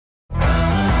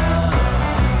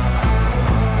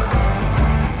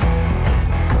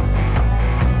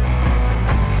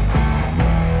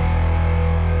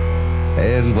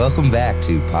and welcome back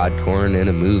to Podcorn and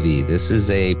a Movie. This is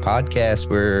a podcast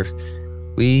where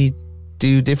we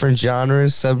do different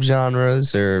genres,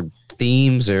 subgenres, or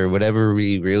themes, or whatever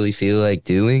we really feel like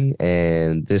doing.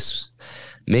 And this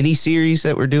mini series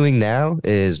that we're doing now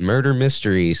is Murder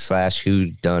Mystery /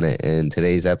 Whodunit. In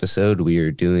today's episode, we are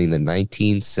doing the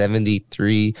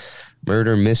 1973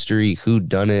 Murder Mystery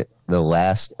Whodunit, The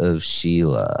Last of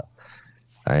Shiela.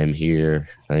 I'm here.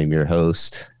 I'm your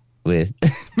host with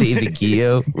David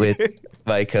Gio, with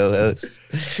my co-host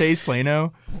Chase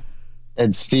Lano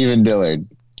and Steven Dillard.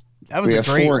 That was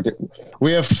great.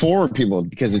 We have four people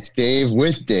because it's Dave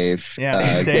with Dave.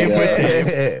 Yeah, Dave with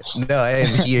Dave. No, I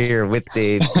am here with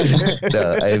Dave.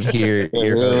 No, I am here.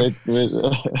 Your host.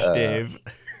 Dave.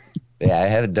 Yeah, I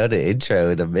haven't done an intro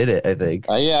in a minute, I think.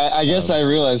 Yeah, I guess I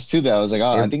realized too that I was like,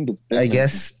 I think. I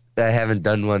guess I haven't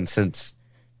done one since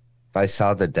I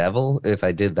Saw the Devil, if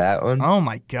I did that one. Oh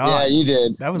my god. Yeah, you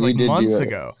did. That was like months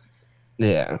ago.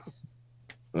 Yeah.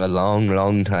 A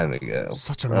long time ago.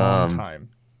 Such a long time.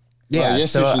 Yeah,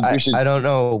 yes, so we should. I don't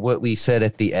know what we said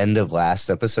at the end of last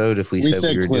episode, if we said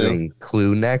we were Clue. doing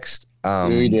Clue next.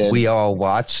 We did. We all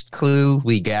watched Clue.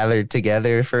 We gathered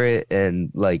together for it,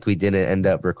 and like we didn't end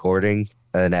up recording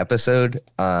an episode.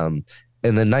 And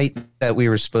the night that we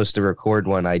were supposed to record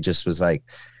one, I just was like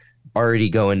already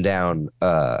going down.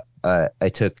 I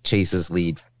took Chase's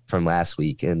lead from last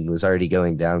week and was already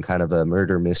going down kind of a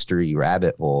murder mystery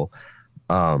rabbit hole,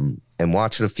 and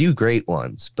watched a few great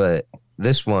ones, but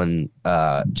this one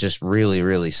just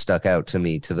really stuck out to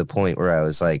me, to the point where I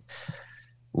was like,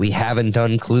 we haven't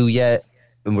done Clue yet,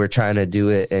 and we're trying to do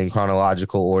it in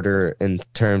chronological order in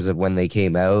terms of when they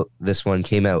came out. This one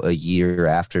came out a year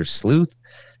after Sleuth,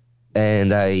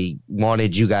 and I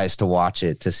wanted you guys to watch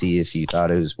it to see if you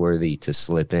thought it was worthy to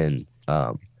slip in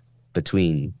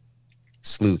between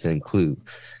Sleuth and Clue.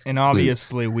 And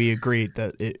obviously we agreed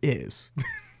that it is.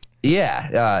 Yeah,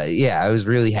 I was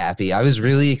really happy. I was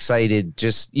really excited.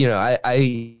 Just,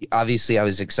 I obviously I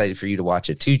was excited for you to watch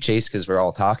it too, Chase, because we're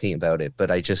all talking about it.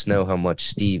 But I just know how much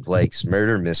Steve likes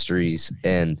murder mysteries,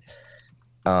 and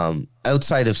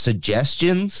outside of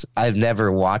suggestions, I've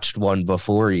never watched one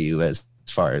before you. As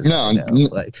far as I I've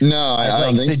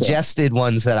don't think suggested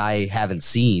ones that I haven't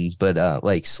seen, but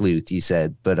like Sleuth, you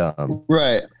said, but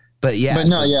right. But yeah,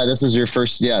 this is your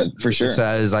first, for sure. So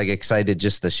I was like excited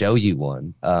just to show you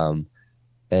one.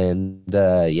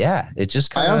 It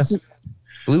just kind of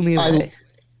blew me away.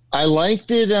 I liked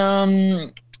it.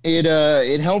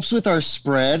 It helps with our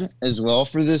spread as well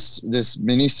for this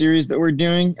mini series that we're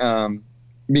doing.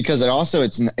 Because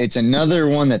it's another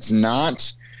one that's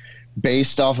not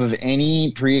based off of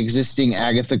any pre-existing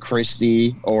Agatha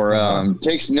Christie or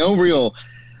takes no real.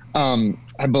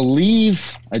 I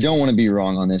believe, I don't want to be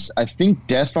wrong on this, I think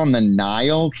Death on the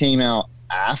Nile came out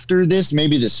after this.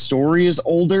 Maybe the story is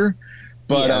older,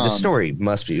 but the story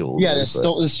must be older. Yeah,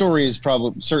 the story is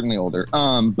certainly older.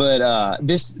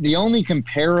 The only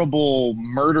comparable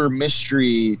murder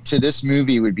mystery to this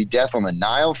movie would be Death on the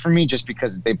Nile for me, just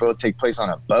because they both take place on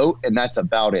a boat, and that's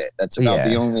about it. That's about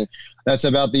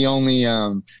the only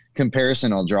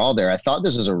comparison I'll draw there. I thought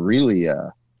this was a really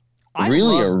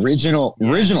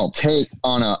original take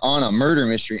on a murder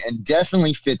mystery, and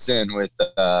definitely fits in with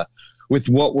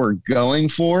what we're going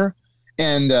for.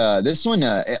 And this one,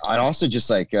 I also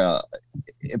just it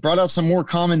brought out some more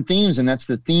common themes, and that's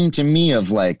the theme to me of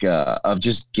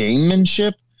just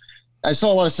gamemanship. I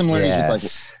saw a lot of similarities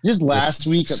with just last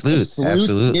week. Sleuth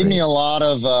absolutely gave me a lot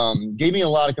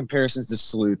of comparisons to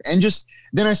Sleuth, and just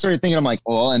then I started thinking, I'm like,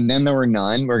 well, and then there were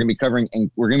none. We're gonna be covering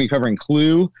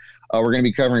Clue. We're going to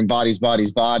be covering Bodies.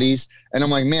 And I'm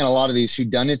like, man, a lot of these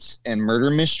whodunits and murder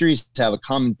mysteries have a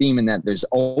common theme in that there's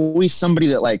always somebody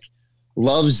that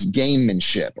loves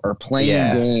gamemanship or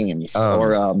playing games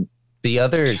or the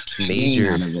other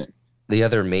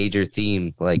major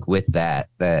theme with that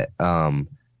I'm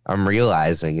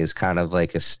realizing is kind of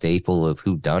like a staple of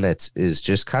whodunits is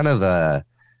just kind of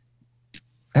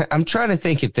I'm trying to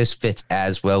think if this fits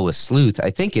as well with Sleuth. I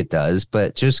think it does,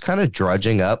 but just kind of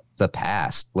drudging up the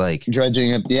past,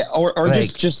 drudging up, or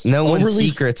just no one's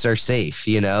secrets are safe,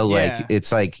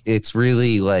 it's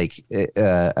really I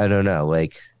don't know,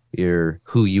 you're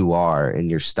who you are and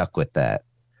you're stuck with that.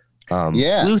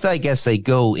 Sleuth, I guess they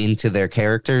go into their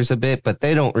characters a bit, but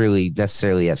they don't really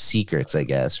necessarily have secrets, I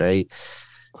guess, right?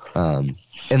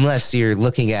 Unless you're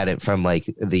looking at it from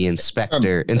the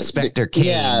Inspector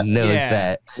Kane knows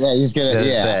that. Yeah, he's gonna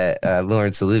that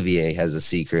Laurence Olivier has a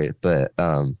secret, but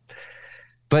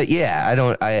yeah, I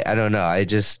don't know. I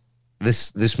just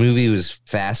this movie was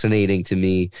fascinating to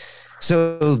me.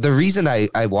 So the reason I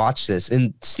watched this,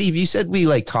 and Steve, you said we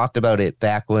like talked about it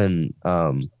back when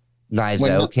Knives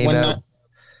Out came out.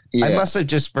 Yeah. I must have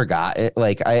just forgot it.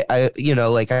 Like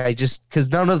I just, because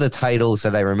none of the titles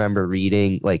that I remember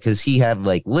reading, like, because he had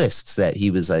like lists that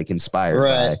he was like inspired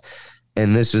by,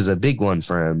 and this was a big one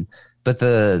for him. But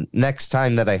the next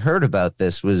time that I heard about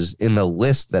this was in the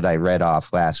list that I read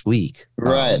off last week.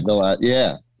 Right.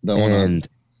 And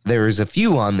there was a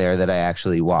few on there that I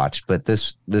actually watched, but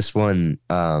this one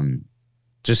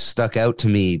just stuck out to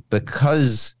me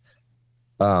because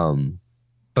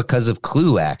of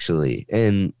Clue, actually.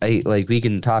 And we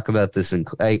can talk about this, and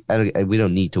we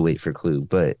don't need to wait for Clue,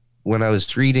 but when I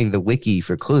was reading the wiki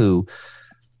for Clue,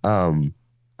 I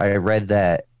read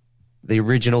that the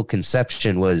original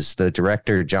conception was the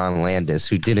director John Landis,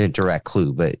 who didn't direct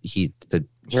Clue, but he's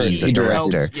a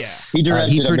director. He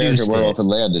directed he produced Werewolf in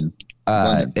London.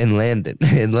 In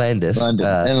Landis.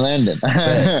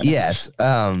 Yes.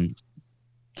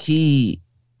 He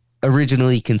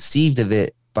originally conceived of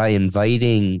it by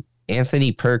inviting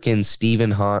Anthony Perkins,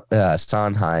 Stephen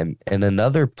Sondheim, and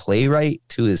another playwright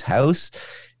to his house.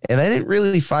 And I didn't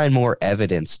really find more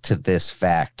evidence to this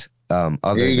fact. Here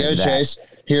you go, Chase.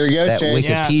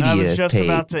 Wikipedia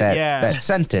page, that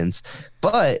sentence.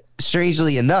 But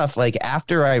strangely enough, like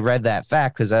after I read that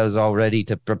fact, because I was all ready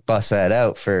to bust that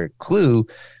out for Clue,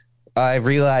 I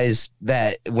realized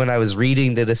that when I was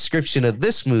reading the description of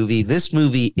this movie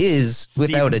is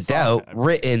without a doubt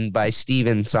written by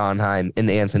Stephen Sondheim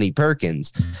and Anthony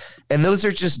Perkins. And those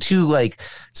are just two, like,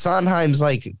 Sondheim's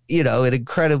like, an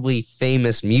incredibly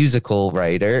famous musical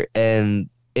writer, and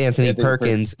Anthony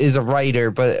Perkins is a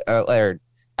writer, but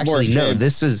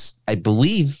this was, I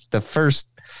believe, the first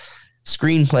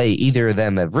screenplay either of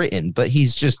them have written, but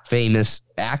he's just famous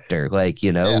actor,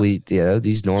 these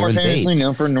Norman Bates. Famously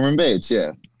known for Norman Bates,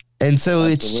 yeah. And so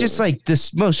it's just like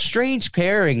this most strange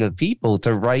pairing of people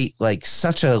to write like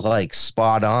such a like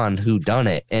spot on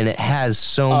whodunit, and it has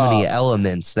so many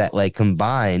elements that like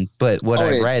combine. But what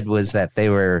I read was that they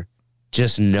were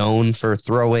just known for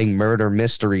throwing murder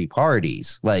mystery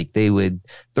parties. Like they would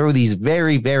throw these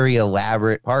very, very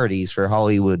elaborate parties for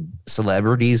Hollywood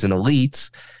celebrities and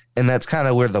elites. And that's kind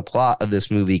of where the plot of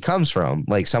this movie comes from.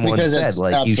 Like someone said,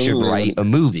 like, you should write a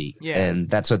movie. Yeah. And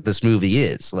that's what this movie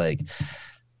is. Like,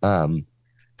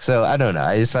 so I don't know.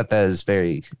 I just thought that was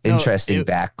very interesting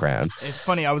background. It's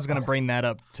funny. I was going to bring that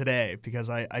up today because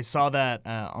I saw that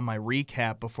on my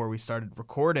recap before we started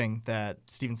recording that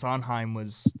Stephen Sondheim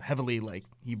was heavily like,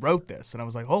 he wrote this. And I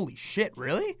was like, holy shit,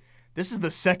 really? This is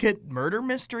the second murder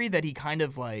mystery that he kind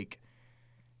of like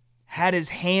had his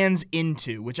hands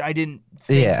into, which I didn't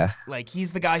think. Yeah. Like,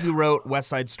 he's the guy who wrote West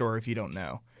Side Story, if you don't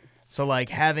know. So, like,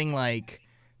 having, like,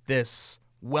 this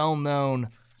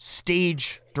well-known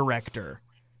stage director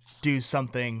do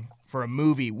something for a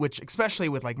movie, which, especially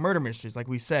with, like, murder mysteries, like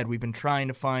we said, we've been trying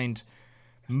to find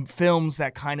films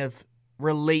that kind of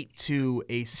relate to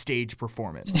a stage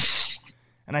performance.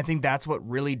 And I think that's what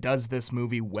really does this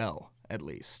movie well, at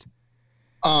least.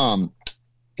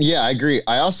 Yeah, I agree.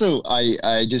 I also, I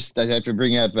have to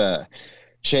bring up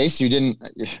Chase. You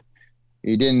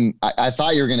didn't. I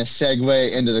thought you were going to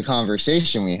segue into the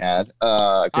conversation we had.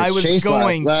 I was Chase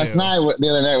going last night. The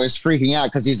other night was freaking out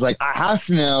because he's like, I have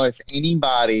to know if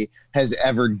anybody has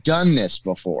ever done this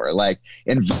before. Like,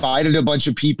 invited a bunch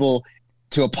of people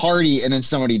to a party and then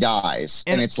somebody dies,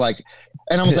 and it's like.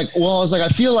 And I was like, I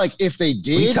feel like if they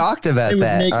did, we talked about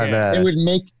that. It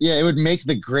would make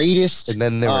the greatest. And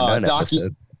then there were none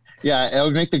episode. Yeah, it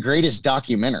would make the greatest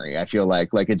documentary. I feel like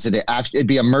it'd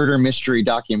be a murder mystery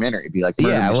documentary. It'd be like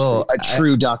a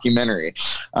true documentary.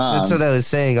 That's what I was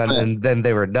saying. And then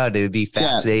they were none. It would be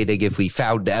fascinating if we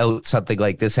found out something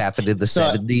like this happened in the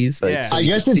 70s. Like, so I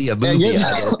guess see a movie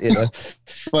on it.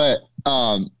 But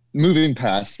moving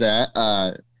past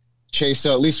that, Chase.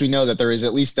 So at least we know that there is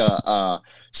at least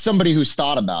somebody who's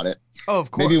thought about it. Oh,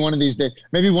 of course. Maybe one of these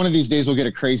days we'll get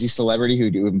a crazy celebrity who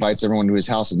invites everyone to his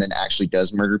house and then actually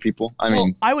does murder people. I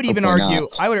mean, I would even argue.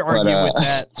 I would argue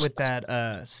with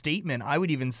that statement. I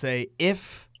would even say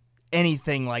if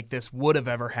anything like this would have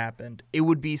ever happened, it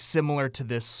would be similar to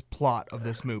this plot of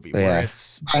this movie, where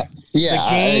it's the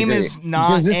game is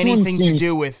not anything to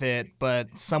do with it, but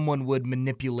someone would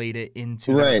manipulate it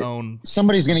into their own.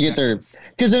 Somebody's going to get their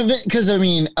because I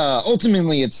mean,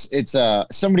 ultimately, it's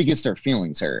somebody gets their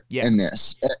feelings hurt in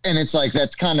this, and it's like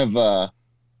that's kind of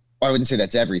I wouldn't say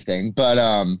that's everything,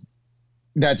 but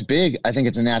that's big. I think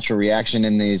it's a natural reaction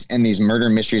in these murder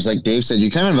mysteries. Like Dave said, you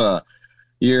kind of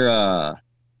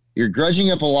you're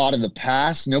grudging up a lot of the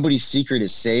past. Nobody's secret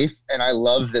is safe. And I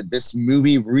love that this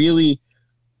movie really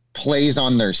plays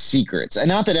on their secrets. And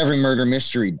not that every murder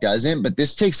mystery doesn't, but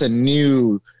this takes a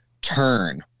new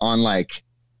turn on like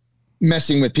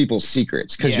messing with people's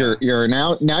secrets, because you're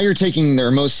now you're taking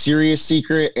their most serious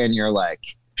secret and you're like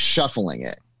shuffling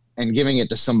it and giving it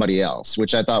to somebody else,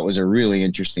 which I thought was a really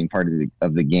interesting part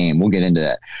of the game. We'll get into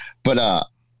that. But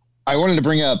I wanted to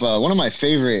bring up one of my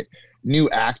favorite new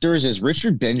actors is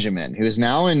Richard Benjamin, who is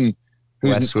now in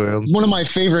Westworld. One of my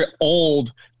favorite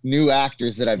old new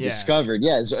actors that I've discovered.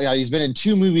 Yeah, he's been in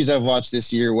 2 movies I've watched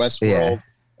this year, Westworld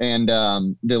and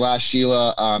The Last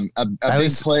Sheila. A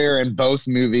big player in both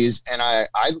movies, and I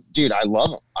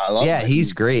love him. I love him. Yeah,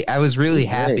 he's great. I was really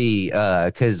happy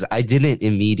because I didn't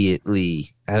immediately.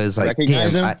 I was like,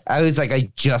 damn. I was like,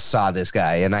 I just saw this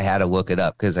guy, and I had to look it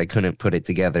up because I couldn't put it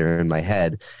together in my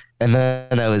head. And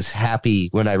then I was happy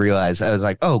when I realized, I was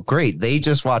like, oh, great. They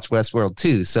just watched Westworld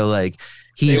too. So like,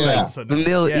 he's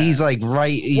familiar. He's like,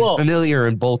 he's familiar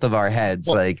in both of our heads.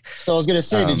 So I was going to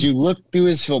say, did you look through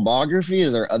his filmography?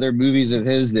 Is there other movies of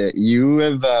his that you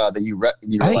have,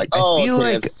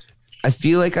 I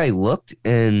feel like I looked,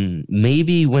 and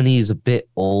maybe when he's a bit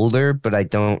older, but I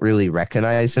don't really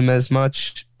recognize him as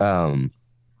much. But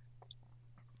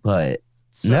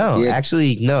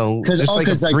actually, no. Because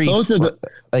both of the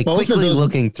quickly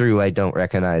looking through, I don't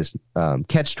recognize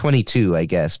Catch-22, I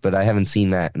guess, but I haven't seen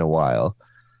that in a while.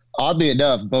 Oddly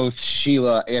enough, both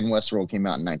Sheila and Westworld came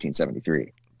out in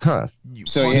 1973. Huh.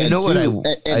 So you know what?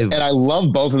 And I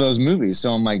love both of those movies.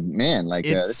 So I'm like, man, like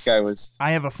this guy was.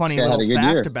 I have a funny little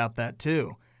fact about that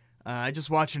too. I just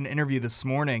watched an interview this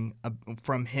morning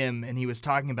from him, and he was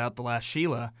talking about The Last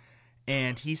Sheila,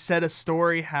 and he said a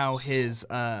story how his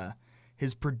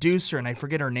producer, and I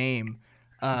forget her name,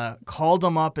 called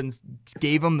him up and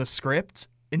gave him the script,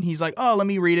 and he's like, oh, let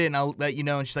me read it and I'll let you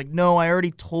know. And she's like, no, I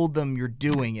already told them you're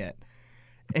doing it.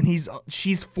 And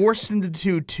she's forced him to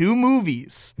do 2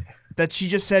 movies that she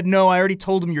just said, no, I already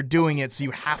told him you're doing it, so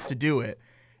you have to do it.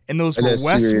 And those were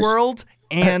Westworld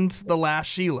and The Last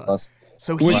Sheila.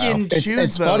 So he didn't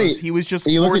choose those. Funny. He was just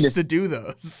forced to do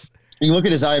those. You look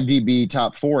at his IMDb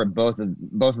top 4, and both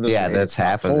of those. Yeah, that's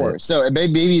half of it. So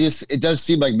maybe it does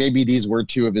seem like maybe these were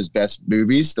 2 of his best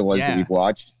movies, the ones that we've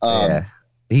watched.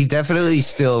 He definitely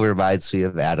still reminds me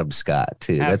of Adam Scott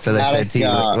too. That's what I said to you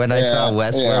when I saw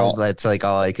Westworld. That's like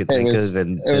all I could think of,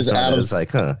 and this one was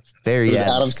like, very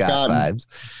Adam Scott vibes.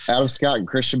 Adam Scott and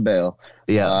Christian Bale.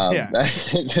 Yeah.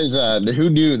 Because who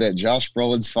knew that Josh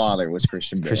Brolin's father was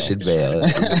Christian Bale? Christian Bale,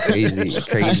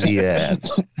 crazy.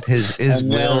 His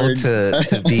will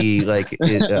to be like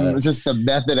just the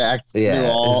method act.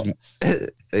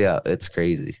 Yeah, it's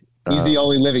crazy. He's the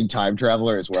only living time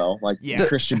traveler as well.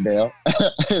 Christian Bale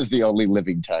is the only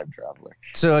living time traveler.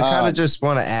 So I kind of just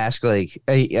want to ask, like,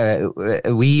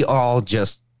 we all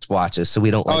just watch this, so we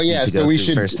don't like to go through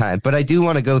the first time. But I do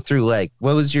want to go through, like,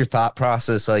 what was your thought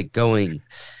process, like, going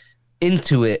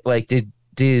into it? Like,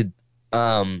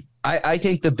 I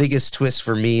think the biggest twist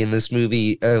for me in this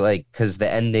movie, because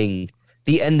the ending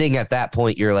at that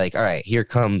point, you're like, all right, here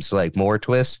comes, like, more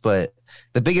twists, but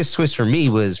the biggest twist for me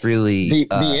was really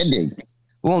the ending.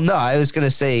 Well, no, I was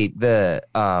gonna say the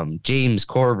James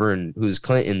Coburn, who's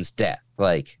Clinton's death,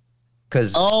 like,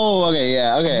 because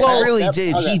okay. Well, really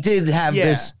did he did have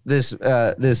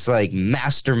this like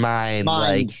mastermind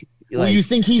like. Well, you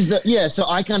think he's the So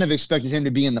I kind of expected him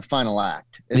to be in the final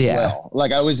act as well.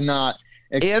 Like I was not,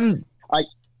 and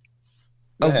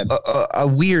a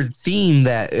weird theme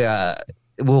that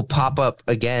will pop up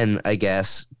again, I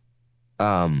guess.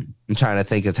 I'm trying to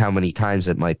think of how many times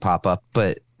it might pop up,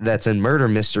 but that's in murder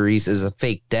mysteries is a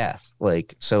fake death.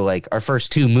 Like, so like our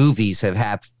first 2 movies have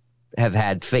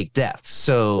had fake deaths.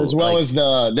 So as well as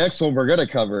the next one we're going to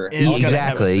cover.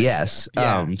 Exactly. Yes.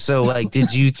 Yeah. So like,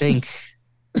 did you think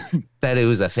that it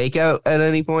was a fake out at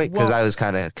any point? Because I was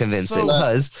kind of convinced it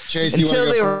was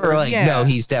until they were like, no,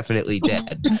 he's definitely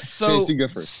dead. So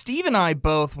Steve and I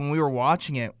both, when we were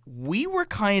watching it, we were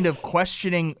kind of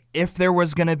questioning if there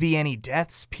was going to be any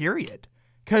deaths, period.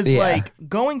 Because like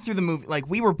going through the movie, like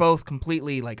we were both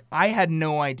completely like, I had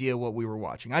no idea what we were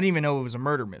watching. I didn't even know it was a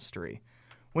murder mystery.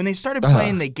 When they started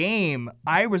playing the game,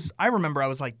 I remember I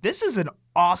was like, this is an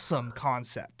awesome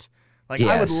concept. Like,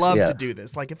 I would love to do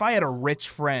this. Like, if I had a rich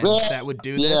friend that would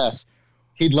do this.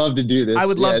 He'd love to do this. I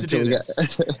would love to do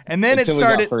this. And then it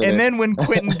started, and then when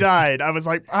Quentin died, I was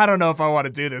like, I don't know if I want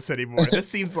to do this anymore. This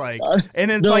seems like,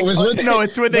 and it's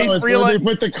it's when they realized. They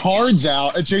put the cards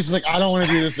out, and Jason's like, I don't want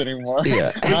to do this anymore. Yeah.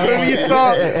 So you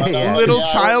saw little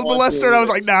child molester, and I was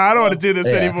like, nah, I don't want to do this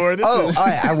anymore.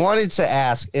 I wanted to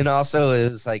ask, and also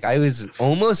it was like, I was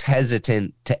almost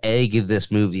hesitant to A, give this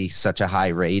movie such a high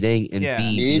rating, and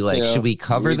B, be like, should we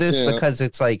cover this? Because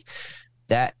it's like,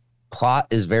 that plot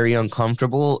is very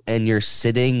uncomfortable, and you're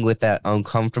sitting with that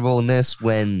uncomfortableness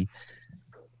when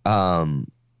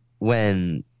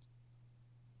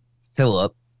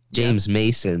Philip James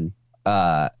Mason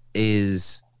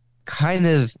is kind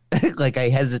of like, I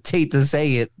hesitate to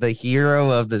say it, the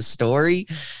hero of the story.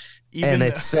 And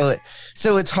it's so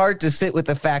it's hard to sit with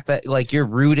the fact that like you're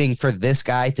rooting for this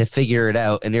guy to figure it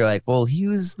out, and you're like, well, he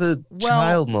was the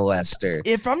child molester.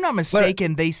 If I'm not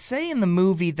mistaken, they say in the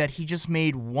movie that he just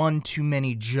made one too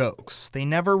many jokes. They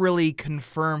never really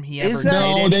confirm he ever did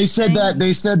anything. No, they said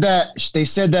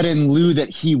that in lieu that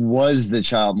he was the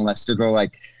child molester girl,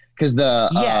 like. Because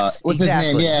what's his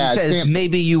name? Yeah, he says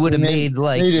maybe you would have made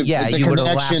like you would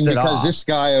have laughed it off. Because this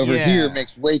guy over here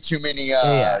makes way too many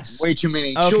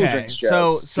children's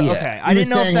jokes. So okay, I didn't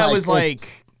know if that was like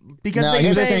because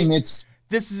they say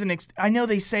this is I know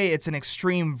they say it's an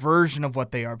extreme version of what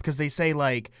they are, because they say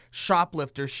like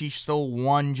shoplifter, she stole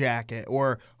one jacket,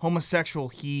 or homosexual,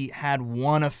 he had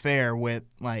one affair with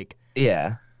like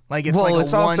Like it's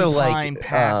it's also one-time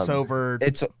Passover.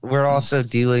 We're also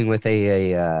dealing with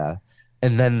a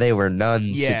and then they were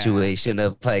none situation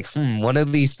of like, one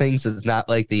of these things is not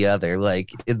like the other.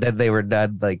 Like, and then they were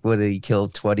none. Like, what did he kill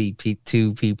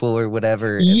 22 people or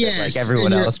whatever? And then, like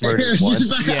everyone else murdered one.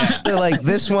 They're like,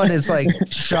 this one is like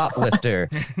shoplifter,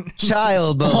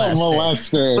 child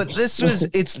molester. But this was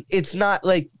it's not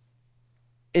like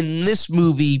in this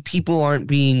movie people aren't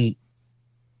being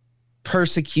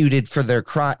persecuted for their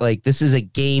crime. Like, this is a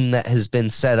game that has been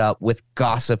set up with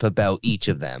gossip about each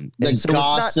of them. And so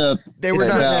gossip. They were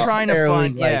just trying to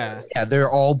find. They're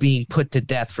all being put to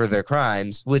death for their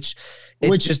crimes, which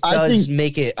just does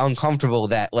make it uncomfortable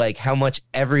that like how much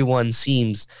everyone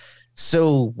seems.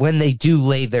 So when they do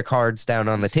lay their cards down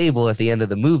on the table at the end of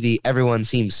the movie, everyone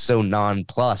seems so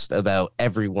nonplussed about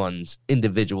everyone's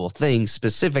individual things,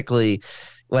 specifically.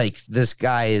 Like, this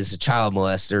guy is a child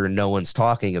molester and no one's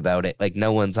talking about it. Like,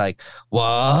 no one's like,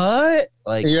 what?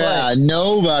 Like,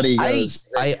 nobody goes.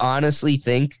 I honestly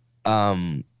think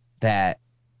that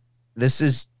this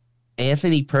is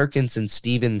Anthony Perkins and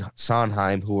Stephen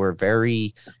Sondheim, who are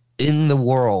very in the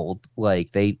world.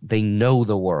 Like, they know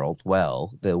the world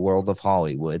well, the world of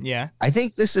Hollywood. Yeah. I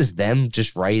think this is them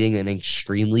just writing an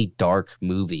extremely dark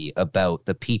movie about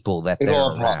the people that they're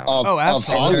around.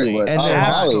 Absolutely.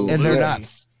 And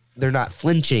they're not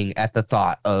flinching at the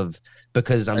thought of,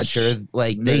 because I'm sure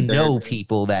like they know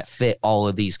people that fit all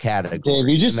of these categories. Dave,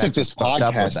 you just took this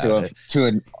podcast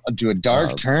to a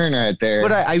dark turn right there.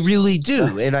 But I really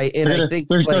do, and I think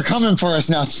they're coming for us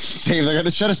now, Dave. They're gonna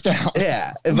shut us down.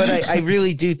 Yeah, but I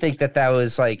really do think that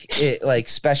was like it, like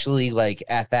especially like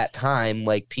at that time,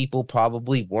 like people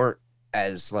probably weren't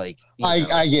as like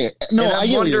I get no. And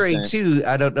I'm wondering too.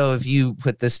 I don't know if you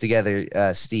put this together,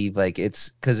 Steve. Like,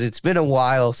 it's because it's been a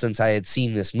while since I had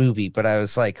seen this movie, but I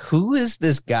was like, who is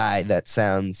this guy that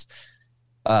sounds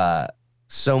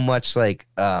so much like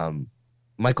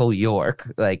Michael York?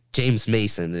 Like, James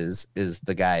Mason is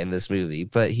the guy in this movie,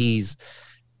 but he's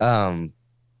the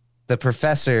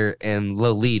professor in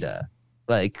Lolita.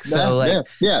 Like, so, I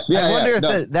wonder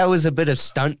if that was a bit of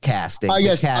stunt casting. I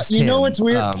guess. You know what's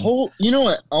weird? You know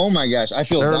what? Oh my gosh, I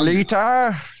feel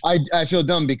Lolita. I feel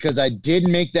dumb because I did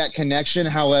make that connection.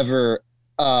 However,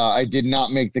 I did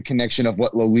not make the connection of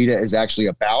what Lolita is actually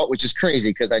about, which is crazy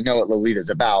because I know what Lolita is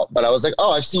about. But I was like,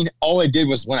 oh, I've seen. All I did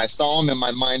was when I saw him in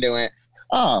my mind, I went,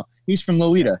 oh, he's from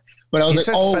Lolita. But I was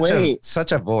like, oh wait,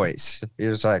 such a voice. He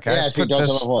was like, he does have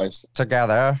a voice.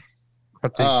 Together,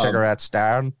 put these cigarettes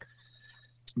down.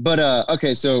 But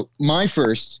okay, so my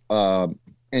first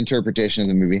interpretation of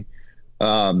the movie.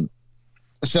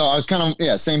 So I was kind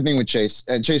of same thing with Chase.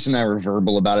 And Chase and I were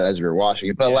verbal about it as we were watching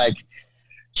it, but like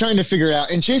trying to figure it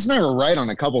out. And Chase and I were right on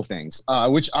a couple things,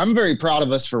 which I'm very proud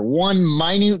of us for. One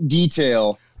minute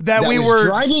detail that we were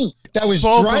driving. That was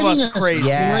both driving of us us crazy.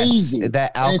 crazy.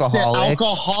 That alcoholic.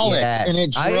 Yes. And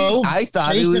it drove I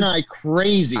thought Chase it was, and I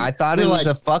crazy. I thought it was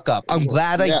a fuck up. I'm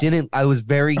glad I didn't. I was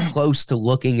very close to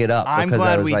looking it up. I'm because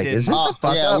glad I was we like, didn't. Is this a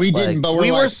fuck up? We didn't, but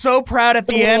we were so proud at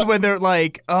the end when they're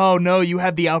like, oh no, you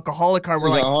had the alcoholic card. We're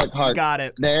like, got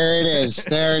it. There it is.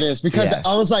 There it is. Because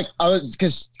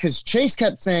because Chase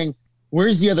kept saying,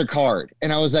 where's the other card?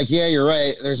 And I was like, yeah, you're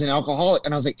right. There's an alcoholic.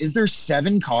 And I was like, is there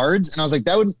 7 cards? And I was like,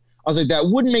 that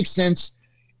wouldn't make sense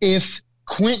if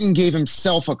Quentin gave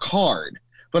himself a card.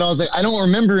 But I was like, I don't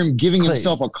remember him giving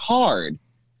himself a card.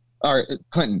 Or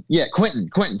Clinton. Yeah,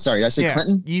 Quentin. Sorry, did I say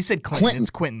Clinton? You said Clinton.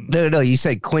 It's Quentin. No, you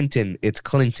said Quentin. It's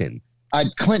Clinton.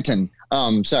 Clinton.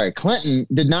 Sorry, Clinton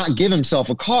did not give himself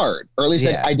a card. Or at least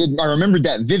I remembered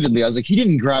that vividly. I was like, he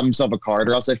didn't grab himself a card,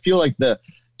 or else I feel like the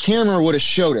camera would have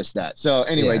showed us that. So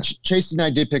anyway, Yeah. Chase and I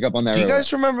did pick up on that. Do you earlier.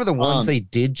 guys remember the ones they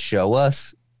did show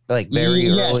us? Like very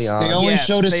early on. They only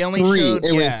showed us three.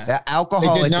 It was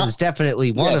alcoholic is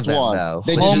definitely one of them, though.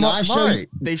 They did not show.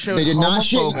 They showed. They did not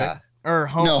show.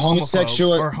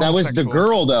 Homosexual. That was the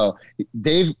girl, though.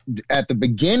 They've at the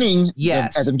beginning.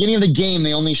 Yes. At the beginning of the game,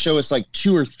 they only show us like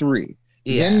 2 or 3.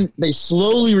 Yeah. Then they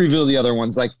slowly reveal the other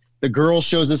ones. Like the girl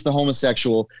shows us the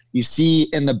homosexual. You see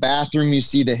in the bathroom, you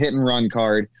see the hit and run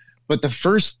card. But the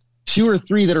first 2 or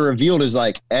 3 that are revealed is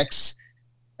like ex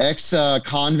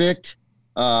convict,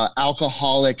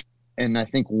 alcoholic, and I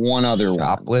think one other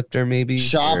shoplifter, maybe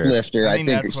shoplifter. I think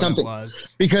that's something what it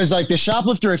was. Because like the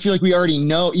shoplifter, I feel like we already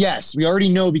know. Yes, we already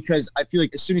know because I feel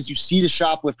like as soon as you see the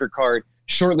shoplifter card,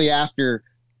 shortly after,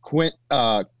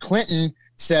 Clinton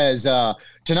says,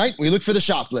 "Tonight we look for the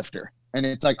shoplifter," and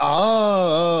it's like,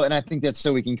 oh, and I think that's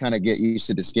so we can kind of get used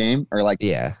to this game or like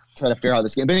try to figure out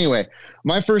this game. But anyway,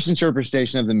 my first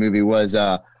interpretation of the movie was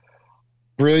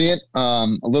brilliant. A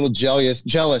little jealous.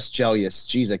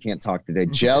 Jeez, I can't talk today.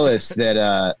 Jealous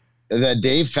that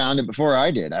Dave found it before I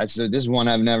did. I said this one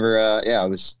I've never. I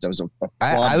was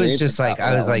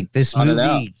like this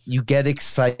movie. You get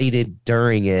excited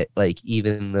during it, like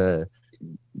even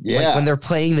like when they're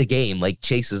playing the game. Like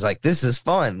Chase is like, this is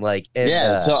fun. Like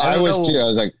so I was too. I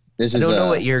was like, this is. I don't know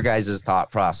what your guys' thought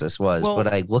process was, but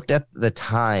I looked at the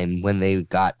time when they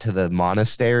got to the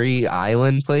monastery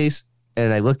island place.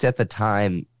 And I looked at the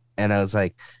time and I was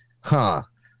like,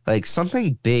 like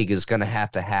something big is going to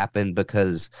have to happen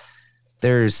because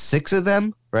there's 6 of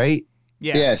them, right?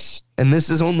 Yeah. Yes. And this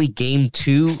is only game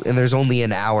 2 and there's only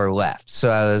an hour left. So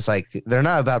I was like, they're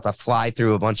not about to fly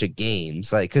through a bunch of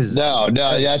games. Like, cause no,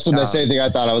 that's the same thing I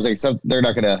thought. I was like, they're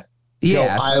not going to go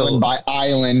island by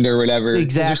island or whatever.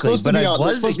 Exactly. But I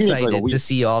was excited to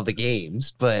see all the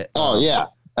games, but.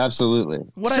 Absolutely.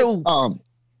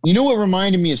 You know what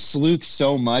reminded me of Sleuth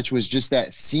so much was just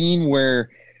that scene where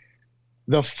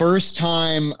the first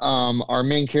time our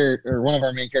main character, or one of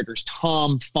our main characters,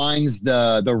 Tom, finds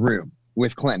the room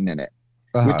with Clinton in it,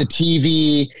 with the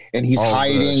TV, and he's all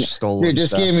hiding. It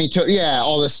just gave me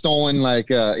all the stolen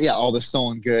all the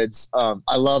stolen goods.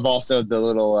 I love also the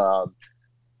little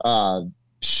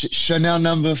Chanel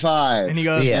number 5, and he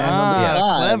goes,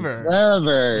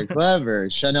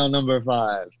 clever, Chanel number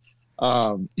 5.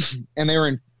 And they were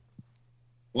in.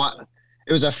 What?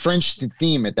 It was a French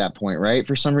theme at that point, right?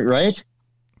 For some reason, right?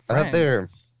 The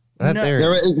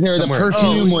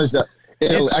perfume was. I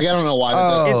don't know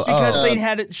why. It's because they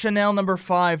had it Chanel number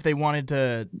 5. They wanted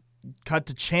to cut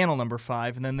to channel number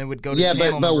 5, and then they would go to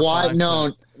channel number 5. But why?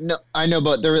 No, I know,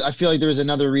 but I feel like there was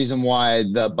another reason why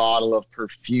the bottle of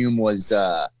perfume was.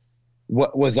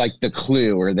 What was like the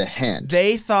clue or the hint?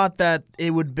 They thought that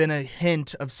it would have been a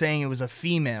hint of saying it was a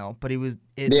female, but the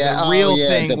real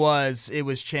thing was it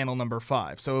was channel number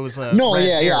 5. So it was a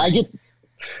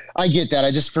I get that.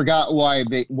 I just forgot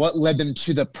what led them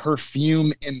to the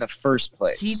perfume in the first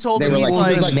place. He told me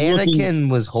the mannequin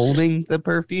was holding the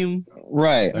perfume,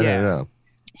 right? I don't know.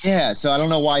 Yeah, so I don't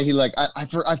know why he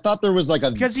I thought there was like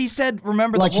a because he said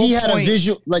remember like the whole he had point, a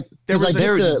visual like there was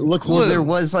there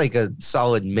was like a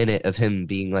solid minute of him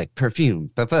being like perfume,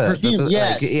 yes, but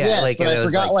I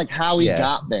forgot like how he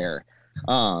got there.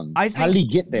 How did he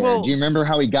get there? Do you remember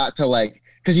how he got to like?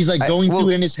 Because he's like going through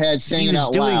it in his head, saying it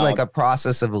out loud. He was doing like a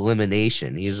process of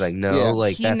elimination. He's like,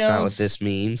 that's not what this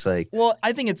means. Like, well,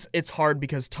 I think it's hard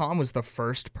because Tom was the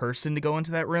first person to go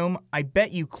into that room. I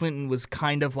bet you Clinton was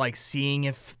kind of like seeing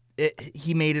if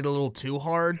he made it a little too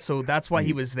hard, so that's why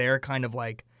he was there, kind of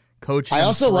like coaching. I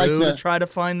also like to try to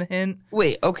find the hint.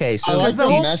 Wait, okay, so I like the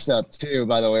mess up too,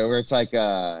 by the way, where it's like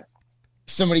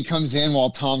somebody comes in while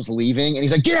Tom's leaving, and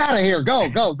he's like, "Get out of here! Go!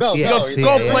 Go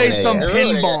play some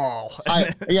pinball."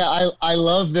 I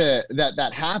love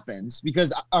that happens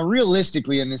because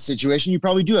realistically, in this situation, you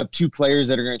probably do have 2 players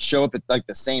that are going to show up at like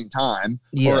the same time,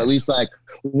 or at least like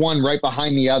one right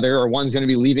behind the other, or one's going to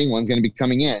be leaving, one's going to be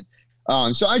coming in.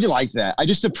 So I like that. I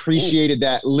just appreciated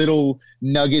that little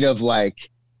nugget of like,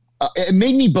 it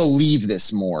made me believe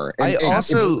this more. I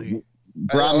also think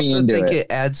it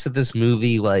adds to this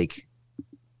movie like.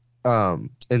 And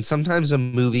sometimes a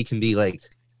movie can be like,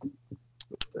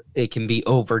 it can be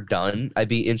overdone. I'd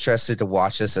be interested to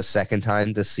watch this a second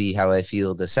time to see how I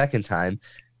feel the second time.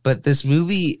 But this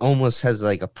movie almost has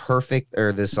like a perfect,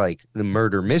 or this like the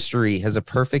murder mystery has a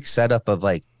perfect setup of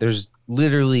like, there's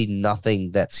literally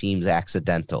nothing that seems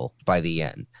accidental by the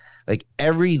end. Like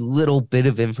every little bit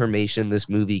of information this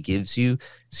movie gives you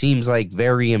seems like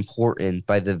very important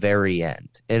by the very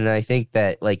end. And I think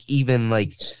that like even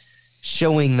like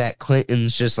showing that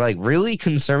Clinton's just like really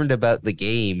concerned about the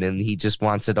game and he just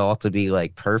wants it all to be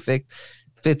like perfect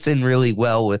fits in really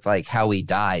well with like how he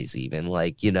dies, even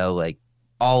like, you know, like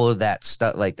all of that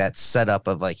stuff, like that setup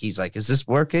of like, he's like, is this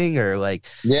working? Or like,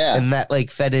 Yeah. And that like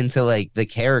fed into like the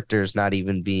characters not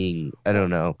even being, I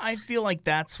don't know. I feel like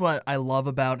that's what I love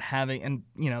about having, and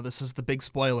you know, this is the big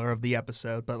spoiler of the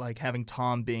episode, but like having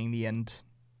Tom being the end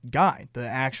guy, the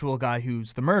actual guy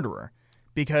who's the murderer,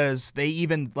 because they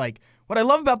even like, what I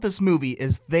love about this movie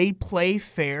is they play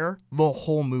fair the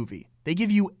whole movie. They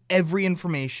give you every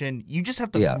information. You just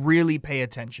have to really pay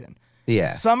attention.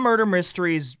 Yeah. Some murder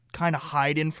mysteries kind of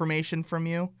hide information from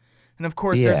you. And of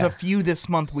course, there's a few this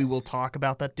month we will talk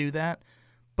about that do that.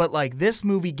 But like this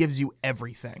movie gives you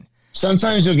everything.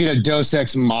 Sometimes you'll get a Deus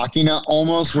Ex Machina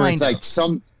almost where it's like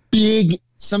some big,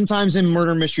 sometimes in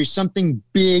murder mystery, something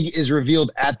big is revealed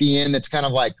at the end that's kind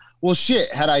of like, well,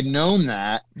 shit, had I known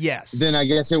that, then I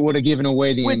guess it would have given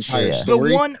away the entire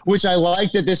story, which I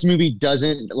like that this movie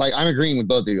doesn't, like, I'm agreeing with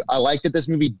both of you. I like that this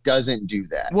movie doesn't do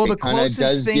that. Well, the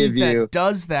closest thing that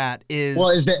does that is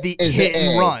the hit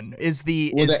and run. Is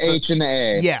the H and the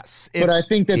A. Yes. But I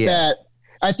think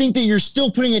I think that you're still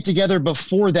putting it together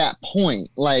before that point.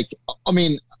 Like, I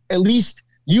mean, at least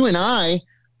you and I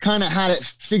kind of had it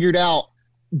figured out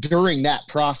during that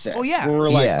process. Oh yeah. Where we're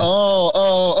like,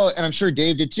 oh, and I'm sure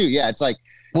Dave did too. Yeah, it's like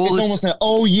it's almost an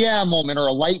oh yeah moment or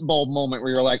a light bulb moment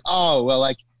where you're like, oh well,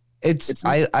 like it's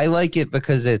I like it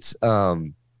because it's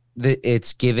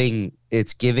giving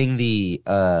the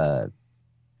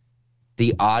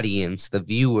audience, the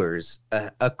viewers,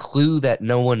 a clue that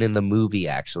no one in the movie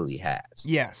actually has.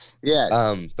 Yes.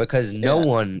 Because no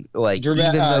one like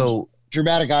even though.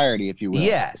 Dramatic irony, if you will.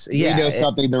 Yes, you know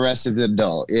something the rest of them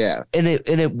don't. Yeah, and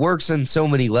it works on so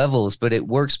many levels, but it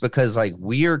works because like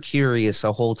we're curious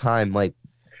the whole time. Like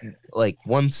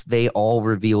once they all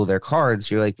reveal their cards,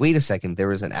 you're like, wait a second, there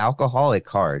was an alcoholic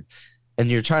card,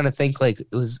 and you're trying to think like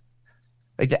it was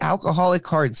like the alcoholic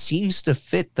card seems to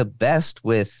fit the best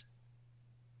with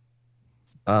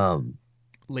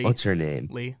Lee. What's her name?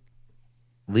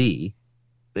 Lee.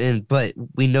 But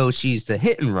we know she's the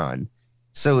hit and run.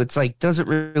 So it's like, doesn't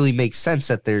really make sense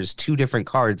that there's two different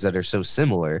cards that are so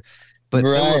similar. But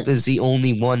Philip is the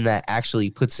only one that actually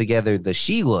puts together the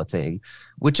Sheila thing,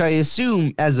 which I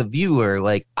assume as a viewer,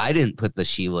 like, I didn't put the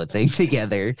Sheila thing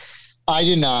together. I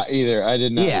did not either.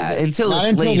 Yeah, either. until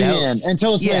it's laid out.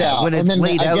 Until it's laid out. When it's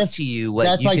laid out to you,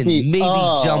 like you can maybe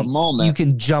jump. Moment. You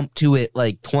can jump to it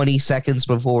like 20 seconds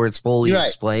before it's fully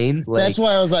explained. Like, that's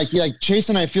why I was like Chase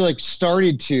and I feel like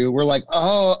started to. We're like,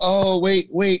 wait,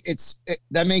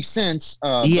 that makes sense.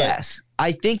 Yes.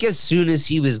 I think as soon as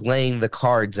he was laying the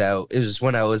cards out, it was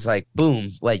when I was like,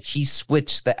 boom, like he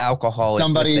switched the alcohol.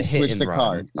 Somebody switched the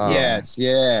card. Yes.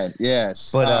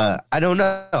 But I don't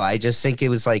know. I just think it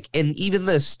was like, and even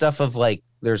the stuff of like,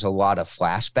 there's a lot of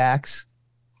flashbacks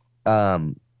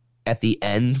at the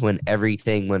end when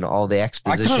all the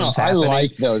expositions I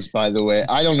like those, by the way.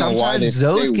 I don't know why. Sometimes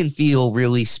those can feel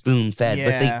really spoon-fed,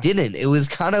 but they didn't. It was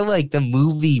kind of like the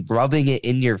movie rubbing it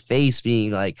in your face, being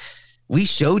like, we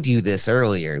showed you this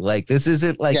earlier. Like, this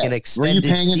isn't like an extended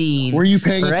scene. Were you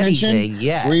paying attention? Anything.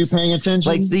 Yes. Were you paying attention?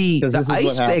 Like the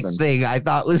ice pick thing I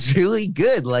thought was really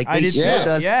good. Like they showed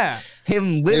us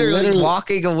him literally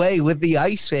walking away with the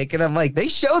ice pick. And I'm like, they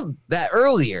showed that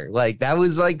earlier. Like that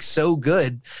was like so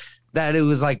good that it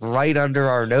was like right under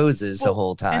our noses the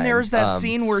whole time. And there was that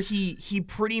scene where he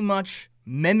pretty much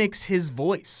mimics his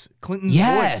voice, Clinton's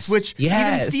voice, which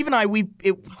even Steve and I,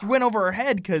 it went over our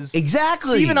head because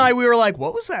Steve and I, we were like,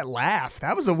 what was that laugh?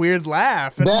 That was a weird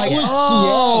laugh. And I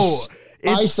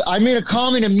made a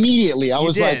comment immediately. I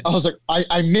was like,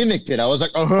 I mimicked it. I was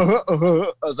like, I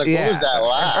was like, what was that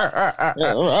laugh?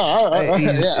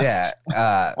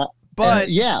 But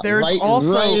there's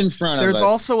also right in front of us.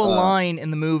 Also a line in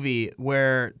the movie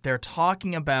where they're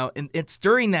talking about, and it's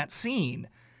during that scene.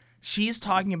 She's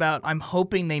talking about, I'm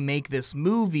hoping they make this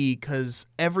movie because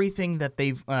everything that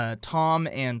Tom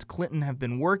and Clinton have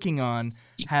been working on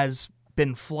has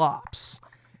been flops.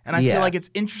 And I feel like it's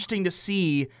interesting to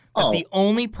see that the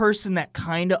only person that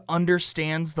kind of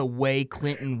understands the way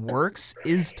Clinton works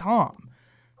is Tom.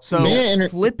 So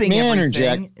flipping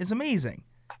everything is amazing.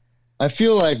 I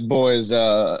feel like, boys, we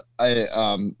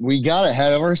got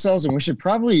ahead of ourselves, and we should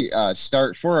probably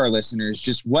start for our listeners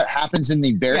just what happens in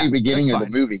the very beginning of the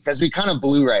movie, because we kind of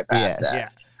blew right past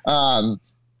that. Yeah.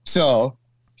 So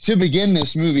to begin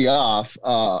this movie off,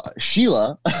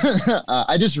 Sheila,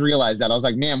 I just realized that. I was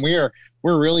like, man, we're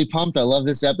really pumped. I love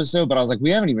this episode, but I was like,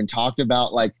 we haven't even talked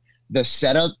about like the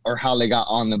setup or how they got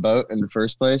on the boat in the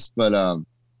first place. But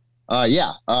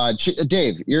Yeah.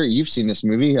 Dave, you've seen this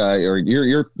movie, or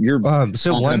you're.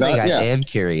 So one thing I yeah. am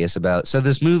curious about. So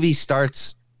this movie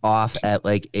starts off at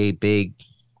like a big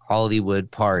Hollywood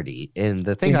party, and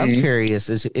the thing I'm curious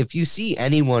is if you see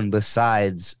anyone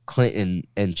besides Clinton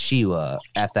and Sheila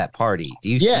at that party. Do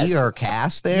you see our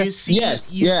cast there? You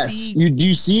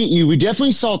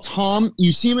definitely saw Tom.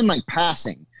 You see him in like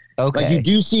passing. Okay. Like you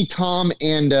do see Tom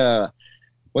and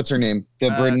what's her name? The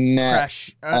brunette.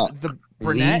 The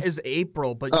brunette is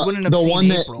April, but you wouldn't have the seen one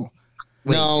that- April.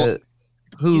 Wait, No.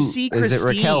 who You see is it?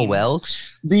 Raquel Christine.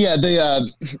 Welch,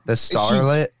 The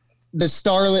starlet. the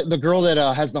starlet, the girl that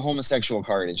has the homosexual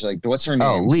cartage. Like, what's her name?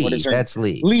 Oh, Lee. What is her That's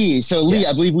Lee. Lee. So Lee,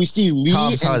 Yes. I believe we see Lee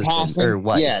Tom's and husband passing. or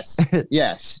wife. Yes,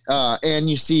 yes. And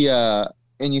you see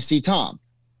Tom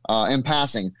in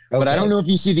passing. But I Okay. don't know if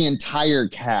you see the entire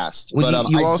cast. Well,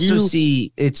 but you I also do,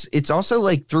 see it's also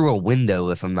like through a window,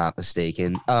 if I'm not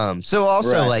mistaken. So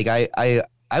also Right. like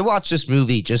I watched this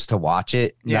movie just to watch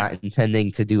it, Yeah. not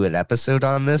intending to do an episode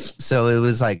on this. So it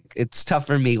was like it's tough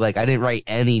for me. Like I didn't write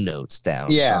any notes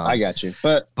down. Yeah, I got you.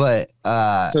 But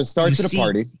so it starts you at a see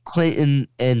party. Clinton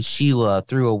and Sheila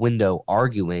through a window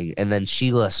arguing, and then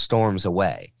Sheila storms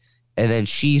away, and then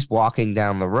she's walking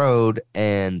down the road,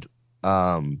 and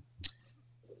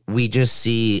we just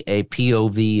see a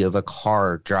POV of a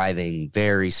car driving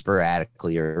very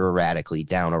sporadically or erratically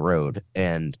down a road,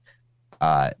 and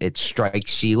it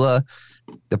strikes Sheila.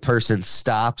 The person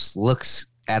stops, looks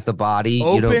at the body.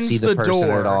 You don't Opens see the the person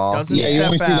door, at all. doesn't Yeah, you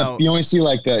only step see out. you only see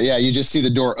like you just see the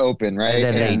door open, right? And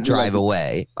then they And, drive like,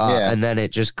 away. Yeah. And then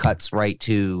it just cuts right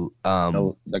to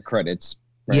the credits.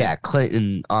 Right? yeah,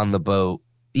 Clinton on the boat.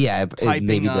 Yeah, Typing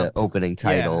maybe up. the opening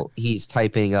title. He's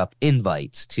typing up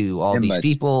invites to all these Invites.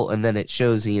 people, and then it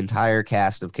shows the entire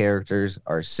cast of characters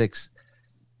are 6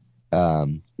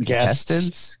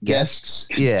 contestants, guests.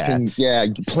 Yeah, yeah,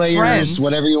 players, Friends.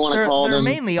 whatever you want to call They're them.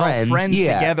 mainly all Friends, friends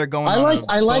yeah. together going I on like a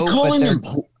I like boat, calling but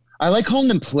them. I like calling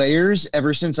them players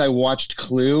ever since I watched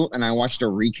Clue and I watched a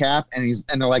recap and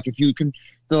they're like if you can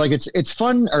they're like it's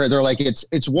fun or they're like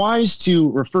it's wise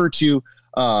to refer to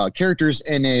characters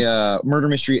in a murder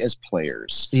mystery as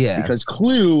players. Yeah. Because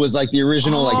Clue was like the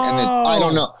original like and it's I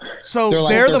don't know. So They're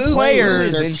like- they're they're the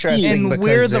players, They're interesting and because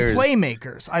we're the there's-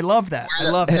 playmakers. I love that. I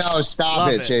love it. No, stop Love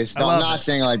it, it. Chase. I I'm love not it.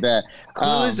 saying it like that.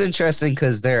 Clue is interesting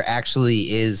because there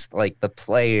actually is like the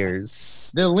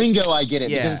players. The lingo, I get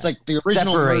it Yeah. because it's like the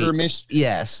original Separate. murder mystery.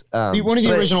 Yes, One of the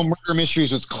but- original murder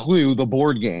mysteries was Clue, the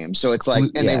board game. So it's like,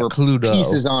 and they were Cluedo.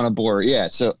 pieces on a board. Yeah.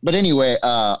 So, but anyway,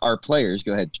 our players.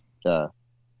 Go ahead,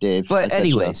 Dave. I But cut you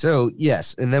anyway, off. so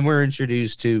yes, and then we're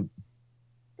introduced to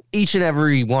each and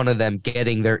every one of them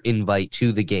getting their invite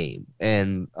to the game,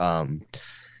 and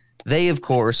they of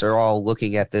course are all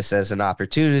looking at this as an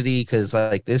opportunity because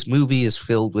like this movie is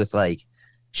filled with like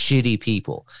shitty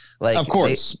people. Like Of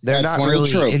course. they're That's not one of the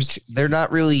really tropes. they're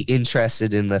not really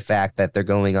interested in the fact that they're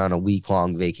going on a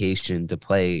week-long vacation to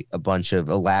play a bunch of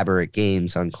elaborate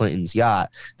games on Clinton's yacht.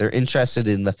 They're interested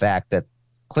in the fact that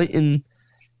Clinton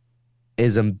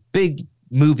is a big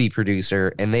movie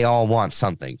producer and they all want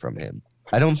something from him.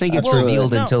 I don't think it's Absolutely.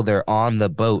 revealed No. until they're on the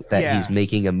boat that Yeah. he's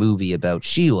making a movie about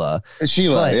Sheila.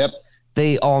 Sheila. but- Yep.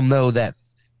 They all know that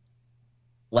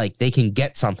like they can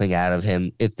get something out of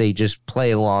him if they just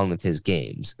play along with his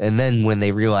games. And then when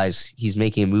they realize he's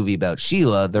making a movie about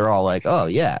Sheila, they're all like, "Oh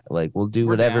yeah, like we'll do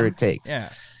We're whatever down." it takes. Yeah.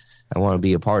 I want to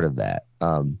be a part of that."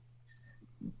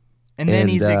 And then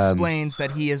he And, explains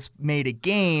that he has made a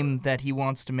game that he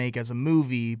wants to make as a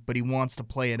movie, but he wants to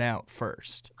play it out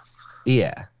first.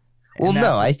 Yeah. And Well, no,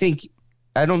 that's what-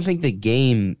 I don't think the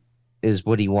game is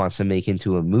what he wants to make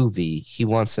into a movie. He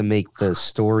wants to make the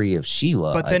story of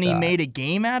Sheila. But I then he thought. made a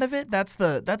game out of it. That's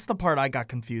the part I got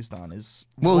confused on. Is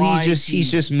Well, why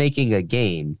he's just making a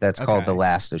game that's called Okay. The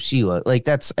Last of Sheila. Like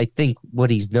that's I think what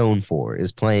he's known for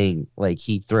is playing like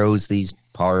he throws these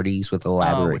parties with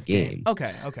elaborate with game. games.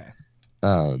 Okay.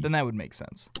 Then that would make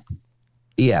sense.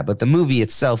 Yeah, but the movie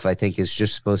itself I think is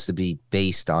just supposed to be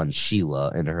based on Sheila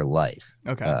and her life.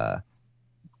 Okay.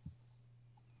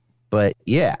 But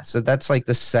yeah, so that's like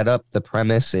the setup, the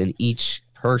premise, and each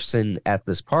person at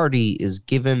this party is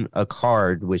given a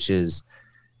card, which has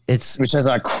a is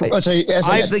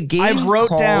the game I've wrote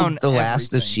called down The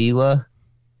Last of everything. Sheila,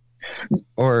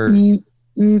 or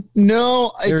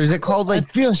no, or is it called like I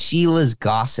feel Sheila's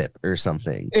Gossip or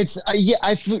something? it's yeah.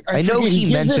 I I know forget, he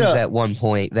gives it mentions a- at one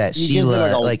point that he gives it Sheila,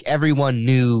 like a- like everyone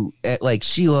knew, like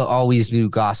Sheila always knew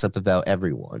gossip about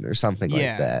everyone or something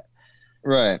Yeah. like that.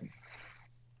 right.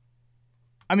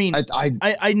 I mean,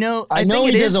 I know. I know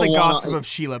think he it is the doesn't wanna- gossip of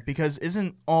Sheila because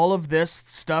isn't all of this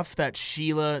stuff that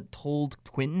Sheila told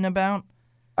Quentin about?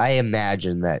 I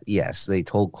imagine that yes, they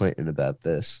told Clinton about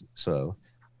this. So,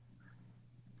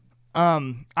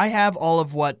 I have all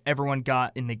of what everyone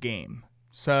got in the game.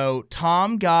 So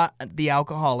Tom got the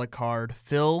alcoholic card,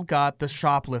 Phil got the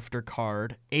shoplifter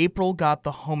card, April got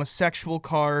the homosexual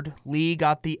card, Lee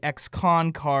got the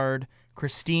ex-con card,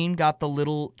 Christine got the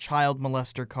little child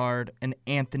molester card, and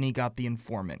Anthony got the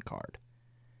informant card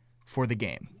for the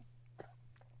game.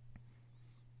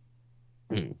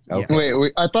 okay.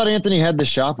 Wait, I thought Anthony had the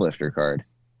shoplifter card.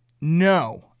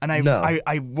 No. And No.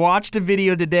 I watched a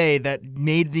video today that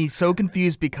made me so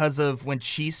confused because of when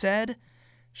she said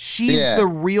she's the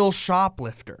real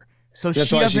shoplifter. So That's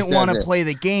she why she doesn't said want to that. play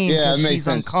the game Yeah, it because makes she's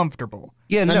sense. uncomfortable.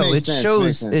 Yeah, That no, makes it sense,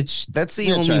 shows makes sense. that's the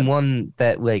Yeah, only Chad. one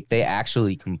that like they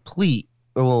actually complete.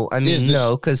 Well, I Is mean, this-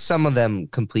 no, because some of them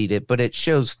complete it, but it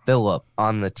shows Philip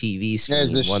on the TV is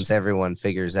screen this- once everyone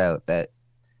figures out that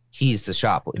he's the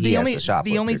shoplifter. The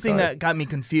only thing that got me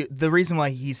confused, the reason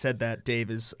why he said that,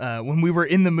 Dave, is when we were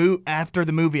in the after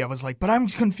the movie, I was like, but I'm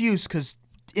confused because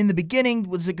in the beginning,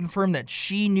 was it confirmed that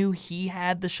she knew he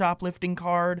had the shoplifting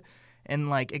card? And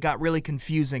like, it got really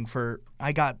confusing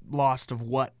I got lost of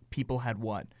what people had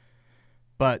what.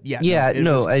 But yeah.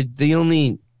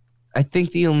 I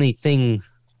think the only thing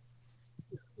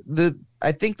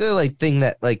thing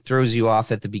that like throws you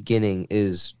off at the beginning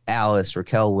is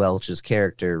Raquel Welch's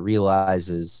character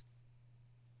realizes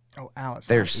Alice.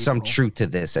 there's some truth to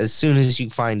this. As soon as you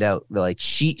find out, like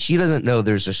she doesn't know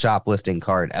there's a shoplifting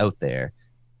card out there,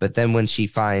 but then when she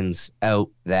finds out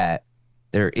that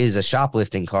there is a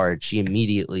shoplifting card, she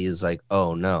immediately is like,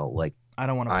 "Oh no, like I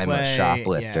don't want to I'm play. a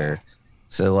shoplifter." Yeah.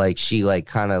 So like she like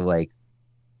kind of like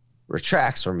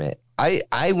retracts from it.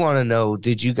 I want to know,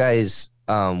 did you guys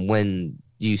when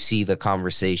you see the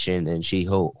conversation and she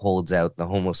holds out the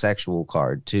homosexual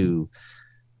card to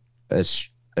a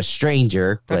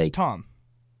stranger, That's like Tom.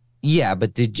 yeah,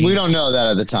 but did you We don't know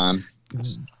that at the time.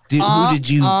 who did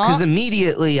you, because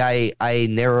immediately I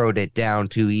narrowed it down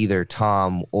to either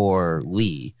Tom or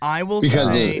Lee. I will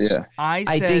Because say, I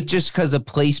think just because of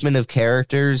placement of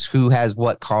characters, who has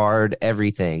what card,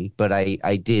 everything. But I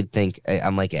did think,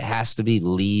 I'm like, it has to be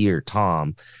Lee or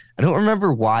Tom. I don't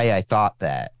remember why I thought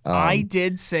that. I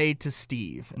did say to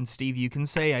Steve, and Steve, you can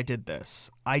say I did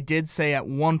this. I did say at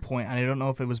one point, and I don't know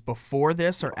if it was before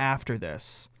this or after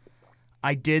this,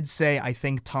 I did say I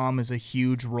think Tom is a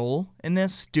huge role in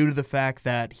this due to the fact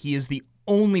that he is the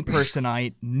only person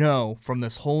I know from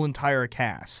this whole entire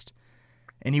cast.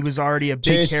 And he was already a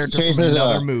big character from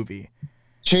another movie.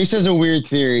 Chase has a weird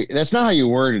theory. That's not how you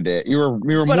worded it. You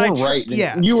were But more right.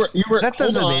 yes. You were. that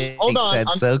doesn't make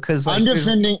sense though, because like, I'm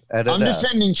defending. I don't I'm know.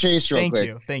 defending Chase real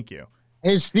quick. Thank you.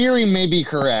 His theory may be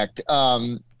correct.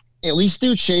 At least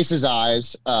through Chase's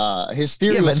eyes, his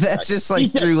theory. Yeah, but was that's correct. just like He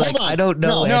said- through like hold on. I don't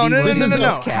know. No, anyone no, no, in no,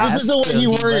 this no. cast, This is the way so he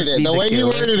worded must it. be The way he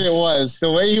killer. worded it was.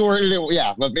 The way he worded it.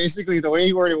 Yeah, but basically the way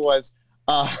he worded it was.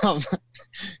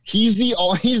 He's the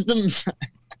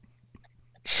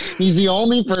he's the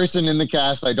only person in the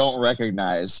cast I don't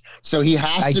recognize. So he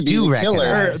has I to be do the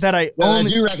killer. recognize. That I That I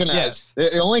only do recognize. Yes.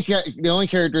 The only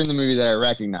character in the movie that I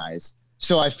recognize.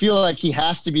 So I feel like he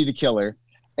has to be the killer.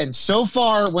 And so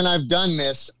far, when I've done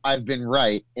this, I've been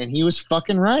right, and he was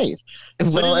fucking right.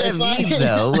 What So does it's that mean like-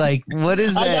 though? Like, what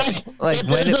is that? Like,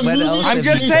 There's a when movie else? I'm have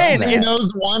just you saying, done He that?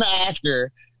 knows one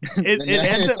actor. it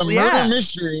ends It's up a murder yeah.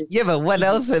 mystery. Yeah, but when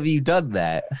else have you done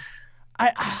that?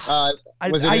 I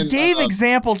Was it I in, gave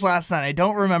examples last night. I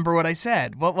don't remember what I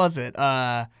said. What was it?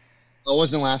 It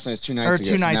wasn't last night. It was 2 nights Or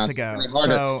ago. 2 so now nights it's ago. gonna be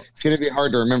harder- So It's going to be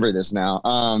hard to remember this now.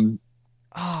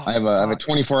 I have a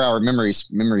 24-hour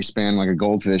memory span like a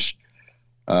goldfish.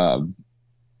 I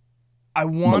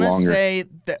want to longer. say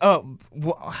that.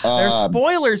 There's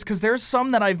spoilers because there's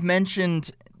some that I've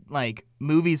mentioned, like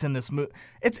movies in this movie.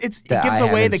 It gives That I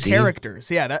away haven't the seen? characters,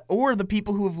 yeah, or the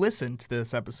people who have listened to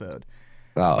this episode.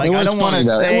 Oh, Like, It I was don't wanna funny,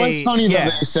 though. say- It was funny yeah.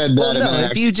 that they said that. well, and no.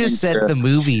 then If you just said the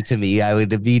movie to me, I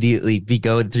would immediately be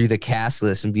going through the cast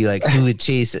list and be like, "Who would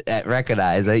Chase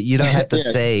recognize?" You don't have to Yeah.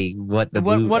 say what the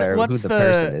movie or What's who the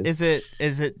person is.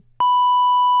 Is it?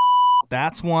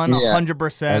 That's one, Yeah.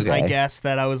 100%. I Okay. guess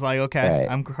that I was like, okay,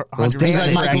 Right. I'm Well, 100% damn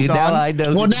it, Michael dude, correct now on. I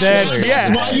know. Well, the Then, killer. yeah.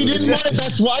 That's why you didn't want.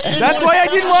 That's why. That's why I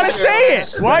didn't want to say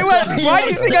it. Why do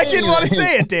you think I didn't want to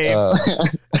say it, Dave?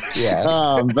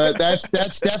 Yeah. But that's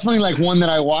definitely like one that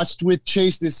I watched with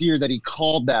Chase this year that he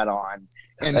called that on,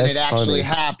 and then That's it actually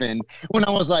funny. happened. When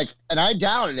I was like, and I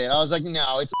doubted it. I was like,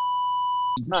 no,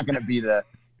 he's not going to be the,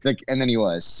 and then he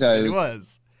was. So It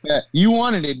was. Yeah, you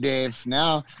wanted it, Dave.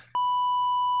 Now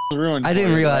ruined. I didn't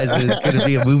for you. realize it was going to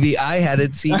be a movie I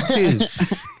hadn't seen too.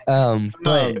 But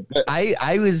but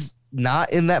I was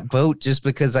not in that boat just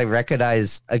because I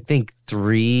recognize, I think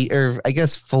 3 or I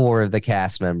guess 4 of the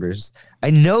cast members. I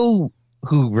know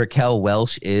who Raquel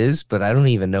Welch is, but I don't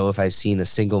even know if I've seen a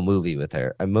single movie with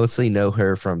her. I mostly know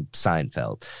her from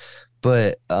Seinfeld.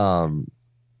 But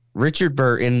Richard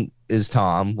Burton is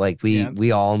Tom. Like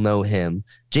we all know him.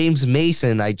 James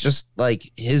Mason, I just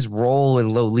like his role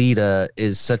in Lolita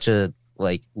is such a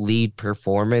like lead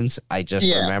performance. I just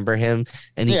remember him,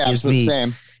 and he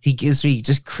gives me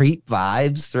just creep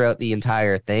vibes throughout the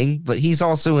entire thing. But he's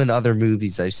also in other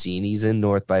movies I've seen. He's in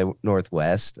North by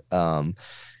Northwest.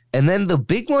 And then the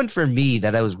big one for me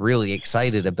that I was really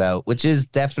excited about, which is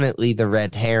definitely the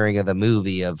red herring of the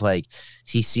movie, of like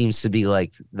he seems to be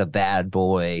like the bad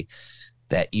boy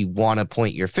that you want to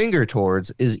point your finger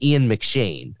towards, is Ian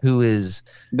McShane, who is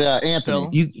the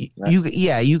Anthony.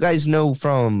 You guys know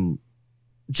from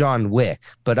John Wick,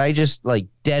 but I just like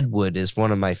Deadwood is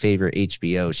one of my favorite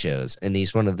HBO shows, and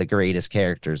he's one of the greatest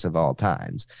characters of all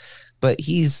times. But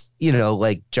he's,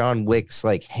 like John Wick's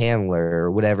like handler or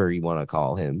whatever you want to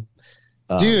call him.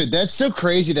 Dude, that's so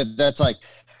crazy that's like,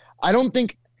 I don't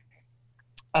think,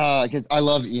 because I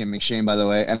love Ian McShane, by the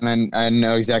way, and then I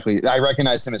know exactly, I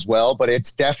recognize him as well, but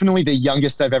it's definitely the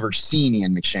youngest I've ever seen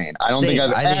Ian McShane. I don't think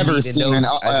I've ever seen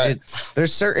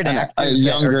there's certain actors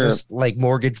that are just like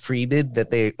Morgan Freeman,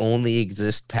 that they only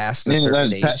exist past a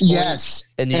certain age point, yes,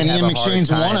 and Ian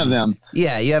McShane's one of them.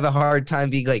 Yeah, you have a hard time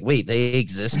being like, wait, they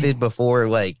existed before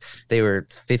like they were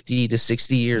 50 to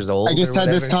 60 years old. I just had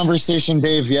this conversation,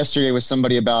 Dave, yesterday with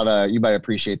somebody about, you might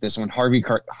appreciate this one, Harvey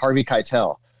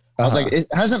Keitel. I was like,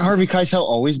 hasn't Harvey Keitel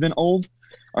always been old?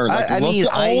 Or like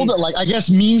old? Like, I guess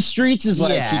Mean Streets is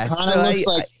like, he kind of looks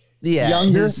like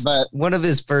younger. But one of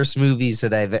his first movies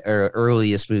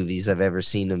earliest movies I've ever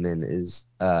seen him in is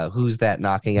Who's That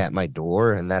Knocking at My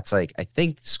Door? And that's like, I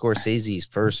think Scorsese's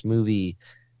first movie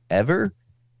ever.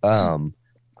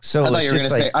 So I thought you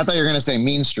were gonna say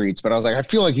Mean Streets, but I was like, I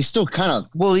feel like he's still kind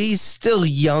of. Well, he's still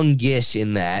youngish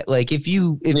in that. Like if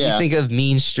you think of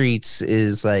Mean Streets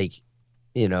is like,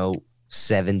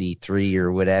 73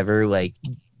 or whatever, like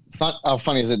how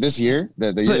funny is it this year,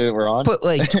 the year that we're on? Put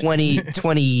like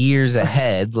 20 years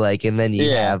ahead, like, and then you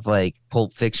have like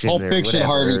Pulp Fiction, Harvey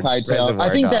Keitel. I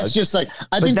think that's just like,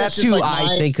 that's who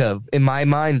I think of in my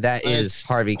mind. That is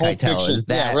Harvey Keitel. Is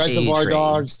that Reservoir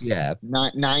Dogs?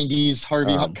 90s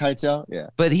Harvey Keitel. Yeah,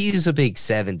 but he's a big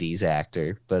 70s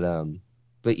actor.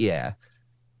 But yeah.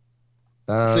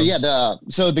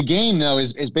 So the game though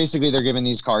is basically they're giving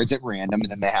these cards at random,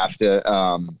 and then they have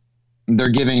to they're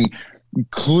giving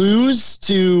clues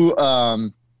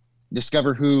to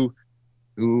discover who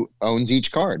owns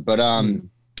each card. But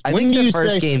I think the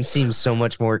first game seems so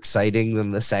much more exciting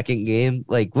than the second game.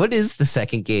 Like, what is the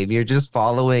second game? You're just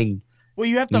following. Well,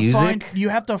 you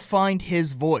have to find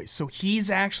his voice. So he's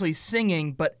actually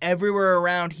singing, but everywhere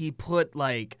around he put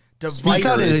like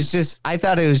devices. I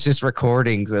thought it was just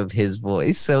recordings of his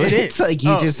voice. So it's like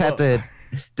you just have to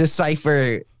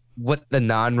decipher what the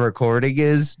non-recording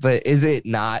is, but is it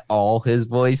not all his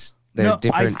voice? They're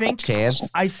different chants.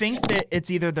 I think that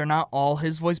it's either they're not all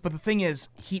his voice, but the thing is,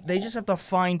 they just have to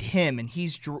find him, and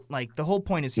he's like the whole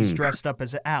point is he's dressed up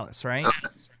as Alice, right?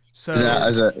 So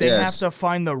they have to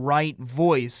find the right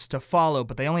voice to follow,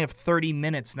 but they only have 30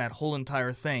 minutes in that whole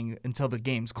entire thing until the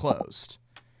game's closed.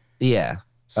 Yeah.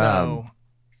 So,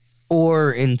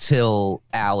 or until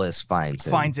Alice finds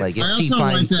him.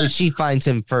 If she finds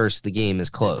him first, the game is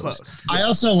closed. I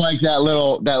also like that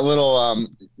little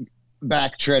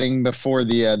backtreading before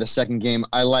the second game.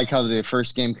 I like how the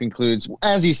first game concludes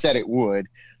as he said it would,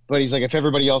 but he's like, if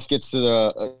everybody else gets to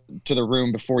the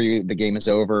room before you, the game is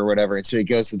over or whatever. And so he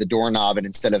goes to the doorknob, and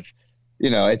instead of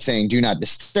it's saying do not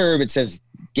disturb, it says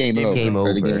game over. Game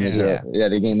over. The game is over. Yeah,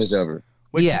 the game is over.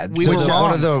 One of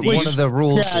the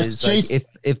rules is like,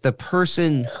 if the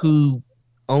person who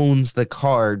owns the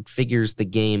card figures the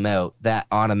game out, that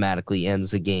automatically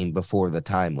ends the game before the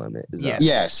time limit is up.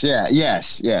 Yes.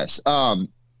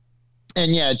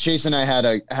 And yeah, Chase and I had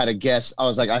a guess. I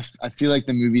was like, I feel like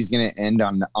the movie's gonna end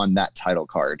on that title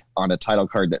card, on a title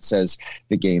card that says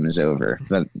the game is over,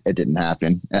 but it didn't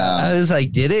happen. I was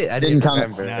like, did it? I didn't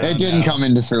remember. It didn't come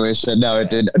into fruition. No, it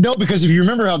did. No, because if you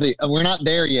remember how we're not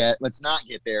there yet. Let's not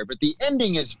get there. But the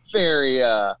ending is very.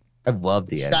 I love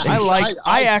the ending.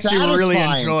 I actually really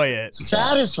enjoy it.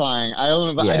 Satisfying. I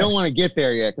don't want to get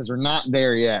there yet because we're not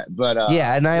there yet. But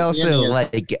and I also I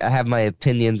have my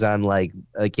opinions on like,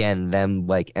 again, them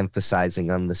like emphasizing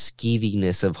on the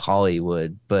skeeviness of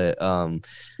Hollywood. But I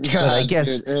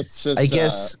guess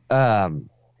I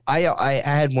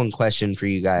had one question for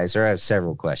you guys, or I have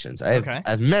several questions. I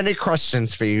have many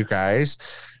questions for you guys.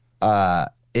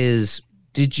 Is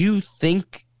did you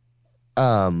think,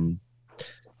 or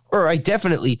I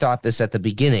definitely thought this at the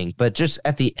beginning, but just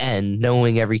at the end,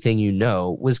 knowing everything you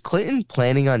know, was Clinton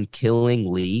planning on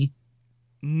killing Lee?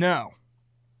 No.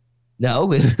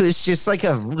 No, it was just like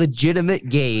a legitimate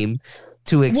game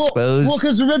to expose. Well,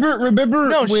 because remember.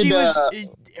 No, when, she was.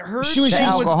 she was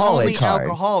only card.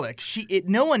 alcoholic.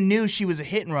 No one knew she was a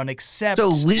hit and run except So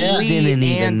Lee didn't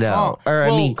even know, or I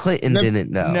mean, Clinton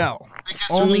didn't know. No,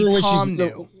 only Tom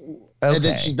knew. Okay. And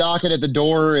then she's knocking at the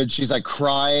door, and she's like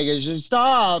crying, and she's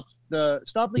stop the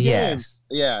game.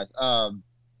 Yeah.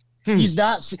 He's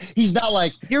not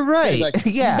like, you're right. Like,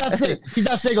 yeah. He's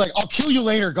not saying like, I'll kill you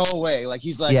later, go away. Like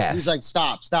he's like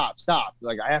stop.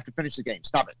 Like I have to finish the game.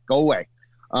 Stop it. Go away.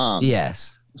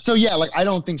 Yes. So yeah, like I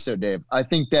don't think so, Dave. I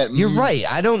think that you're right.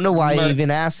 I don't know why I even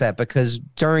asked that, because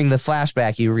during the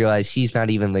flashback you realize he's not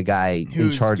even the guy in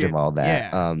charge of all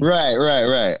that. Yeah. Right.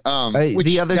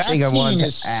 The other thing I wanted to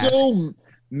is ask, so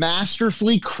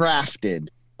masterfully crafted.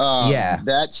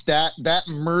 That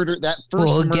murder, that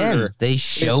first murder. They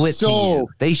show it to you.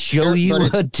 They show you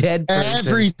a dead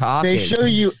person talking. They show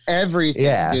you everything.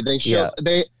 Yeah, dude. They show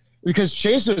because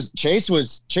Chase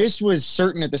was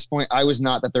certain at this point. I was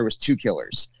not, that there was two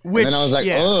killers. And then I was like,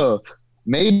 oh,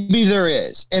 maybe there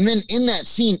is. And then in that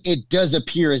scene, it does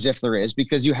appear as if there is,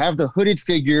 because you have the hooded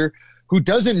figure who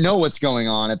doesn't know what's going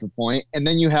on at the point, and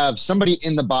then you have somebody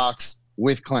in the box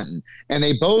with Clinton, and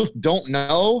they both don't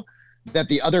know that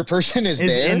the other person is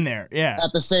there in there,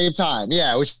 at the same time,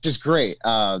 which is great.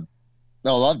 I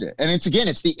loved it, and it's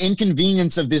the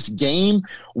inconvenience of this game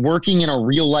working in a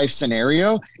real life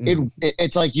scenario.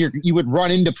 It's like you would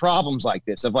run into problems like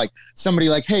this of like somebody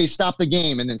like, hey, stop the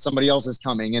game, and then somebody else is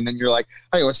coming, and then you're like,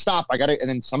 hey, well, stop, I gotta, and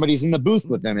then somebody's in the booth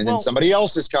with them, and then somebody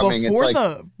else is coming.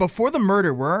 Before the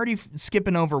murder, we're already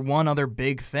skipping over one other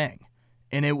big thing,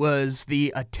 and it was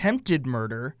the attempted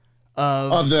murder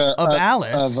of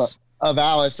Alice. Of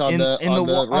Alice on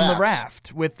the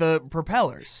raft with the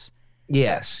propellers.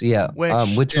 Yes, yeah.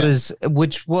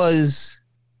 Which was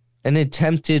an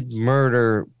attempted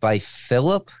murder by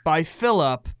Philip.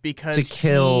 Because to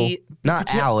kill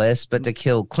Alice, but to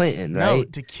kill Clinton, right? No,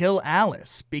 to kill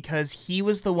Alice, because he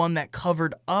was the one that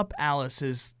covered up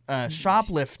Alice's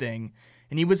shoplifting,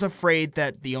 and he was afraid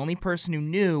that the only person who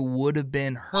knew would have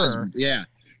been her. Yeah.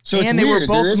 So and they were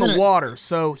both in the water,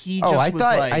 so he just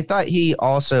I thought he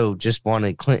also just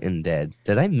wanted Clinton dead.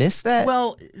 Did I miss that?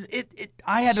 Well,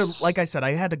 I had to, like I said,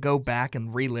 I had to go back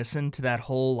and re-listen to that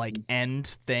whole like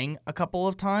end thing a couple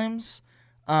of times.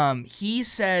 He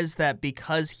says that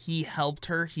because he helped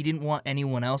her, he didn't want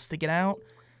anyone else to get out.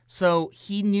 So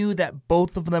he knew that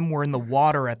both of them were in the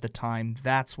water at the time.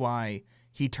 That's why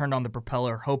he turned on the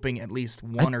propeller, hoping at least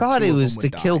one or two of them would die. I thought it was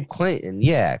to kill Clinton,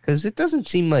 because it doesn't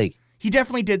seem like... He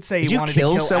definitely did say he wanted to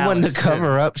kill someone Alice to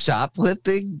cover up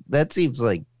shoplifting. That seems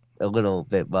like a little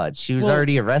bit much. She was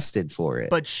already arrested for it.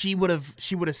 But she would have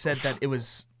said that it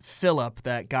was Philip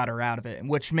that got her out of it,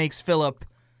 which makes Philip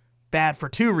bad for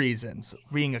two reasons: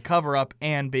 being a cover up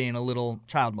and being a little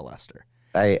child molester.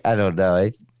 I don't know.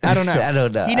 I don't know. I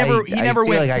don't know. He never I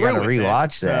went like I through gotta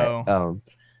rewatch that. So.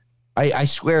 I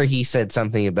swear he said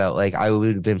something about like I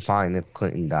would have been fine if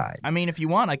Clinton died. I mean, if you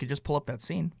want, I could just pull up that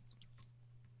scene.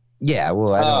 Yeah,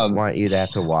 well, I don't want you to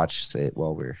have to watch it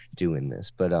while we're doing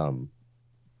this, but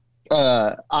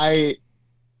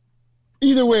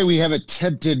either way, we have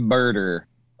attempted murder.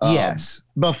 Yes,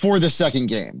 before the second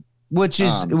game, which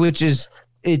is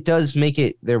it does make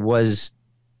it. There was,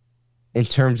 in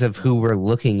terms of who we're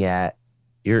looking at,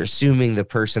 you're assuming the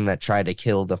person that tried to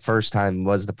kill the first time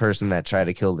was the person that tried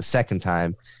to kill the second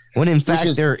time, when in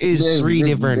fact there is three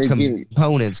different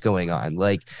components going on.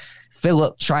 Like,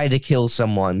 Philip tried to kill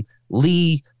someone,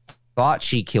 Lee thought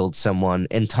she killed someone,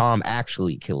 and Tom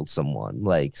actually killed someone.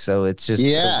 Like, so it's just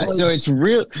so it's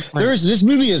real. This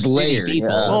movie is layered.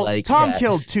 Tom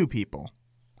killed two people.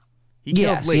 He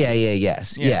killed Lee.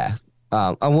 Yeah.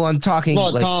 Well, I'm talking.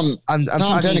 Well, like, Tom. I'm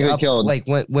talking up, killed like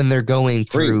when they're going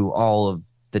through all of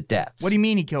the deaths. What do you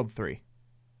mean he killed three?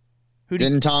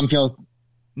 Didn't Tom kill?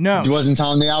 No. Wasn't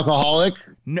Tom the alcoholic?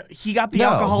 No, he got the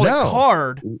alcoholic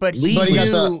card, but he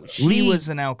knew she was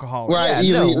an alcoholic. Right.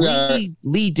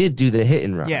 Lee did do the hit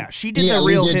and run. Yeah, she did the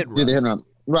real hit and run.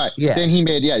 Right. Yeah. Then he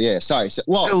made. Yeah. Sorry.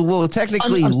 Well,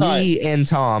 technically, I'm Lee and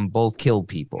Tom both killed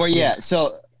people. Well, yeah. So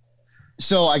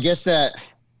I guess that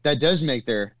does make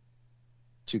there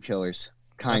two killers.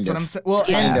 Kind of. What I'm saying. Well,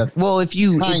 kind of. Well, if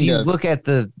you look at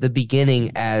the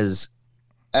beginning as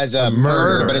a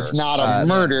murder, but it's not a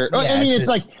murder. I mean,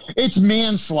 it's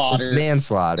manslaughter. It's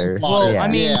manslaughter. Well, I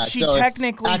mean, she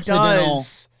technically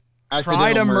does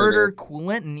try to murder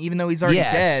Clinton, even though he's already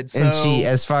dead. So and she,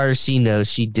 as far as she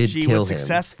knows, she did kill him. She was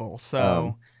successful,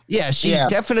 so... she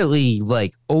definitely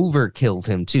like overkilled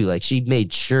him too. Like she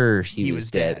made sure he was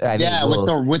dead. I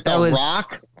mean, with the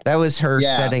rock. That was her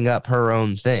setting up her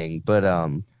own thing. But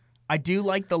I do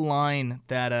like the line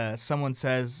that someone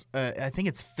says. I think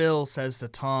it's Phil says to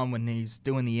Tom when he's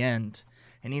doing the end,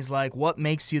 and he's like, "What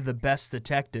makes you the best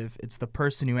detective? It's the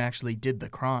person who actually did the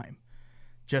crime."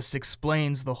 Just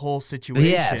explains the whole situation.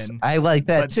 Yes, I like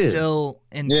that too. But still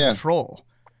in control.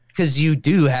 Because you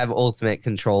do have ultimate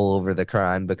control over the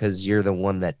crime because you're the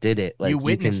one that did it. Like you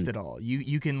witnessed it all.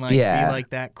 You can like be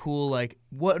like that cool. Like,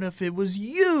 what if it was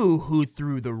you who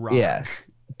threw the rock? Yes,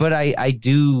 but I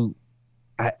do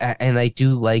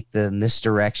like the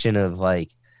misdirection of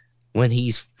like when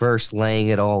he's first laying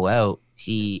it all out.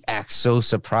 He acts so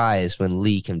surprised when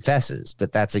Lee confesses,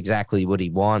 but that's exactly what he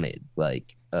wanted.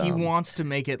 Like he wants to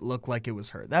make it look like it was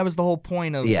her. That was the whole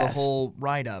point of the whole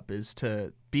write-up, is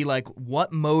to be like,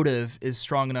 what motive is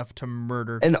strong enough to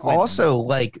murder and Clinton? Also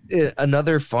like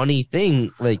another funny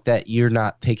thing like that you're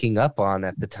not picking up on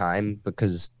at the time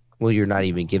because you're not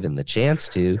even given the chance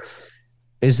to,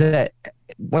 is that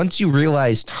once you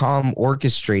realize Tom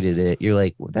orchestrated it, you're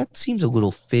like, well, that seems a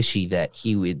little fishy that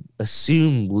he would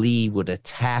assume Lee would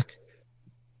attack.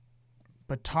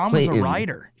 But Tom was a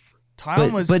writer.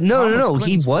 But no.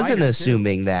 He wasn't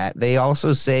assuming that. They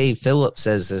also say Philip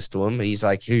says this to him. He's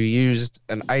like, "Who used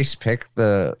an ice pick,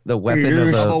 the weapon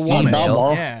of a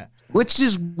female?" Yeah. Which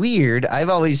is weird. I've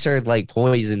always heard like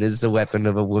poison is the weapon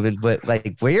of a woman, but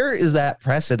like, where is that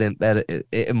precedent that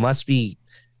it must be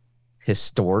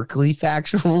historically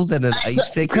factual that an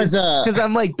ice pick? Because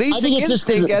I'm like, Basic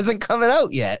Instinct hasn't coming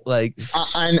out yet. Like,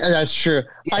 that's true.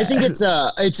 Yeah. I think it's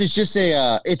just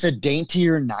a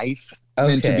daintier knife.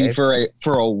 Meant to be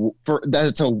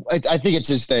I think it's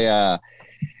just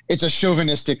it's a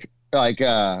chauvinistic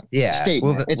statement.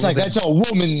 Well, it's like that's a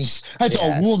woman's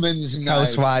knife.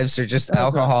 Housewives are just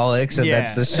alcoholics, and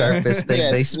that's the sharpest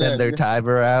thing they spend their time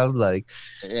around. Like,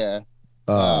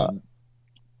 but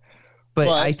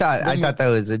I thought that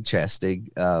was interesting.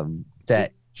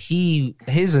 That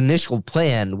his initial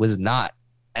plan was not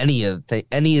any of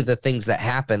the things that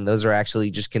happened. Those are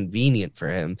actually just convenient for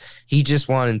him. He just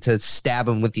wanted to stab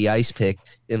him with the ice pick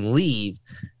and leave,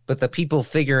 but the people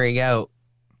figuring out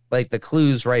like the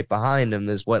clues right behind him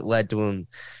is what led to him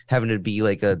having to be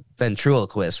like a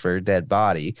ventriloquist for a dead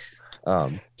body.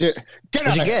 Which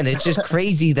again, it's just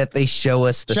crazy that they show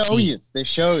us the scene. They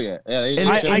show you.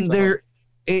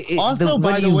 Also,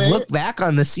 when you look back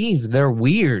on the scenes, they're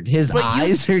weird. His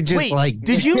eyes are just like.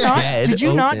 Did you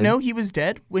not know he was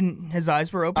dead when his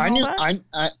eyes were open?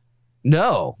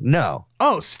 No.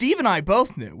 Oh, Steve and I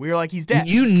both knew. We were like, he's dead.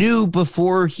 You knew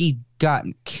before he got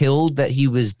killed that he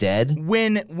was dead.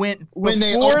 When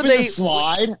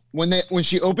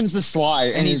she opens the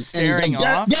slide and he's staring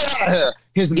off. Get out of here.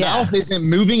 His mouth isn't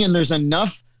moving, and there's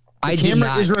enough. The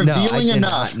camera is revealing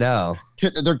enough. No,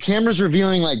 the camera's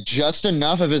revealing like just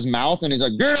enough of his mouth, and he's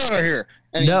like, "Get out of here!"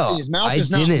 And his mouth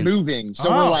is not moving. So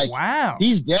we're like, "Wow,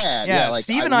 he's dead." Yeah, like,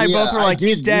 Steve and I both were like,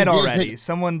 "He's dead already."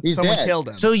 Someone killed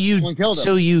him. So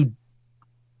you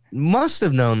must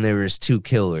have known there was two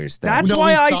killers. Then. That's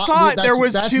why I thought there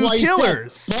was two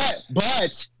killers.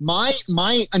 But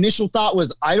my initial thought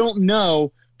was, I don't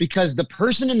know. Because the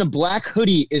person in the black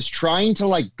hoodie is trying to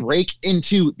like break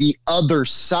into the other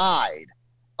side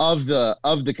of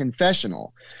the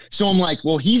confessional. So I'm like,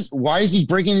 well, why is he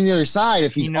breaking into the other side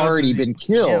if he's already been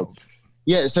killed?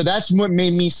 Yeah, so that's what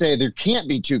made me say there can't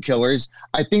be two killers.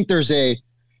 I think there's in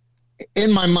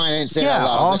my mind, I didn't say it out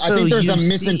loud. Also, I think there's a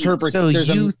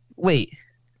misinterpretation. Wait.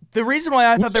 The reason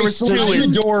why I thought there was two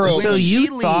is so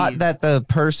you thought that the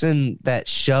person that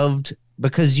shoved.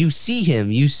 Because you see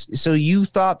him, so you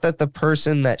thought that the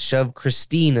person that shoved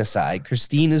Christine aside,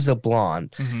 Christine is a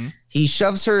blonde, he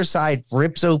shoves her aside,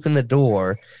 rips open the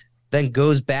door, then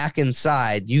goes back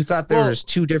inside. You thought there was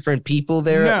two different people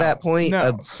there at that point,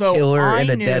 a killer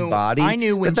and a dead body. I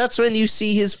knew, but that's when you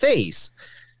see his face.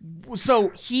 So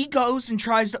he goes and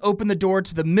tries to open the door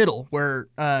to the middle where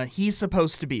he's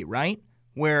supposed to be, right?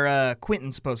 Where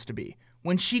Quentin's supposed to be.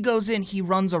 When she goes in, he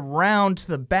runs around to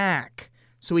the back.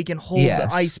 So he can hold the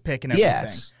ice pick and everything.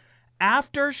 Yes.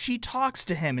 After she talks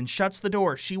to him and shuts the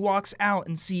door, she walks out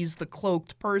and sees the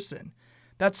cloaked person.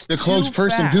 That's the cloaked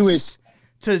person who is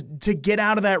to get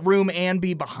out of that room and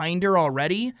be behind her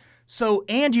already. So,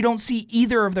 and you don't see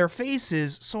either of their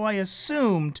faces. So I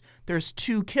assumed there's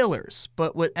two killers.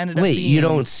 But what ended up being, you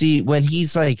don't see when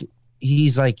he's like,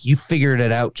 you figured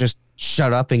it out. Just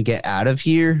shut up and get out of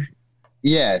here.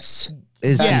 Yes.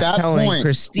 Is at that telling point,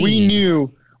 Christine. we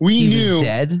knew. we knew was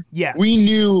dead. Yes. We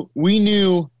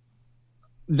knew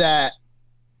that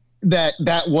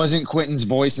wasn't Quentin's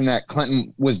voice and that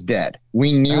Clinton was dead.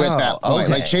 We knew at that point.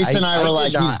 Okay. Like Chase and I were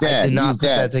like, he's dead. I did not he's put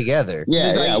dead. that together.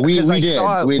 Yeah, we did.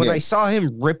 When I saw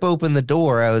him rip open the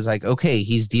door, I was like, okay,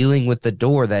 he's dealing with the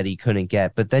door that he couldn't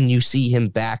get. But then you see him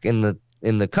back in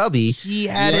the cubby. He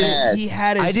had his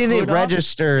I didn't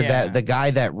register that the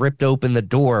guy that ripped open the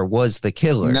door was the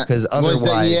killer, because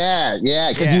otherwise,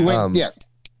 because he went,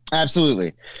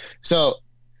 absolutely.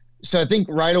 So I think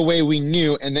right away we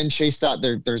knew, and then Chase thought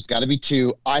there's got to be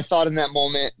two. I thought in that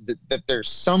moment that there's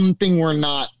something we're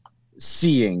not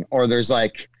seeing, or there's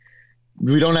like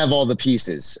we don't have all the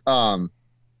pieces. But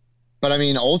I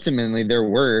mean, ultimately there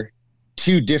were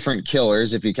two different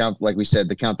killers. If you count, like we said,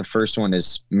 the first one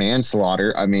is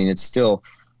manslaughter. I mean, it's still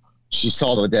she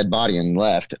saw the dead body and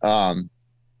left.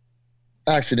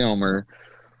 Accidental murder.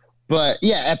 But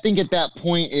yeah, I think at that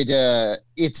point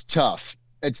it's tough.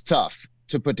 It's tough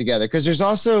to put together, because there's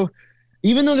also,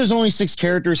 even though there's only 6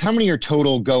 characters, how many are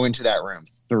total go into that room?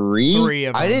 3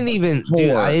 of them. I didn't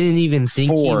even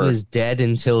think he was dead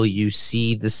until you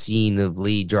see the scene of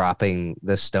Lee dropping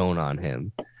the stone on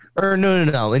him, or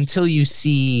no, until you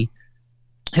see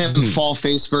him fall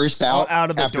face first out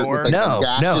of the door.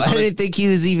 I didn't think he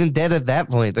was even dead at that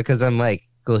point, because I'm like,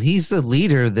 well, he's the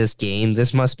leader of this game,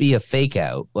 this must be a fake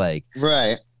out, like,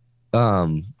 right.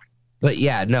 But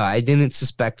yeah, no, I didn't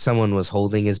suspect someone was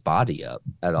holding his body up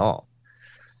at all.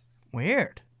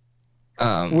 Weird.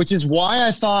 Which is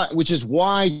why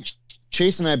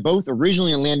Chase and I both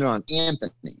originally landed on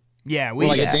Anthony. Yeah, we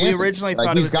we originally like,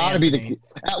 thought he's it was got to be Anthony.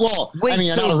 Wait, I mean,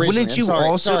 so wouldn't you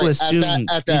also assume?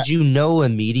 Did you know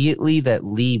immediately that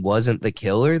Lee wasn't the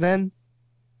killer then?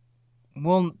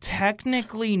 Well,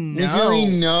 technically, no.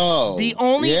 Really, no. The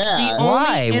only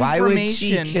why? Why would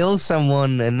she kill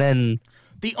someone and then?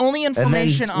 The only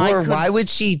information why would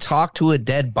she talk to a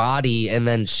dead body and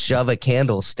then shove a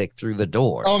candlestick through the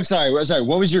door? Oh, I'm sorry.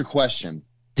 What was your question?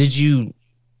 Did you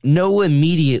know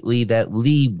immediately that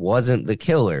Lee wasn't the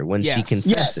killer when she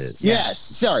confesses? Yes.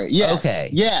 Sorry. Yes. Okay.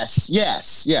 Yes.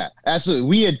 Yeah. Absolutely.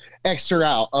 We had X'd her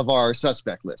out of our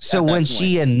suspect list. So when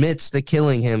she admits to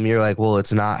killing him, you're like, well,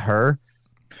 it's not her.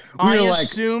 I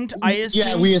assumed.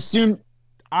 Yeah, we assumed.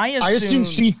 I assumed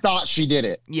she thought she did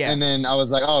it. Yeah. And then I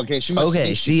was like, oh, okay, she must.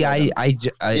 Okay. See, I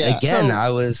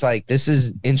was like, this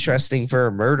is interesting for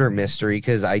a murder mystery,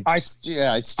 because I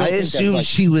assumed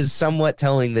she was somewhat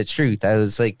telling the truth. I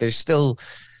was like, there's still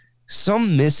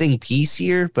some missing piece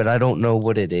here, but I don't know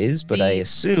what it is. But I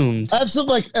assumed.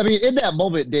 Absolutely. Like, I mean, in that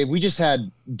moment, Dave, we just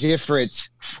had different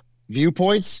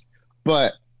viewpoints,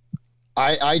 but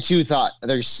I too thought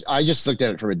I just looked at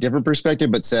it from a different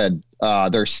perspective, but said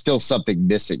there's still something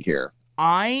missing here.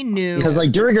 I knew, because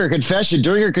like during her confession,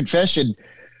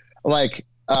 like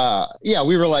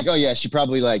we were like, oh yeah, she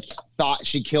probably like thought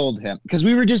she killed him, because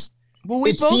we were just. Well,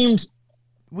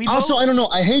 I don't know.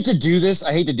 I hate to do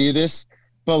this,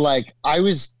 but like I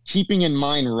was keeping in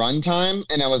mind runtime,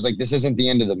 and I was like, this isn't the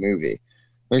end of the movie.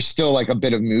 There's still like a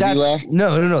bit of movie left.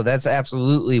 No. That's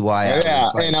absolutely why.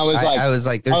 I was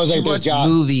like, there's too much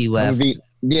movie left.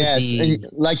 Yes, and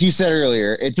like you said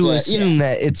earlier, it's to assume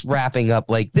that it's wrapping up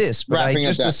like this, but I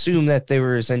just assumed that there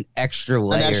was an extra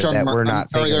layer that we're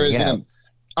not figuring out.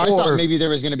 I thought maybe there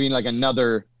was going to be like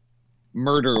another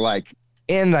murder, like.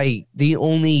 And the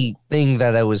only thing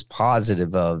that I was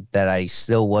positive of that I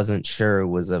still wasn't sure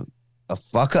was a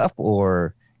fuck up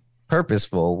or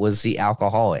purposeful was the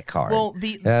alcoholic card. Well,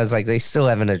 and I was like, they still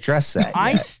haven't addressed that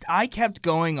yet. I kept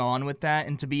going on with that,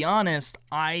 and to be honest,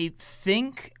 I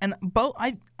think, and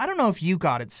I don't know if you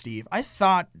got it, Steve.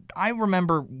 I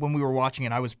remember when we were watching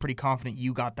it, I was pretty confident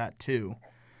you got that too.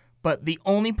 But the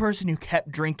only person who kept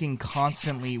drinking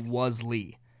constantly was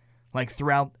Lee. Like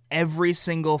throughout every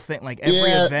single thing, like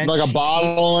every event, like a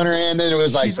bottle in her hand, and it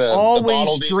was like she's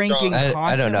always drinking constantly.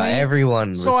 I don't know.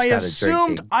 Everyone was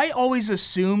I always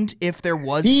assumed if there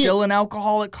was still an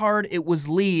alcoholic card, it was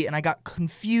Lee, and I got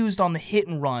confused on the hit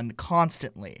and run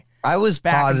constantly. I was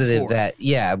positive that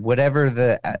whatever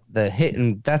the hit,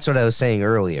 and that's what I was saying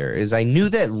earlier, is I knew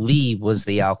that Lee was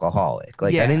the alcoholic.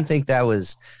 Like I didn't think that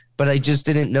was, but I just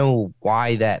didn't know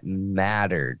why that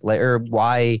mattered, like, or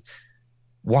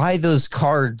why those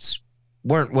cards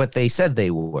weren't what they said they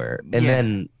were. And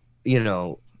then,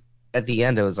 at the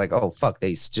end, I was like, oh, fuck,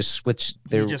 they just switched.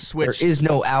 There is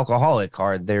no alcoholic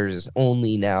card. There's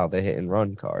only now the hit and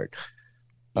run card.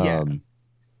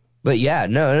 But yeah,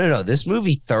 no. This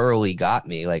movie thoroughly got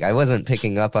me. Like, I wasn't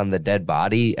picking up on the dead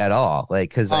body at all.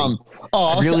 Like, because I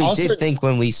really did think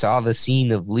when we saw the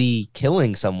scene of Lee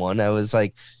killing someone, I was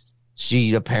like,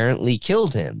 she apparently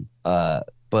killed him.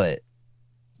 But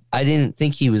I didn't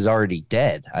think he was already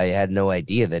dead. I had no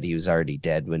idea that he was already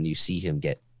dead when you see him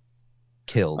get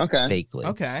killed fakely.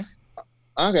 Okay.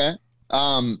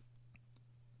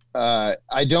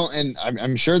 I don't, and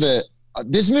I'm sure that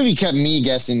this movie kept me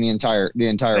guessing the entire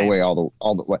Same. way, all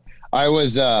the way. I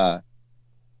was,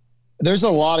 there's a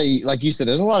lot of, like you said,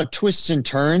 there's a lot of twists and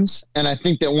turns. And I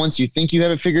think that once you think you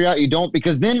have it figured out, you don't,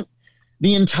 because then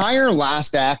the entire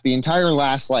last act, the entire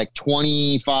last like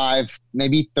 25,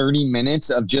 maybe 30 minutes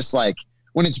of just like,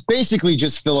 when it's basically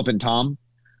just Philip and Tom,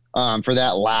 for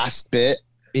that last bit,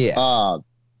 it's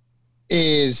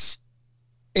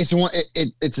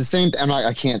the same.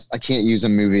 I can't use a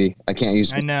movie. I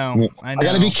know. I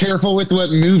got to be careful with what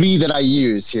movie that I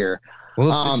use here.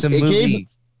 Well, it's a movie.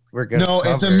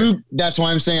 It's a movie. That's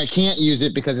why I'm saying I can't use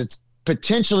it, because it's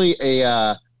potentially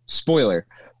a spoiler.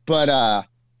 But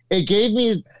it gave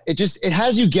me. It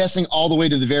has you guessing all the way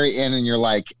to the very end, and you're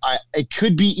like, it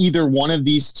could be either one of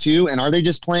these two. And are they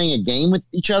just playing a game with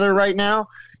each other right now?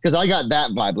 Because I got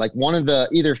that vibe. Like one of the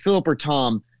either Philip or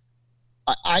Tom.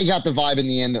 I got the vibe in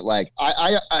the end that like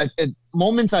at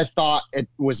moments I thought it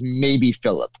was maybe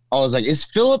Philip. I was like, is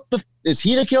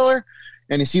he the killer?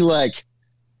 And is he like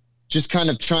just kind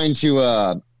of trying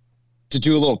to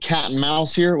do a little cat and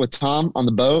mouse here with Tom on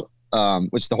the boat?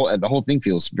 Which the whole thing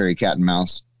feels very cat and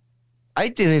mouse. I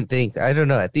don't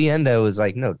know. At the end, I was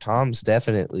like, no, Tom's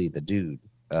definitely the dude.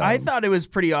 I thought it was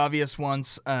pretty obvious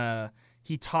once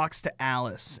he talks to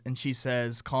Alice and she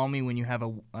says, "Call me when you have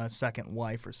a second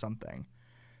wife," or something.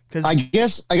 I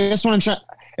guess what I'm trying.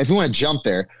 If you want to jump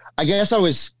there, I guess it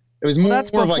was more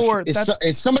of like,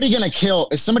 is somebody gonna kill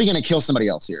somebody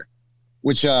else here,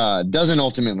 which doesn't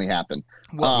ultimately happen.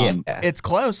 Well, it's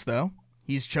close though.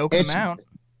 He's choking him out.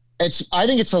 I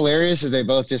think it's hilarious that they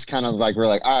both just kind of like, we're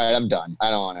like, all right, I'm done.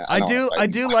 I don't want to. I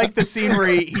do like the scene where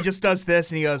he just does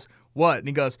this and he goes, "What?" And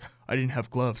he goes, "I didn't have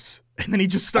gloves." And then he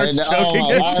just starts choking.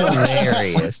 It's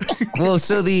hilarious. Well,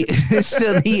 so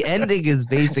the ending is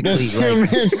basically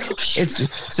like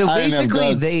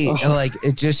they like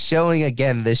it's just showing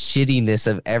again the shittiness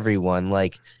of everyone.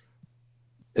 Like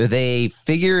they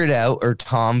figure it out, or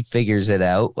Tom figures it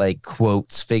out, like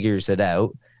quotes figures it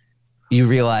out. You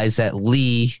realize that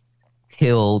Lee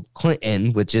killed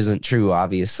Clinton, which isn't true,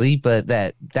 obviously, but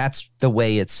that's the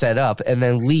way it's set up. And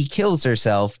then Lee kills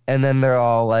herself, and then they're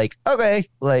all like, okay,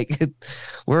 like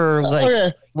we're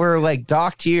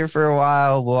docked here for a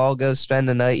while. We'll all go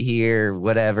spend a night here,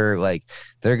 whatever. Like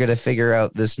they're gonna figure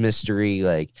out this mystery.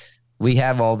 Like we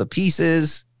have all the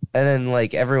pieces, and then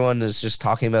like everyone is just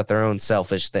talking about their own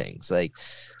selfish things. Like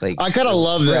I kind of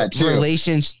love that too.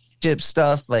 Relationship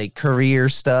stuff, like career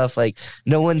stuff, like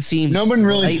no one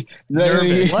really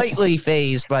lightly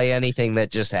phased by anything that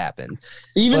just happened.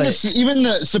 Even the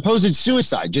supposed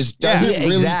suicide just doesn't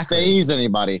really phase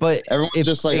anybody. But everyone's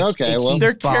just like, okay, well,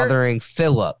 they're bothering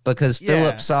Philip because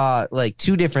Philip saw like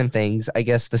two different things. I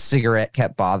guess the cigarette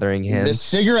kept bothering him. The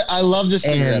cigarette, I love the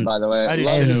cigarette, by the way. I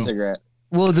love the cigarette.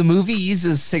 Well, the movie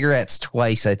uses cigarettes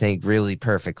twice, I think, really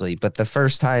perfectly. But the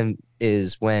first time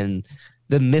is when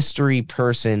the mystery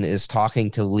person is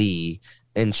talking to Lee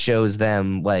and shows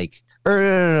them like, or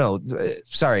no,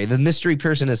 sorry. The mystery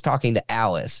person is talking to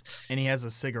Alice. And he has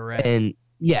a cigarette. And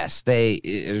yes, they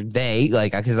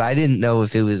like, because I didn't know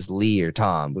if it was Lee or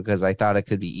Tom because I thought it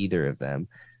could be either of them.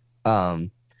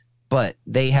 But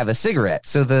they have a cigarette.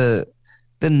 So the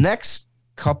next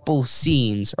couple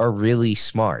scenes are really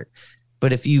smart.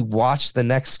 But if you watch the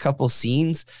next couple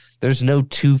scenes, there's no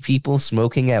two people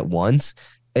smoking at once.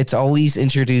 It's always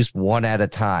introduced one at a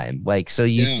time. Like, so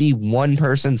you see one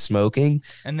person smoking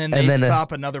and then they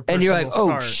stop another person. And you're like,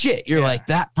 oh shit. You're like,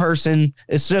 that person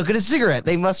is smoking a cigarette.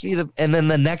 They must be and then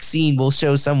the next scene will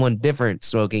show someone different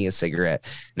smoking a cigarette.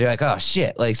 And you're like, oh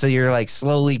shit. Like, so you're like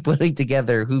slowly putting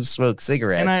together who smokes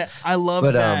cigarettes. And I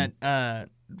love that.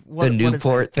 The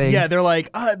Newport thing. Yeah. They're like,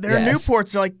 they're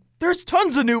Newports. They're like, there's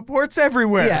tons of Newports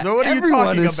everywhere. Yeah, so what are you talking about?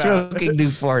 Everyone is smoking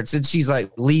Newports. And she's like,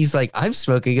 Lee's like, I'm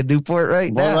smoking a Newport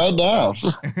right now. Right now.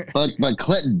 but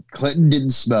Clinton didn't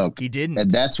smoke. He didn't. And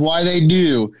that's why they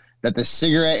knew that the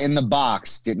cigarette in the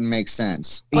box didn't make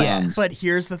sense. But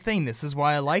here's the thing. This is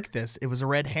why I like this. It was a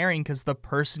red herring because the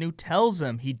person who tells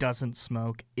him he doesn't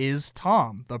smoke is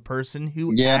Tom, the person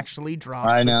who actually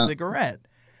dropped the cigarette.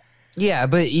 Yeah,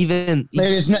 but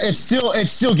it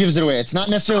still gives it away. It's not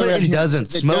necessarily Clinton doesn't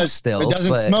smoke still. It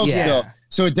doesn't smoke still.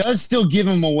 So it does still give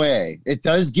him away. It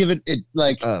does give it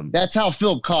like that's how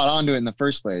Philip caught onto it in the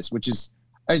first place, which is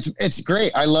it's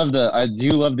great. I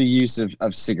do love the use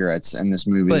of cigarettes in this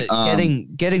movie. But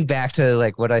getting back to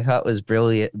like what I thought was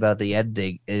brilliant about the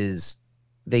ending is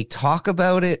they talk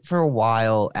about it for a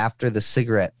while after the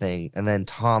cigarette thing, and then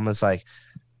Tom is like,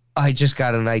 I just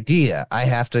got an idea. I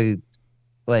have to,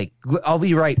 like, I'll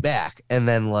be right back. And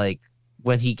then, like,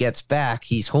 when he gets back,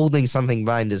 he's holding something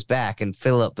behind his back, and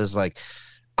Philip is like,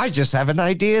 I just have an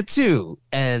idea too.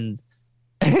 And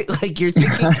like,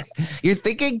 you're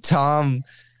thinking Tom.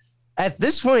 At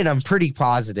this point, I'm pretty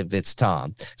positive it's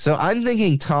Tom. So I'm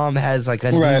thinking Tom has like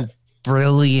a new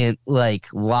brilliant like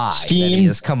lie scheme that he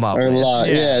has come up with.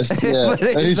 Yes, yeah.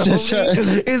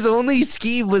 His only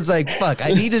scheme was like, fuck,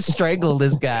 I need to strangle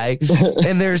this guy,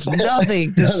 and there's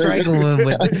nothing to strangle him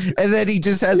with. And then he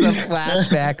just has a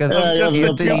flashback of just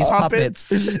Anthony's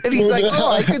puppets, and he's like,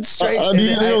 oh, I could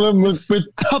strangle him with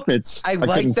puppets. I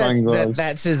like that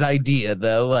that's his idea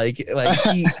though. Like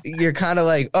you're kind of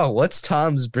like, oh, what's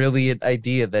Tom's brilliant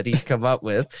idea that he's come up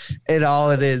with? And all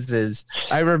it is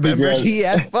I remember he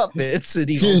had puppets. And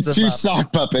he two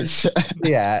sock puppets.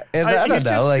 Yeah, and I don't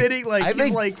know. Like, sitting, like, I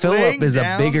think like Philip is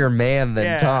down. A bigger man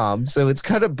than Tom, so it's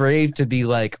kind of brave to be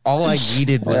like, all I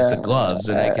needed was the gloves,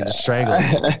 and I can strangle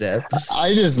him to death.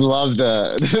 I just love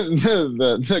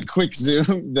the quick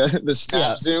zoom, the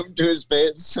snap zoom to his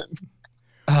face.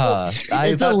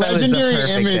 It's a legendary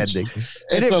image, ending.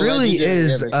 And it really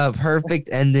is a perfect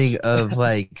ending of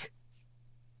like,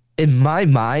 in my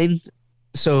mind.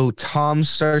 So Tom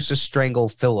starts to strangle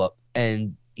Philip,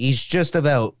 and he's just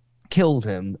about killed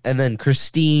him. And then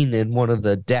Christine and one of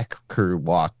the deck crew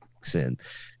walks in.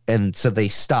 And so they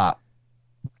stop.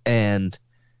 And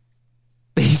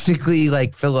basically,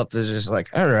 like, Philip is just like,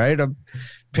 all right, I'm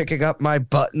picking up my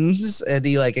buttons. And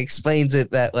he, like, explains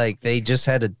it that, like, they just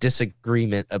had a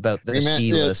disagreement about the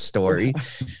Sheila story.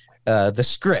 The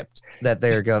script that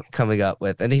they're coming up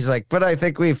with, and he's like, but I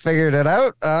think we figured it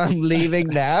out. I'm leaving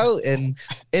now. And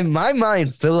in my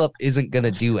mind, Philip isn't gonna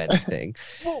do anything.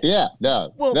 I feel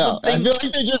like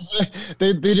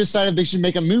they decided they should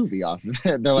make a movie off of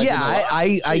it. They're like,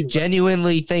 I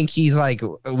genuinely think he's like,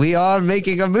 we are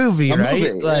making a movie,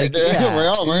 right? Like,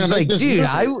 we're like, dude,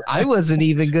 I wasn't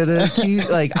even gonna accuse,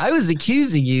 like, I was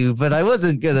accusing you, but I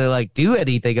wasn't gonna like do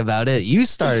anything about it. You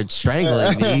started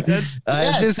strangling me.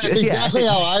 Exactly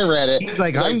how I read it.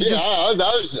 Like, I'm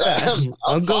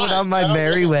going on my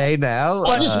merry way now.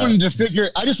 I just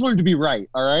wanted to be right.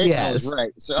 All right. Yes. I was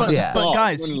right. So, but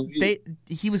guys,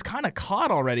 he was kind of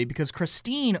caught already because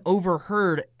Christine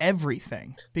overheard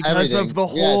everything because of the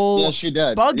whole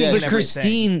bugging and everything.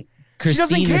 Christine she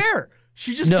doesn't care.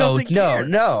 She just doesn't care.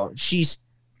 No, she's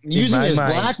using his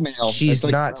blackmail. She's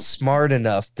not smart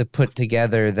enough to put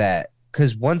together that.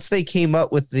 Because once they came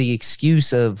up with the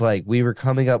excuse of, like, we were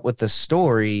coming up with the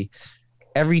story,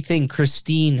 everything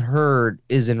Christine heard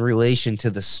is in relation to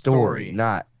the story.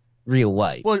 Not real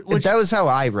life. Well, that was how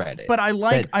I read it. But I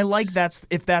like that's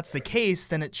if that's the case,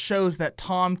 then it shows that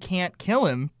Tom can't kill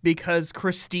him because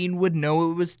Christine would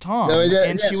know it was Tom, she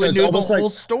would know the whole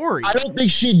story. I don't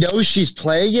think she knows she's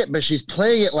playing it, but she's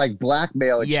playing it like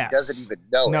blackmail, and she doesn't even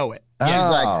know it.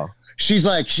 She's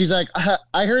like,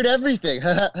 I heard everything.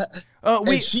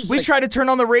 We tried to turn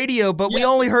on the radio, but we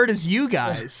only heard is you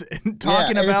guys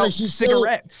talking about like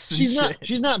cigarettes.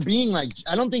 She's not being like,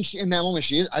 I don't think in that moment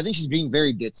she is. I think she's being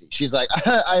very ditzy. She's like,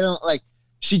 I don't like.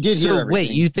 She did hear everything. Wait,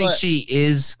 you think she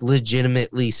is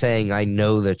legitimately saying, I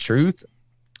know the truth?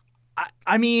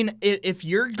 I mean, if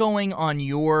you're going on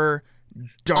your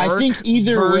dark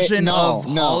version of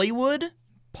Hollywood.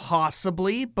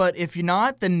 Possibly, but if you're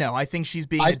not, then no. I think she's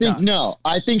being a dutz.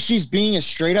 I think she's being a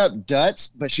straight up dutz,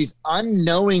 but she's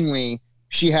unknowingly,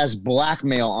 she has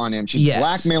blackmail on him. She's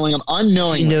blackmailing him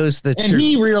unknowingly. She knows the truth. And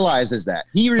he realizes that.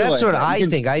 That's what I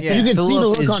think. I think you can see the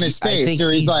look on his face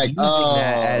where he's like,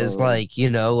 that as like,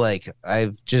 like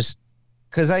I've just,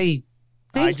 because I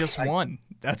just won.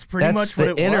 That's pretty much what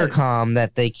it was. That's the intercom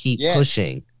that they keep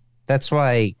pushing. That's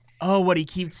why. Oh, what he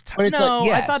keeps... I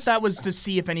thought that was to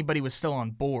see if anybody was still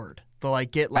on board. To like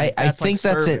get like I think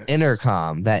that's an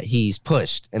intercom that he's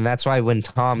pushed, and that's why when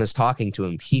Tom is talking to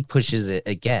him, he pushes it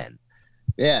again.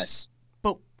 Yes.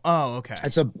 But okay.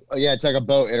 It's like a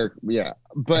boat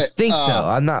but I think so.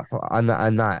 I'm not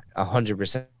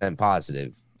 100%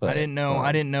 positive. But, I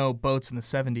didn't know boats in the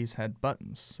 70s had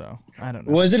buttons, so I don't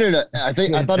know. Was it I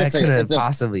thought it's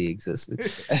possibly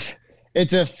existed.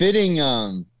 It's a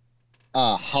fitting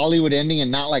Hollywood ending,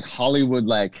 and not like Hollywood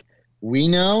like we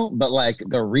know, but like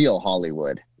the real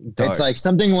Hollywood. Dark. It's like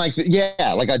something like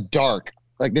like a dark,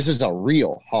 like this is a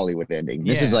real Hollywood ending.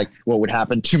 This is like what would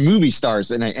happen to movie stars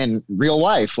in real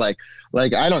life. Like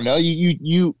I don't know,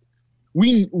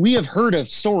 we have heard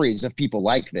of stories of people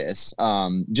like this,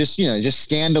 just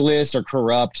scandalous or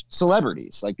corrupt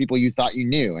celebrities, like people you thought you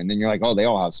knew, and then you're like, oh, they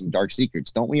all have some dark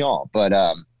secrets, don't we all? But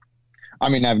I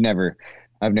mean, I've never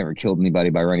killed anybody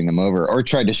by running them over or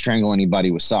tried to strangle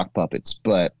anybody with sock puppets.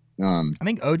 But I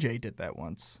think OJ did that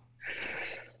once.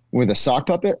 With a sock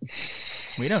puppet.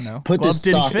 We don't know. Put Glove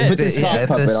the didn't sock, fit. put the sock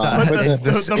puppet on.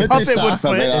 The puppet would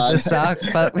fit. If the sock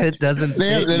puppet doesn't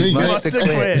fit, you must have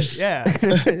quit. Yeah.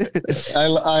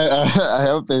 I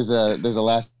hope there's a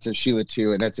Last of Shiela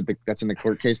 2, and that's in the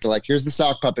court case. They're like, here's the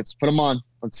sock puppets. Put them on.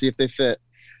 Let's see if they fit.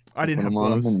 I didn't have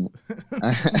gloves.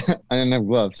 I didn't have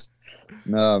gloves.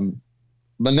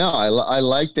 But no, I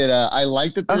like that. I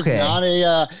like that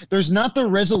there's not the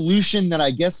resolution that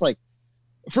I guess like.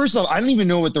 First off, I don't even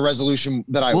know what the resolution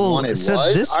that I wanted was.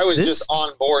 I was just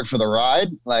on board for the ride.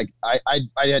 Like I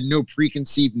had no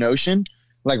preconceived notion.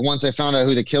 Like once I found out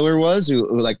who the killer was, who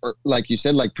like you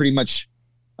said, like pretty much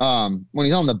when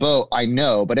he's on the boat, I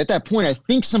know. But at that point, I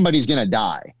think somebody's gonna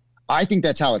die. I think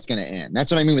that's how it's gonna end.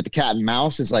 That's what I mean with the cat and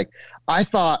mouse. Is like I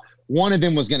thought one of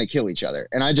them was gonna kill each other,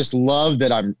 and I just love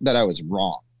that I was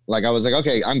wrong. Like I was like,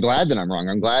 okay, I'm glad that I'm wrong.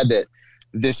 I'm glad that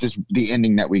this is the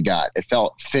ending that we got. It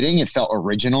felt fitting. It felt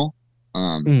original.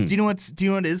 Do you know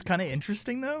what is kind of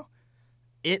interesting though?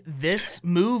 This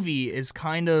movie is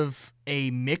kind of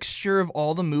a mixture of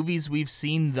all the movies we've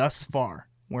seen thus far,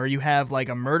 where you have like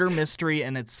a murder mystery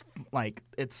and it's like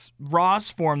it's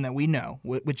rawest form that we know,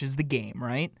 which is the game,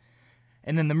 right?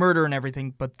 And then the murder and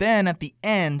everything. But then at the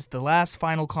end, the last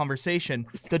final conversation,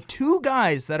 the two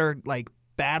guys that are like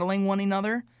battling one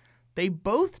another, they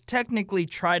both technically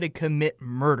try to commit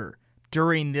murder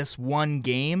during this one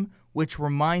game, which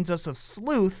reminds us of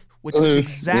Sleuth, which was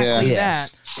exactly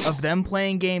that, of them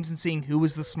playing games and seeing who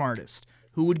was the smartest,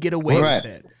 who would get away with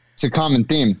it. It's a common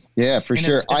theme. Yeah, for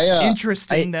sure. It's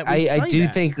interesting that we I do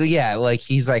think, like,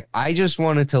 he's like, I just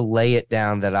wanted to lay it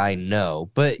down that I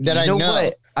know. But you know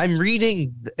what? I'm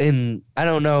reading in, I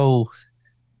don't know,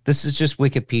 this is just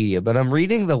Wikipedia, but I'm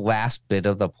reading the last bit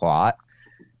of the plot.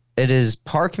 It is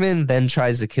Parkman then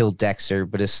tries to kill Dexter,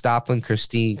 but is stopped when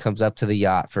Christine comes up to the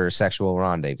yacht for a sexual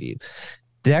rendezvous.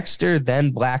 Dexter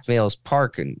then blackmails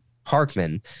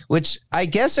Parkman, which I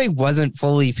guess I wasn't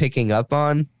fully picking up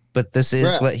on, but this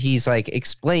is what he's like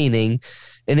explaining.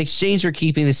 In exchange for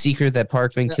keeping the secret that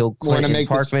Parkman killed Clinton,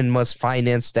 Parkman must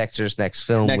finance Dexter's next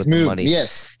film with the money.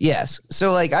 Yes.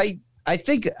 So like I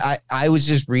think I was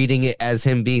just reading it as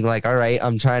him being like, all right,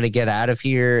 I'm trying to get out of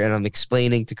here and I'm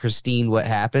explaining to Christine what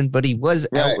happened. But he was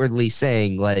outwardly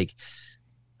saying like,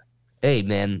 hey,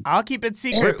 man, I'll keep it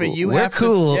secret, but we're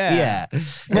cool. Yeah.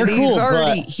 And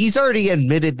he's already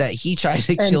admitted that he tried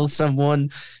to kill someone.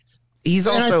 He's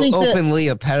also openly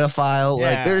a pedophile.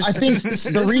 Yeah. Like there's this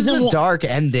is a dark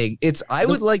ending. I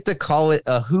would like to call it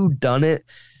a whodunit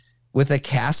with a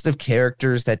cast of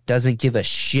characters that doesn't give a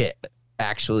shit.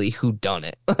 Actually, who done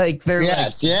it? Like they're hey,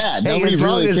 as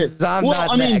long as I'm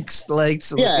not next, like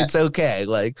it's okay.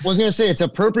 Like I was gonna say, it's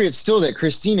appropriate still that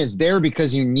Christine is there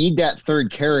because you need that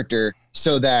third character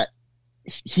so that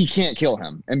he can't kill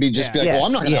him and be like, well,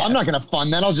 I'm not gonna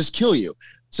fund that. I'll just kill you.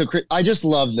 So I just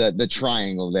love the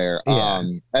triangle there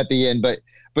at the end. But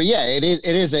yeah, it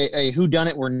is a who done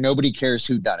it where nobody cares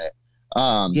who done it.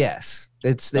 Yes,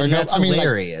 that's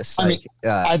hilarious.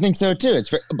 I think so too.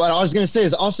 But I was going to say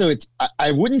is also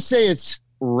I wouldn't say it's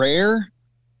rare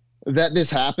that this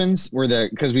happens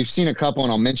because we've seen a couple,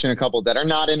 and I'll mention a couple that are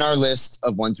not in our list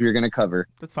of ones we're going to cover.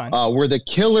 That's fine. Where the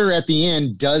killer at the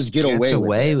end does get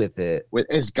away with it.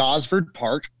 Is Gosford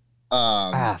Park?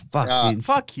 Fuck, dude.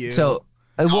 Fuck you. So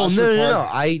no.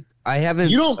 I haven't.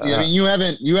 You don't. I mean, you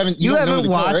haven't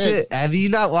watched it. Have you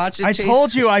not watched it? I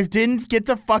told you I didn't get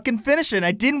to fucking finish it.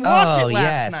 I didn't watch it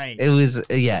last night. It was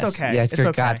yes. It's okay. Yeah, I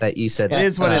forgot that you said that. It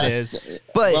is what it is.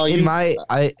 But I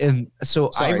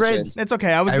read. It's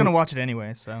okay. I was gonna watch it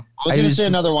anyway. So I was gonna say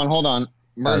another one. Hold on.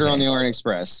 Murder on the Orient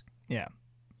Express. Yeah.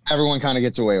 Everyone kind of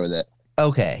gets away with it.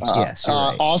 Okay. Yes.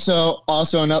 Right. Also,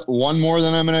 one more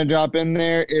that I'm gonna drop in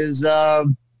there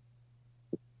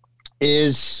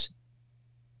is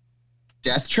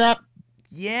Death Trap.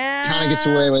 Yeah, kind of gets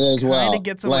away with it as well.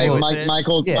 Gets away with it.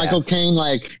 Michael Caine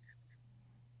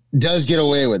does get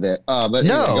away with it. But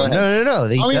no.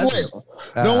 Wait. He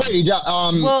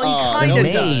kind of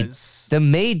does. The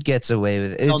maid gets away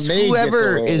with it. It's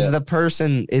whoever is the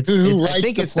person. I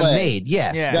think it's the maid.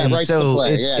 Yes. Yeah. And so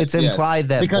it's implied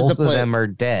that both of them are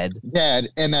dead,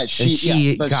 and that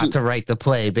she got to write the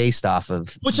play based off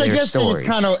of which their I guess story.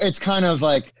 It's kind of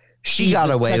like. She got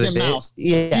away with it.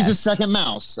 Yeah, she's the second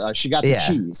mouse. She got the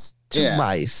cheese. Two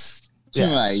mice. Two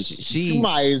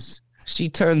mice. She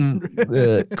turned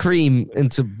the cream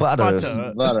into butter.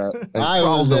 I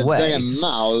was the second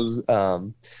mouse.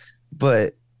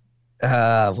 But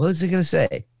what was I gonna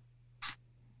say?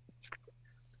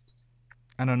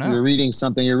 I don't know. You're reading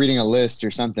something. You're reading a list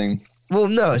or something. Well,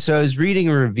 no. So I was reading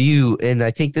a review, and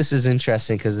I think this is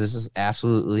interesting because this is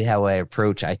absolutely how I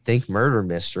approach, I think, murder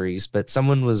mysteries. But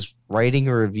someone was writing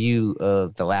a review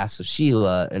of The Last of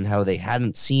Shiela and how they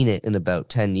hadn't seen it in about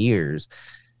 10 years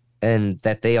and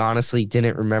that they honestly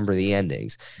didn't remember the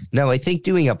endings. Now, I think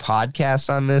doing a podcast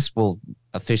on this will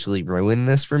officially ruin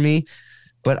this for me,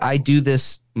 but I do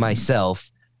this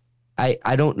myself.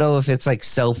 I don't know if it's like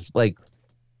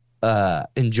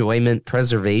enjoyment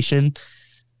preservation,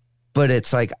 but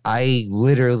it's like I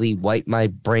literally wipe my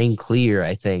brain clear,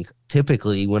 I think,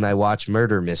 typically when I watch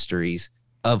murder mysteries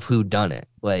of who done it.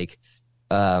 Like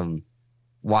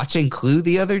watching Clue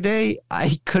the other day,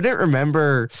 I couldn't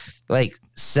remember like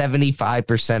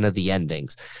 75% of the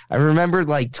endings. I remembered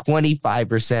like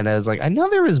 25%. I was like, I know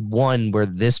there was one where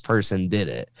this person did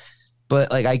it,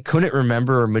 but like I couldn't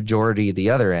remember a majority of the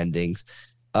other endings.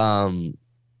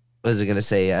 What was I going to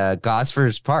say?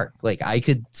 Gosford's Park. Like I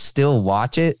could still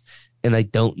watch it and I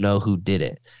don't know who did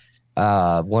it.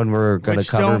 One we're going to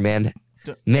cover,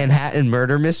 Manhattan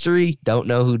Murder Mystery. Don't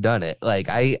know who done it. Like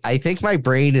I think my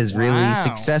brain is really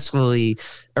successfully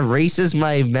erases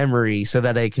my memory so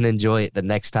that I can enjoy it the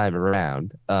next time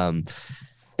around.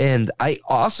 And I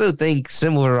also think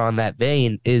similar on that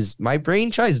vein is my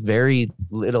brain tries very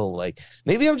little. Like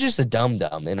maybe I'm just a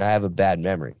dum-dum and I have a bad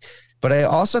memory, but I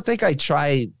also think I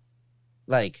try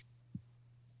like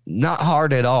not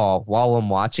hard at all while I'm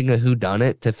watching a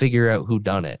whodunit to figure out who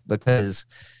done it, because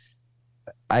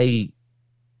I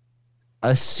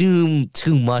assume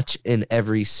too much in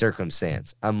every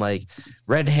circumstance. I'm like,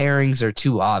 red herrings are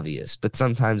too obvious, but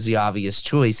sometimes the obvious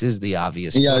choice is the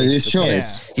obvious choice. Yeah, it is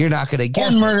choice. You're not gonna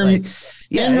guess. And murder,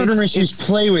 murder mysteries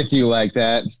play with you like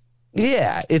that.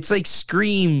 Yeah, it's like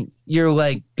Scream. You're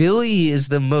like, Billy is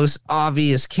the most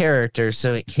obvious character,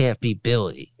 so it can't be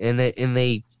Billy, and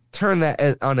they turn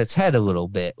that on its head a little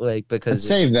bit, like because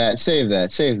save that.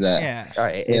 Yeah. All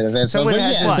right. Yeah, if someone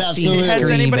has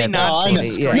anybody not seen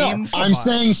Scream? No, I'm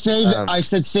saying save it. I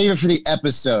said save it for the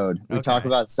episode. We talk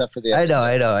about stuff for the episode.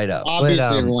 I know.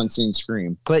 Obviously, everyone's seen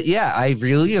Scream. But yeah, I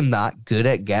really am not good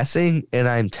at guessing, and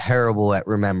I'm terrible at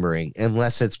remembering,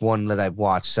 unless it's one that I've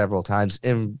watched several times.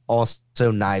 And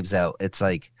also Knives Out. It's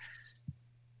like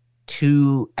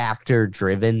too actor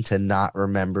driven to not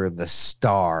remember the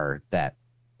star that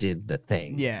did the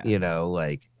thing. Yeah, you know,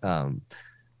 like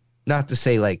not to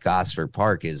say like Gosford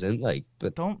Park isn't like,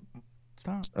 but don't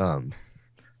stop.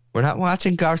 We're not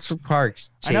watching Gosford Park,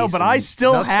 Jason. I know, but I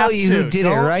still I'll have tell you to. who did it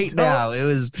right now. It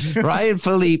was Ryan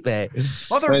Felipe. Ryan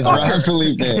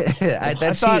Felipe.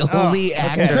 That's the only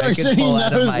actor I could pull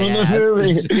out of my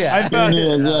ass. Yeah, I thought I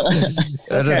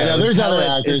don't know. Yeah, there's other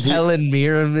actors. Is Helen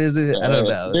Mirren? Is it? I don't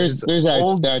know. There's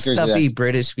old actors, stuffy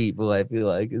British people. I feel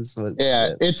like is what.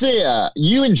 Yeah, it's a.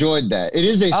 You enjoyed that. It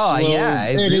is a.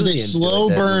 It is a slow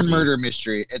burn murder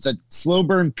mystery. It's a slow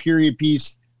burn period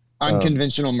piece.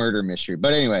 Unconventional murder mystery.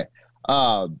 But anyway,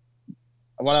 what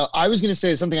I was going to say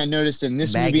is something I noticed in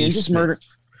this movie and just murder.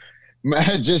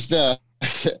 Just I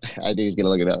think he's going to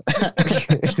look it up.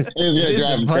 He's going to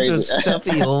drive him crazy. A bunch of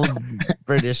stuffy old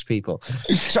British people.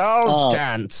 Charles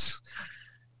Dance.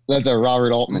 That's a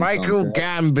Robert Altman. Michael song,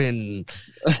 Gambon.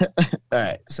 All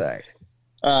right, sorry.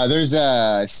 There's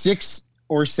 6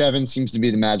 or 7 seems to be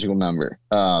the magical number.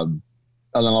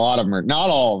 And then a lot of them are, not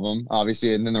all of them,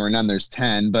 obviously, and then there were none, there's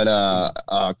 10, but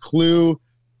Clue,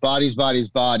 Bodies, The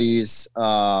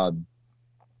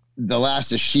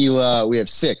Last of Shiela, we have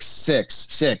 6.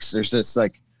 There's this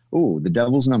like, ooh, the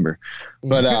devil's number.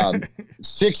 But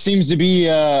 6 seems to be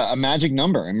a magic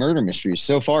number in murder mysteries,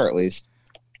 so far at least.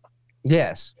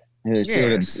 Yes.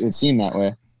 It seemed that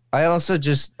way. I also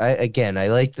I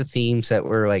like the themes that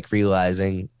we're like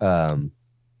realizing,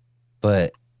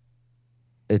 but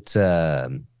it's I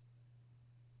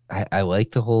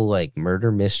like the whole like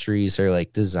murder mysteries are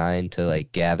like designed to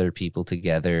like gather people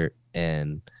together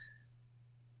and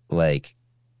like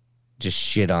just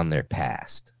shit on their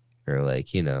past, or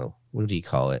like, you know, what do you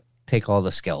call it? Take all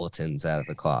the skeletons out of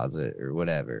the closet or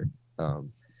whatever.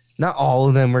 Not all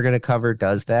of them we're gonna cover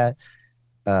does that.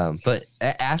 But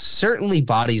certainly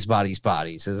Bodies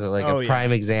is like a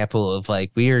prime example of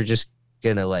like we are just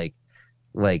gonna like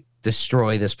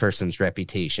destroy this person's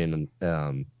reputation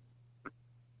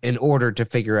in order to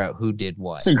figure out who did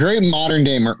what. It's a great modern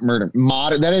day murder.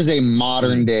 That is a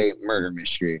modern day murder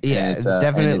mystery. Yeah, it's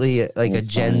definitely like a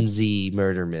Gen Z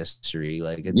murder mystery.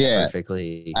 Like it's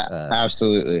perfectly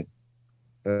absolutely.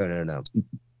 I don't know.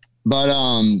 But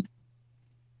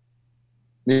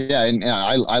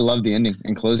I love the ending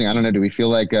and closing. I don't know. Do we feel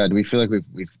like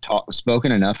we've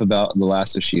spoken enough about The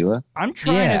Last of Shiela? I'm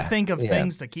trying to think of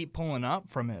things that keep pulling up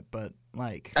from it, but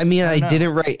Like, I mean, I don't know.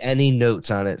 didn't write any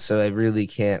notes on it, so I really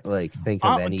can't like think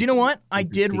of any. Do you know what? I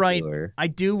did write. particular. I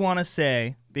do want to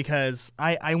say, because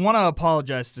I want to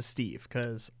apologize to Steve,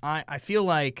 because I feel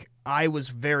like I was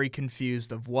very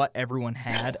confused of what everyone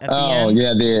had at the end. Oh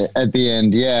yeah, at the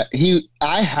end, yeah.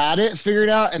 I had it figured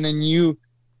out, and then you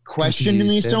questioned me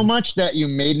Confused so him. much that you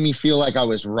made me feel like I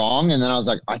was wrong, and then I was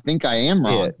like, I think I am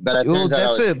wrong. Yeah. But it Well, turns out I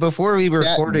that's was- it. Before we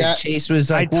recorded, Chase was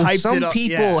like, I well, typed some it up,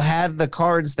 people yeah. had the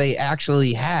cards they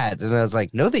actually had. And I was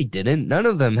like, no, they didn't. None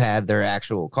of them had their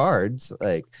actual cards.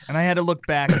 Like, And I had to look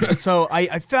back. So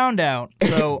I found out.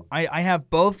 So I have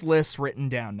both lists written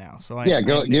down now. So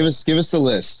give us the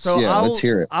list. So yeah, I'll, let's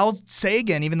hear it. I'll say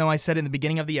again, even though I said in the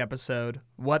beginning of the episode,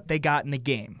 what they got in the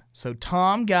game. So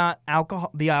Tom got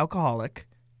the alcoholic,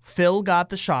 Phil got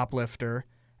the shoplifter,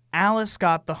 Alice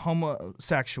got the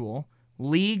homosexual,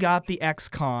 Lee got the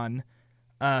ex-con,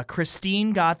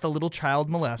 Christine got the little child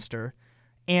molester,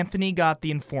 Anthony got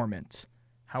the informant.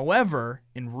 However,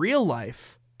 in real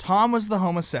life, Tom was the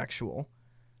homosexual,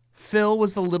 Phil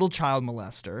was the little child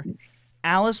molester,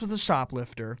 Alice was the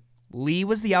shoplifter, Lee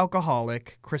was the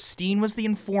alcoholic, Christine was the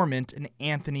informant, and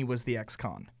Anthony was the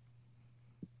ex-con.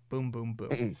 Boom, boom,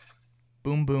 boom.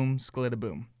 Boom, boom,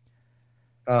 sklitta-boom.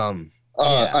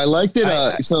 I liked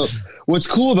it. So what's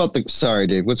cool about sorry,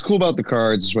 Dave, what's cool about the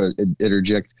cards, is what I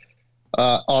interject,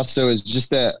 also is just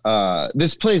that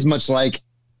this plays much like,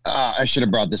 I should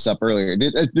have brought this up earlier.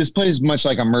 This plays much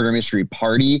like a murder mystery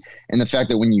party, and the fact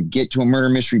that when you get to a murder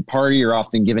mystery party, you're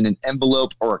often given an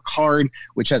envelope or a card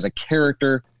which has a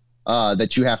character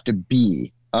that you have to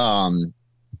be.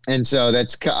 And so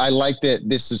I like that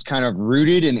this is kind of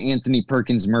rooted in Anthony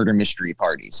Perkins' murder mystery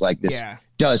parties. Like this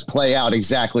does play out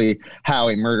exactly how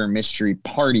a murder mystery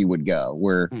party would go,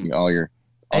 where all your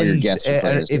guests are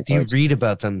players. If you read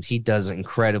about them, he does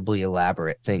incredibly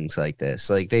elaborate things like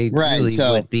this. Like they really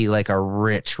would be like a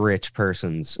rich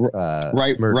person's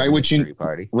murder mystery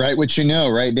party. Right, what you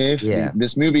know, right, Dave? Yeah.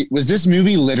 This movie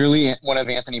literally one of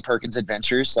Anthony Perkins'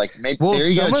 adventures? Like, maybe there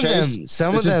you go, Chase.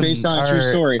 Some this of them is based on a true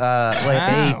story.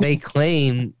 Like they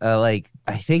claim, like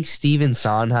I think Stephen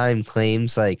Sondheim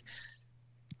claims, like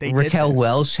Raquel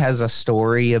Welch has a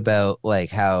story about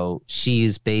like how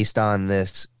she's based on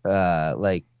this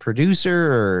like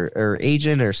producer or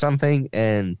agent or something,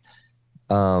 and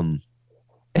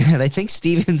I think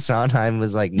Stephen Sondheim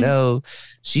was like, no,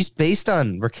 she's based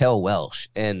on Raquel Welch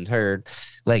and her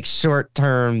like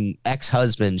short-term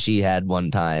ex-husband she had one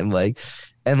time, like,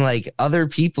 and like other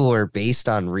people are based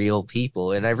on real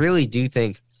people, and I really do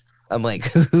think, I'm like,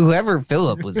 whoever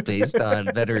Philip was based on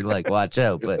better like watch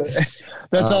out. But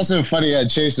that's also funny.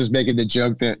 Chase was making the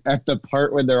joke that at the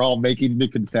part when they're all making the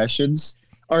confessions,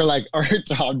 or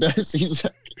Tom does, he's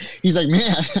like,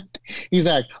 man, he's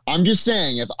like, I'm just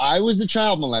saying, if I was the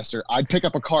child molester, I'd pick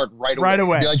up a card right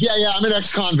away. Be like, yeah, I'm an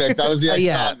ex-convict. I was the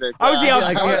ex-convict. I was the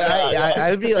I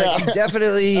would be like,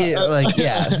 definitely, like,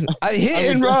 yeah, I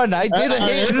hit and run. I did a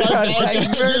hit and run. I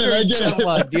murdered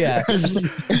someone. Yeah.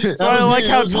 So I like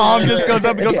how Tom just goes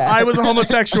up and goes, I was a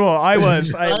homosexual. I one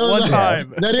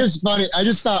time. That is funny. I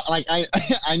just thought, like,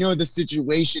 I know the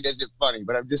situation isn't funny,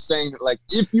 but I'm just saying that, like,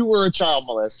 if you were a child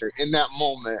molester in that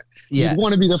moment, you'd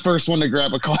want to be the first one to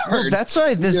grab a card. Well, that's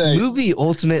why this movie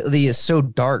ultimately is so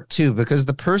dark too, because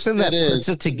the person that puts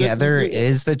it together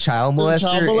is the child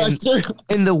molester.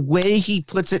 And the way he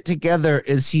puts it together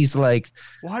is he's like,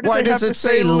 why does it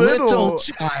say little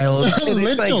child?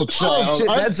 Little child.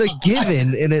 That's a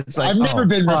given, and it's like, I've never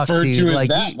been referred to as like,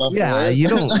 that before. Yeah, you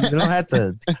don't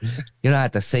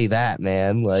have to say that,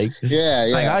 man. Like,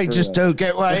 like I just don't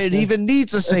get why it even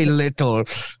needs to say little.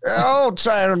 Oh,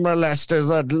 child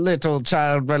molesters are little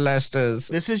child molesters.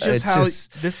 This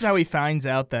is how he finds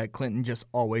out that Clinton just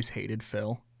always hated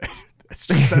Phil.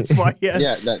 That's why he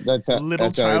has that's a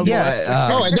little child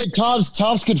molester. And then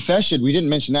Tom's confession. We didn't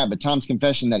mention that, but Tom's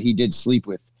confession that he did sleep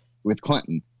with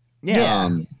Clinton. Yeah.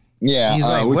 He's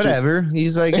like, whatever.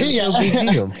 He's like, it's no big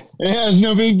deal. Yeah, it's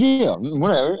no big deal.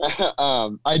 Whatever.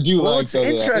 I do like. It's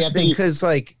interesting because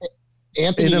like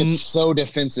Anthony gets so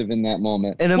defensive in that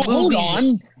moment. Hold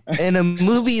on. In a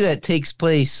movie that takes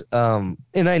place, and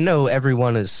I know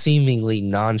everyone is seemingly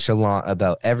nonchalant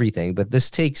about everything, but this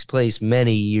takes place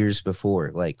many years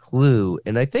before, like Clue,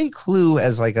 and I think Clue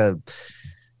has like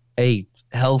a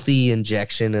healthy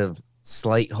injection of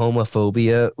slight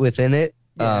homophobia within it,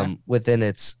 within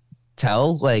its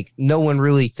tell. Like no one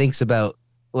really thinks about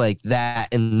like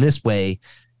that in this way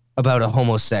about a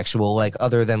homosexual, like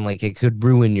other than like it could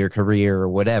ruin your career or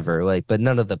whatever. Like, but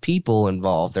none of the people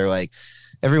involved, they're like.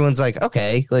 Everyone's like,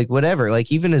 okay, like whatever.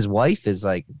 Like even his wife is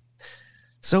like,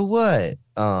 so what?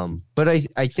 But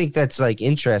I think that's like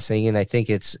interesting, and I think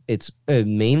it's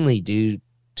mainly due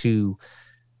to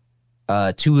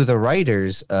two of the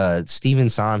writers, Stephen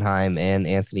Sondheim and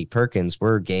Anthony Perkins,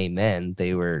 were gay men.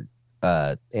 They were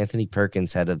Anthony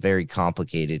Perkins had a very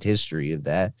complicated history of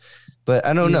that. But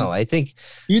I don't know. I think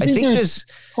there's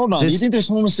hold on. Do you think there's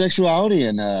homosexuality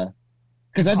in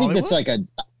because I think that's like a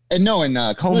no in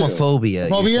homophobia.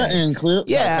 Homophobia and Clue.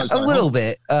 Yeah, a little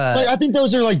bit. Like, I think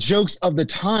those are like jokes of the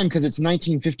time because it's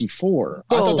 1954.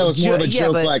 I thought that was more of a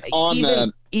joke like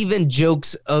on even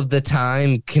jokes of the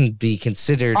time can be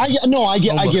considered. I get,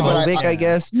 homophobic, I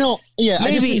guess. No, yeah,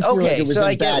 maybe okay. So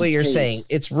I get what you're taste. saying.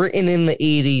 It's written in the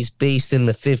 80s, based in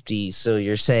the 50s. So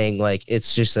you're saying like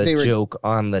it's just a joke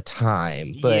on the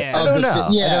time. But Yeah. I don't know.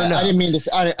 Yeah, I don't know. I didn't mean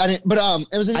to. I didn't. But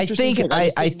it was an interesting.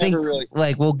 I think really,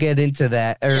 like we'll get into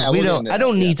that. Or Yeah, we we'll don't. get into I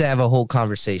don't that, need to have a whole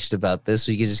conversation about this.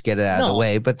 We can just get it out of the No.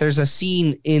 way. But there's a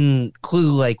scene in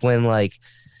Clue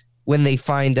when they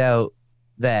find out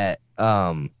that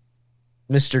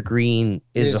Mr. Green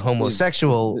is a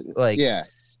homosexual, yeah,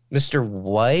 Mr.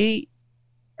 White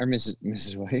or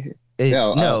Mrs. White.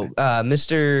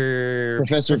 Mr.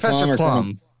 Professor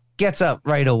Plum gets up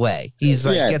right away. He's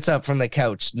like gets up from the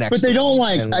couch next. But they don't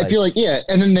like. I feel like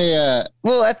and then they.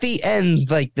 Well, at the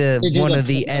end, like one of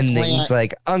the endings,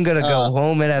 like I'm gonna go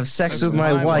home and have sex with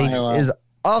my wife, is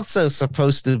also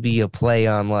supposed to be a play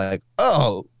on like,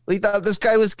 oh, we thought this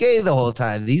guy was gay the whole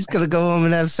time. He's gonna go home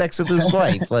and have sex with his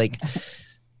wife, like.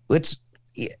 Which,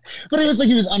 yeah. But it was like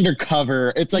he was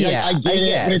undercover. It's like I get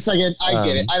it, but it's like I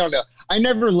get it. I don't know. I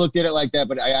never looked at it like that,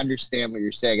 but I understand what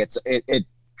you're saying. It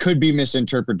could be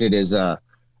misinterpreted as like.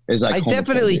 I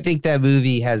definitely think that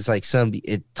movie has like some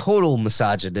total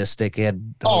misogynistic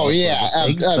and absolutely.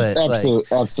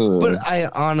 But I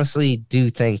honestly do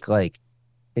think like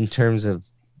in terms of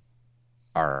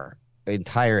our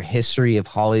entire history of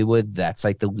Hollywood, that's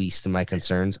like the least of my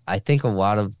concerns. I think a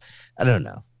lot of I don't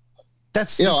know.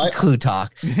 This is Clue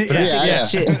talk, but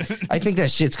I think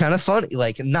that shit's kind of funny.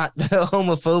 Like not the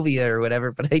homophobia or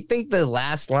whatever, but I think the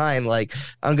last line, like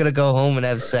I'm gonna go home and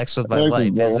have sex with my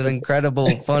wife, is an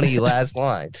incredible, funny last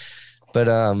line.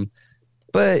 But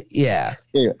yeah,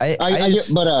 I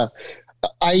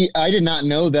did not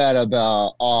know that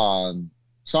about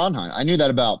Sondheim. I knew that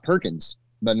about Perkins,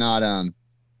 but not his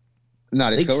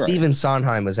co-writer. Stephen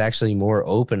Sondheim was actually more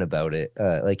open about it.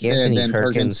 Like Anthony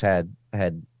Perkins had.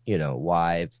 A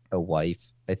wife,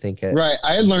 I think. Right.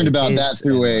 I had learned about that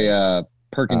through a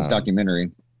Perkins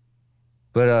documentary.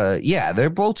 But they're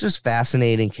both just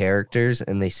fascinating characters,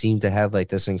 and they seem to have like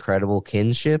this incredible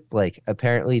kinship. Like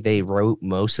apparently they wrote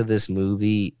most of this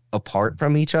movie apart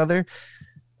from each other.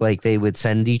 Like they would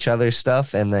send each other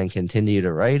stuff and then continue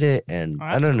to write it. And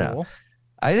I don't know.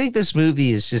 I think this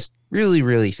movie is just really,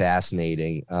 really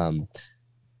fascinating.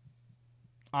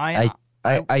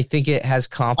 I think it has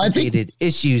complicated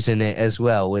issues in it as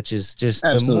well, which is just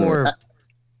the more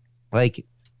like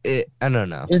I don't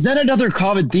know. Is that another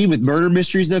common theme with murder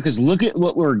mysteries though? Because look at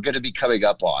what we're going to be coming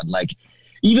up on, like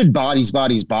even bodies,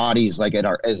 like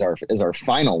as our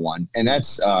final one, and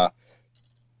that's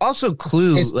also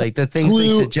Clue. Like the things they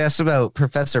suggest about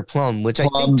Professor Plum, which I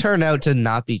think turn out to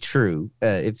not be true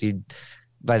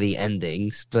by the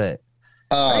endings, but.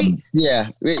 We'll get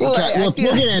into it.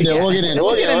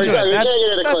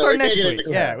 That's our next week.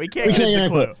 Yeah, we can't get into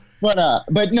Clue. But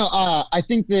no, I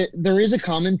think that there is a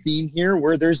common theme here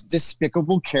where there's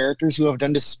despicable characters who have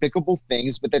done despicable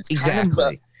things, but that's kind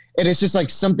of and it's just like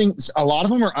something. A lot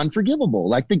of them are unforgivable.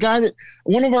 Like the guy that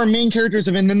one of our main characters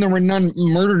of And Then There Were None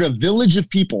murdered a village of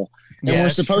people, and we're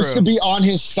supposed to be on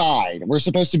his side. We're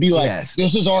supposed to be like,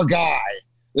 this is our guy.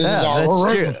 This is our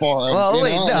rooting for him. Well,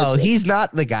 wait, no, he's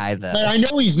not the guy though. But I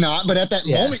know he's not. But at that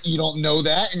moment, you don't know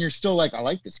that, and you're still like, I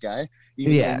like this guy.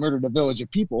 Even though he murdered a village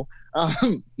of people.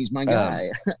 He's my guy.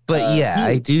 But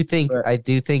I do think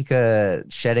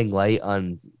shedding light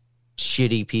on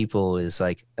shitty people is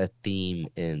like a theme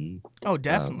in. Oh,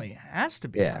 definitely has to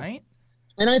be right.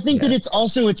 And I think that it's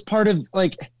part of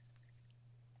like.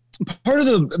 Part of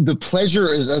the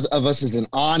pleasure of us as an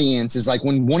audience is like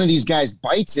when one of these guys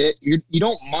bites it, you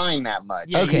don't mind that much.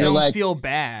 Yeah, you don't feel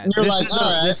bad.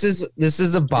 This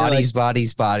is a bodies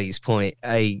point.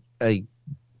 I'm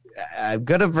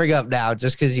gonna bring up now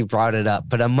just because you brought it up,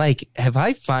 but I'm like, have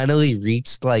I finally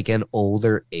reached like an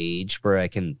older age where I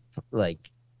can like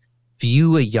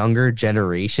view a younger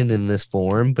generation in this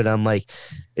form? But I'm like,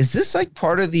 is this like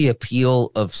part of the appeal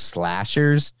of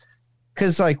slashers?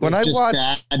 Because like when I watch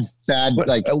bad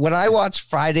like when I watch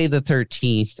Friday the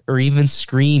 13th or even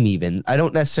Scream, even I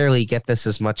don't necessarily get this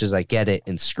as much as I get it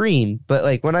in Scream, but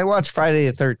like when I watch Friday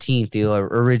the 13th, the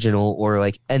original, or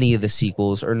like any of the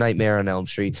sequels or Nightmare on Elm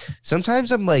Street,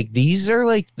 sometimes I'm like, these are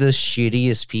like the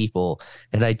shittiest people,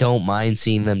 and I don't mind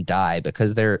seeing them die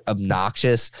because they're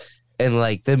obnoxious. And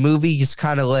like the movie's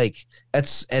kind of like at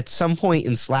some point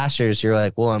in slashers, you're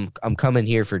like, well, I'm coming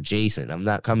here for Jason. I'm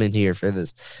not coming here for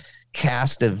this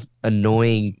cast of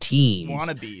annoying teens,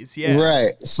 wannabes. Yeah,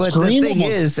 right. But Scream the thing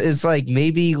is like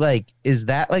maybe like is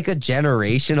that like a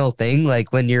generational thing?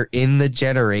 Like when you're in the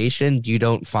generation, you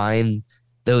don't find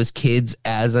those kids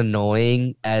as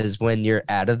annoying as when you're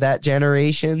out of that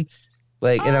generation.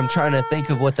 Like, and I'm trying to think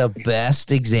of what the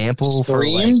best example for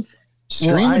like.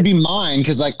 Scream would be mine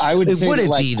because, like, I would say it wouldn't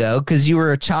like, be though because you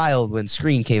were a child when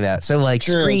Scream came out. So like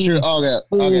Scream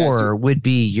 4 would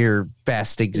be your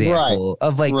best example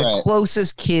of like the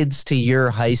closest kids to your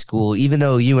high school. Even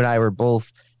though you and I were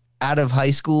both out of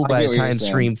high school by the time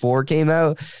Scream 4 came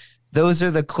out, those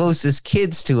are the closest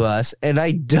kids to us. And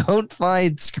I don't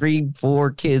find Scream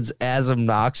 4 kids as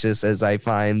obnoxious as I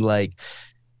find like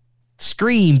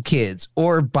Scream kids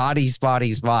or Bodies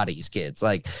kids.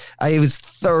 Like I was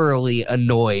thoroughly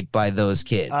annoyed by those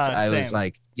kids. I was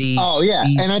like,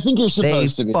 and I think you're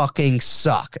supposed to be. Fucking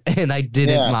suck, and I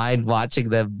didn't mind watching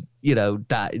them,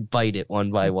 bite it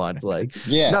one by one. Like,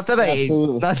 not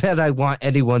that I want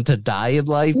anyone to die in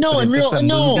life. No, in real, it's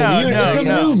a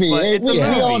movie. We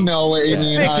all know it.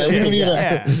 We need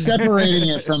to separating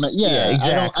it from it. Yeah,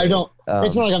 exactly. I don't.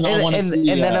 It's not like I'm not want to see.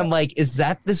 And then I'm like, is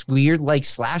that this weird like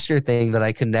slasher thing that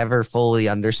I could never fully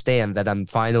understand that I'm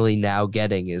finally now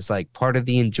getting? Is like part of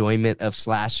the enjoyment of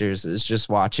slashers is just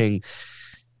watching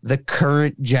the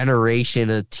current generation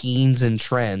of teens and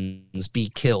trends be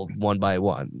killed one by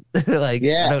one. Like,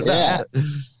 I don't know.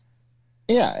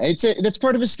 Yeah, that's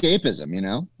part of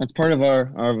escapism. That's part of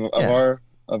our.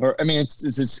 I mean, it's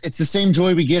the same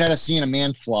joy we get out of seeing a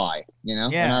man fly. We're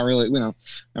not really, not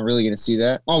really going to see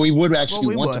that. Oh, we would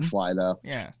actually want to fly though.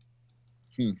 Yeah.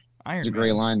 There's a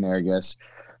great line there, I guess.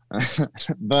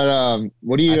 But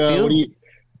what do you?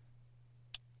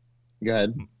 Go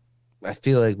ahead. I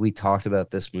feel like we talked about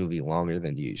this movie longer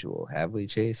than usual. Have we,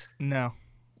 Chase? No,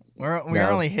 we're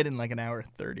only hitting like an hour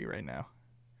 30 right now.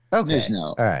 Okay.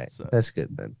 All right. So, that's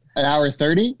good then. An hour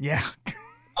 30? Yeah.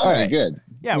 All right, good.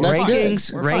 Yeah,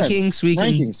 rankings. We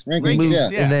can move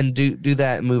and then do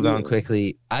that and move on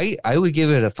quickly. I would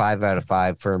give it a 5 out of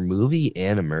 5 for a movie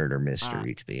and a murder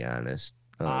mystery, to be honest.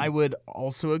 I would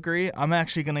also agree. I'm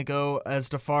actually going to go as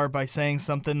far by saying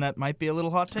something that might be a little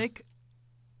hot take.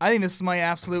 I think this is my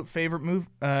absolute favorite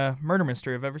murder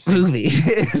mystery I've ever seen. Movie.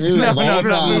 Not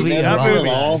movie.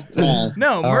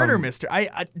 No, Oh. murder mystery.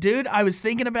 Dude, I was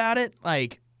thinking about it.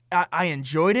 Like, I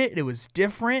enjoyed it. It was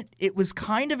different. It was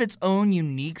kind of its own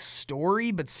unique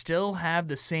story, but still have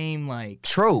the same like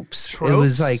tropes. It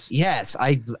was like, yes,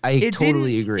 I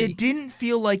totally agree. It didn't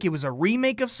feel like it was a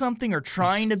remake of something or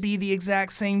trying to be the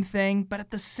exact same thing, but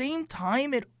at the same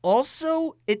time, it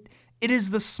also it is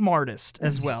the smartest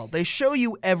as well. They show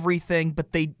you everything, but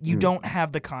you don't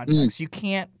have the context. You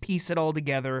can't piece it all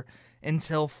together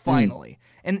until finally.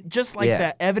 And just like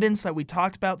that evidence that we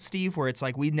talked about, Steve, where it's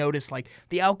like we noticed like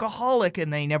the alcoholic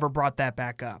and they never brought that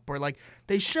back up. Or like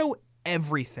they show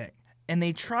everything and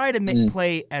they try to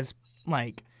play as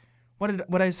like what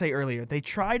did I say earlier? They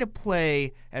try to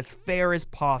play as fair as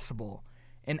possible.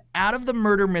 And out of the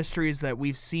murder mysteries that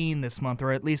we've seen this month,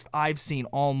 or at least I've seen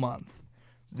all month,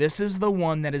 this is the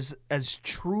one that is as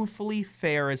truthfully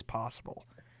fair as possible.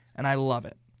 And I love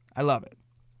it.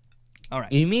 All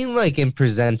right. You mean like in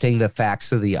presenting the facts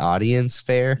to the audience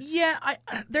fair? Yeah,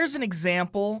 there's an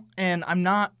example, and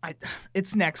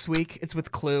it's next week. It's with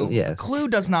Clue. Yes. Clue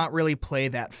does not really play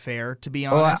that fair, to be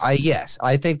honest. Yes,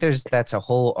 I think that's a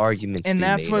whole argument. And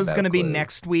that's what's going to be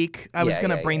next week. I was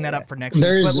going to bring that up for next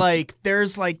week. But like,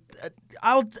 there's like,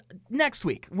 next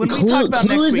week when we talk about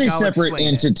Clue next week. Clue is a separate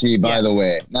entity, by the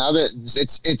way. Now that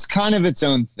it's kind of its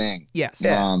own thing. Yes.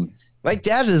 Yeah. My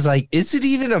dad is like, is it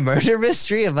even a murder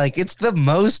mystery? I'm like, it's the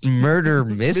most murder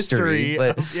mystery,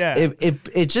 but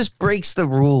it just breaks the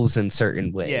rules in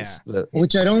certain ways. Yeah.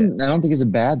 Which I don't think is a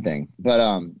bad thing. But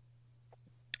I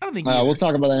don't think we'll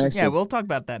talk about that next week. Yeah, we'll talk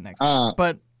about that next week.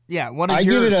 But yeah, what is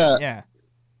give it a yeah.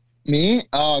 Me?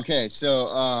 Oh, okay.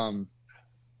 So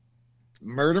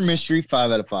murder mystery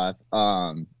 5 out of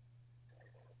 5.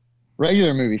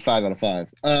 Regular movie 5 out of 5.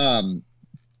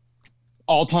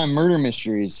 All-time murder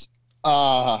mysteries.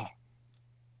 To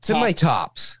my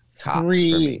tops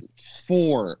 3,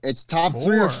 4. It's top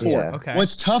 3 or 4. Yeah. Okay.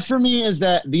 What's tough for me is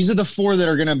that these are the 4 that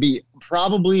are going to be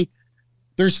probably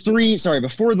there's three. Sorry,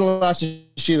 before the Last of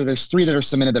Shiela, there's three that are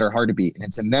cemented that are hard to beat, and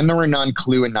it's And Then There Were None,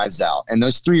 Clue, and Knives Out, and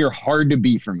those three are hard to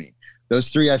beat for me. Those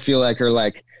three I feel like are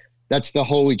like that's the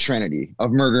holy trinity of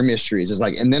murder mysteries. It's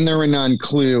like And Then There Were None,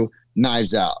 Clue,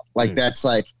 Knives Out. Like that's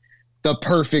like the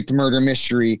perfect murder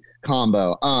mystery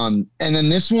combo. And then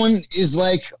this one is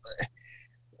like,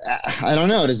 I don't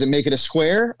know. Does it make it a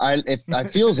square? It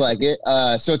feels like it.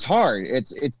 So it's hard.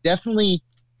 It's definitely.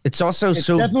 It's also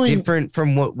different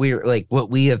from what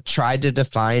we have tried to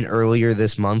define earlier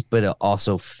this month, but it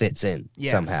also fits in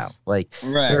somehow. Like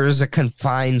there's a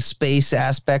confined space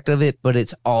aspect of it, but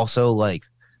it's also like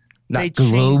not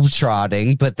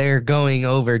globe-trotting, but they're going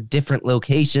over different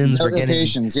locations. We're getting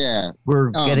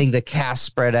the cast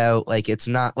spread out. Like it's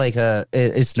not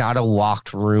a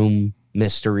locked room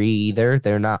mystery either.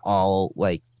 They're not all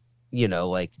like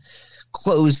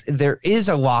closed. There is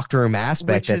a locked room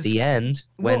aspect at the end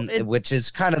which is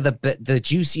kind of the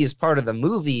juiciest part of the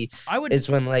movie. It's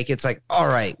when it's like, all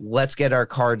right, let's get our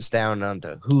cards down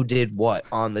onto who did what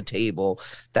on the table.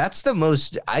 That's the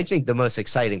most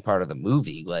exciting part of the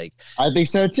movie. Like I think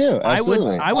so too.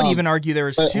 Absolutely. I would even argue there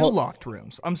was two locked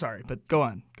rooms. I'm sorry, but go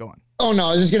on. Oh no,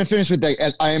 I was just gonna finish with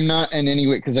that. I am not in any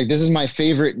way because this is my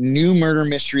favorite new murder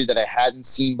mystery that I hadn't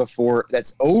seen before.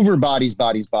 That's over bodies.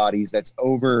 That's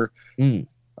over.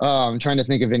 I'm trying to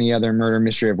think of any other murder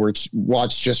mystery I've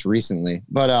watched just recently,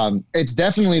 but it's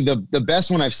definitely the best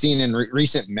one I've seen in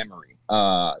recent memory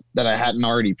that I hadn't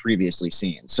already previously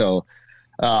seen. So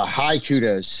high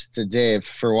kudos to Dave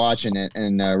for watching it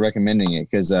and recommending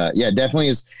it because definitely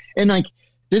is. And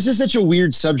this is such a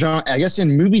weird subgenre. I guess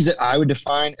in movies that I would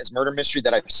define as murder mystery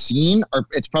that I've seen,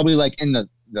 it's probably in the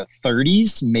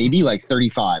 30s, maybe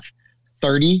 35,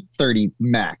 30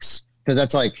 max. Because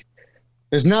that's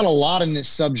there's not a lot in this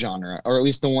subgenre, or at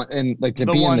least the one, and to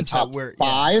be in the top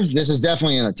five. This is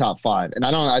definitely in the top five, and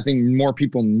I think more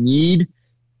people need,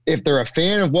 if they're a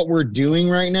fan of what we're doing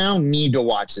right now, need to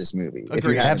watch this movie. Agreed. If you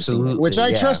haven't Absolutely, seen it, which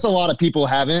I trust a lot of people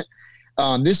haven't.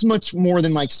 This much more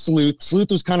than Sleuth. Sleuth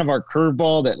was kind of our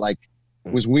curveball that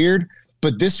was weird,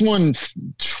 but this one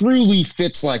truly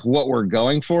fits what we're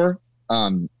going for.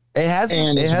 It's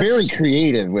very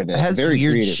creative with it. It has very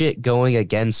weird creative shit going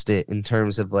against it in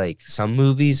terms of some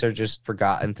movies are just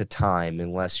forgotten to time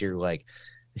unless you're a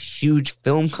huge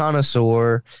film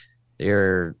connoisseur.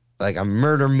 You're a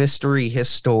murder mystery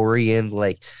historian.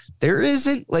 There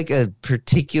isn't a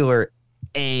particular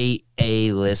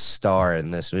A-list star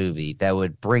in this movie that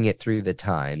would bring it through the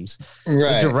times.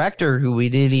 Right. The director, who we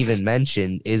didn't even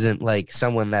mention, isn't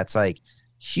someone that's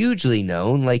hugely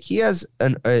known. He has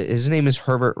his name is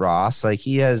Herbert Ross.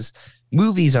 He has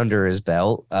movies under his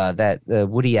belt. That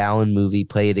Woody Allen movie,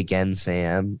 Play It Again,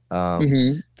 Sam.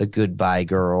 The Goodbye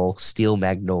Girl, Steel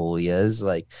Magnolias.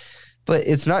 But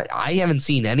it's not. I haven't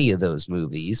seen any of those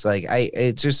movies.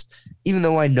 It's just, even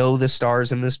though I know the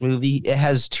stars in this movie, it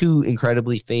has two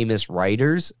incredibly famous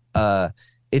writers.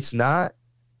 It's not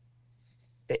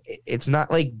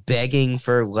begging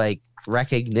for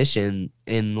recognition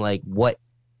in what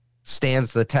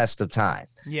stands the test of time.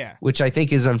 Yeah. Which I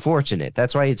think is unfortunate.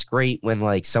 That's why it's great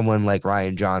when someone like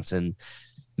Rian Johnson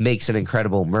makes an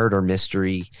incredible murder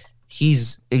mystery.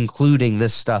 He's including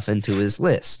this stuff into his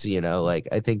list, I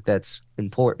think that's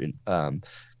important.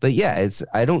 But yeah,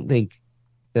 I don't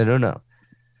know.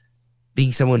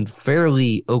 Being someone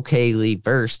fairly okayly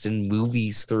versed in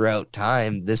movies throughout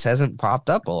time, this hasn't popped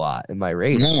up a lot in my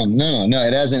radar. No,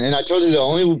 it hasn't. And I told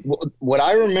you what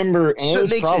I remember, and it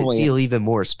makes it feel even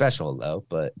more special, though.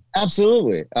 But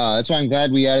absolutely, that's why I'm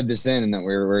glad we added this in, and that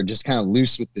we're just kind of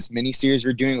loose with this mini series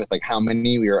we're doing with how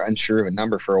many. We were unsure of a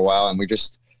number for a while, and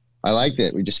I liked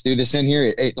it. We just threw this in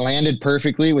here. It landed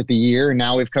perfectly with the year, and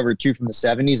now we've covered two from the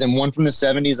 70s and one from the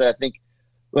 70s that I think.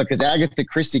 Look, because Agatha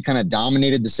Christie kind of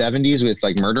dominated the 70s with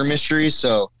murder mysteries.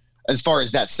 So as far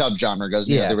as that subgenre goes,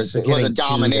 there was a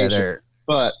domination.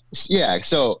 But yeah,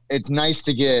 so it's nice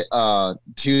to get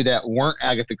two that weren't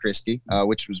Agatha Christie,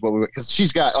 which was what because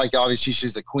she's got obviously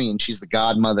she's a queen. She's the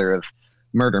godmother of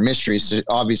murder mysteries. So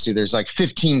obviously there's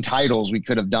 15 titles we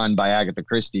could have done by Agatha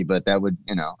Christie, but that would,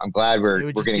 I'm glad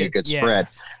we're getting a good spread.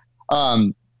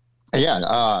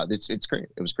 It's great.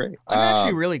 It was great. I'm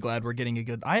actually really glad we're getting a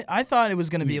good. I thought it was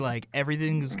going to be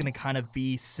everything was going to kind of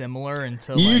be similar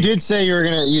until you did say you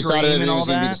thought everything was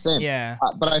going to be the same. Yeah,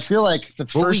 but I feel the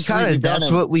first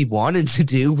that's what we wanted to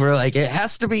do. We're it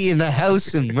has to be in the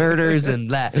house and murders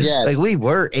and that. Yes. We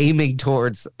were aiming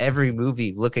towards every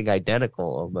movie looking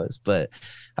identical almost, but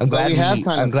I'm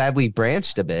glad we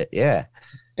branched a bit. Yeah,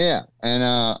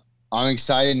 and I'm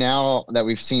excited now that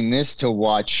we've seen this to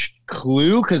watch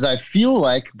Clue, because I feel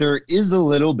there is a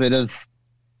little bit of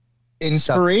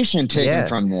inspiration taken yeah.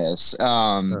 from this.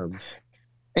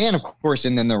 And of course,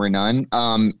 and then there were none.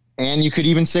 And you could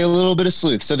even say a little bit of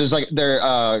Sleuth. So there's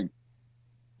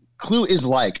Clue is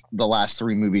like the last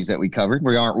 3 movies that we covered.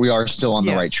 We are still on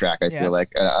the right track. I feel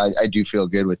like I do feel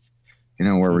good with,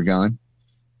 where we're going.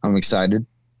 I'm excited.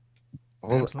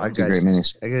 Well, I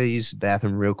gotta use the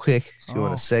bathroom real quick. If you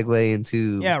want to segue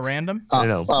into random. I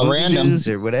don't know, random news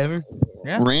or whatever.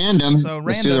 Yeah, random. So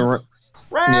random.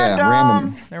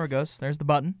 Random. There it goes. There's the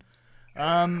button.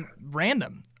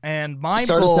 Random. And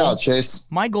Start us out, Chase.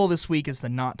 My goal this week is to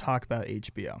not talk about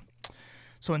HBO.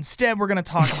 So instead, we're going to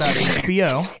talk about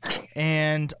HBO.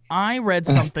 And I read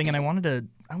something, and I wanted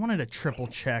to triple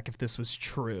check if this was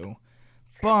true.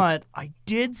 But I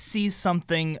did see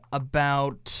something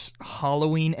about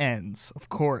Halloween Ends. Of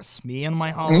course, me and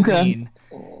my Halloween.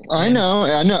 Okay. I know.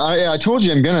 I told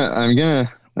you I'm gonna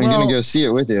go see it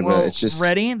with you, but it's just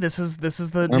ready. This is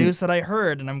the news that I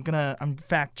heard, and I'm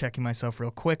fact checking myself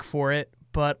real quick for it.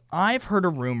 But I've heard a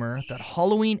rumor that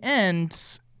Halloween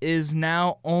Ends is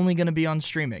now only going to be on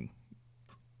streaming.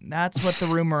 That's what the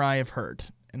rumor I have heard,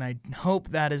 and I hope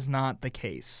that is not the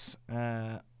case.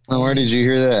 Where did you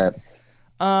hear that?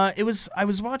 I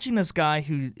was watching this guy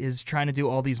who is trying to do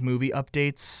all these movie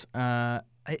updates.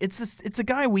 It's a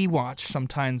guy we watch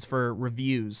sometimes for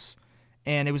reviews,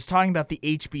 and it was talking about the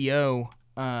HBO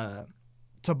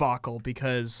debacle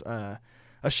because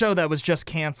a show that was just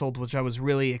canceled, which I was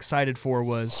really excited for,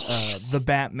 was the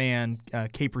Batman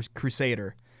Capers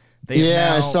Crusader.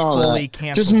 I saw fully that.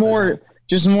 Canceled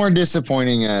Just more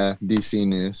disappointing DC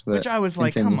news. But which I was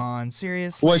like, come on,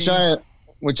 seriously.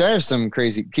 Which I have some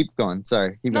crazy. Keep going.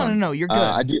 Sorry. Keep going. No, you're good.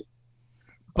 I do.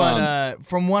 But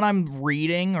from what I'm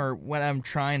reading or what I'm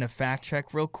trying to fact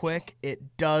check real quick,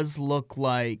 it does look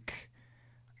like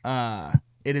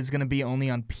it is going to be only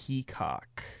on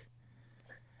Peacock.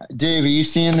 Dave, are you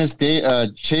seeing this?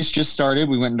 Chase just started.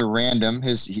 We went into random.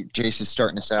 Chase is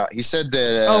starting us out. He said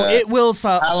that. It will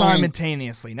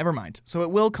simultaneously. Never mind. So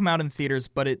it will come out in theaters,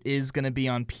 but it is going to be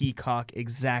on Peacock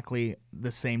exactly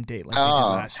the same date. Like they did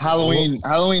last year.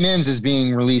 Halloween Ends is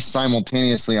being released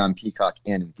simultaneously on Peacock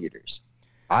and in theaters.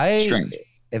 Strange.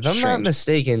 If I'm not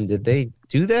mistaken, did they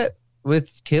do that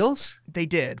with Kills? They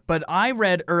did, but I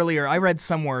read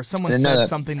somewhere someone said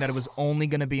something that it was only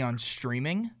going to be on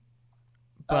streaming.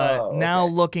 But now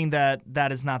looking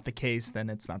that is not the case, then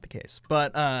it's not the case.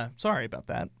 But sorry about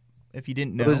that. If you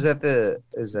didn't know, is that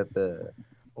the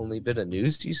only bit of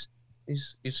news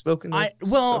you've spoken? I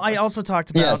also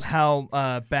talked about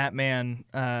how Batman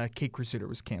Cape Crusader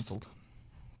was canceled,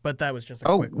 but that was just a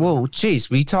quick one. Whoa, Chase,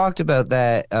 we talked about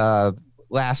that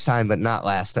last time, but not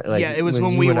last time. Like, it was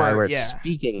when we I were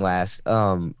speaking last.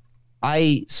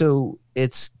 So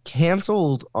it's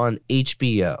canceled on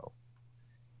HBO,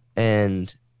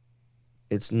 and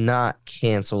it's not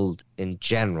canceled in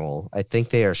general. I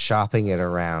think they are shopping it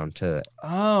around to.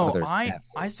 I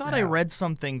thought I read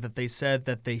something that they said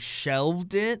that they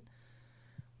shelved it.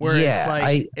 Where it's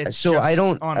like I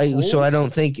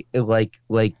don't think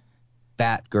like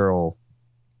Batgirl.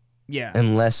 Yeah.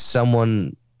 Unless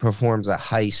someone performs a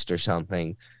heist or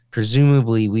something,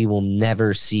 presumably we will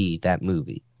never see that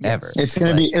movie ever. It's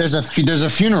gonna be. There's a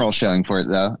funeral showing for it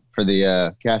though, for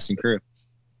the cast and crew.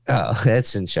 Oh,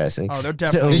 that's interesting. Oh, they're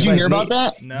definitely. Did you hear about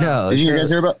that? No. Did you guys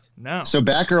hear about? No. So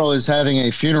Batgirl is having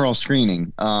a funeral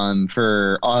screening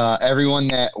for everyone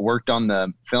that worked on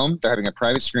the film. They're having a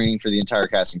private screening for the entire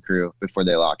cast and crew before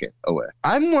they lock it away.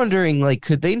 I'm wondering,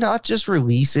 could they not just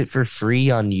release it for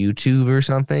free on YouTube or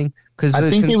something? Because I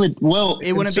think they would. Well,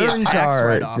 it wouldn't be a tax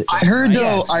write-off. I heard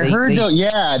though.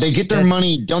 Yeah, they get their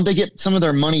money. Don't they get some of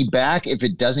their money back if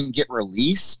it doesn't get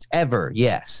released? Ever?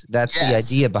 Yes, that's the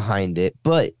idea behind it.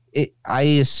 But I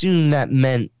assume that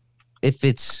meant if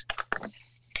it's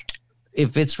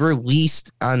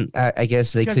released on, I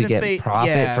guess they could get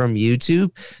profit from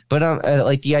YouTube. But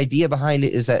the idea behind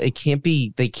it is that they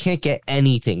can't get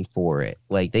anything for it.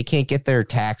 Like they can't get their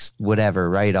tax whatever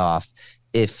write-off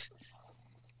if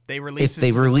they release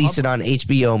it on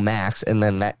HBO Max, and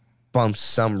then that bumps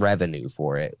some revenue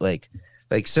for it.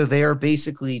 So they are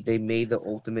basically, they made the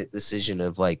ultimate decision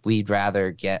of we'd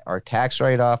rather get our tax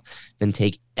write-off than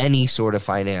take any sort of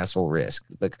financial risk,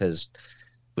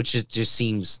 which just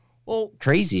seems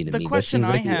crazy to me. The question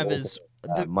I have is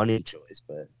the money choice,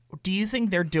 but do you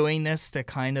think they're doing this to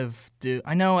kind of do?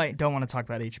 I know I don't want to talk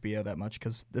about HBO that much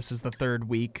because this is the third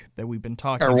week that we've been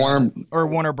talking about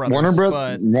Warner Brothers.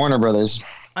 Warner Brothers.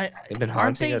 They've been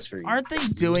haunting us for years. Aren't they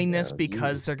doing this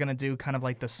because they're gonna do kind of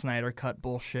like the Snyder Cut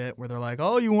bullshit, where they're like,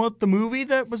 "Oh, you want the movie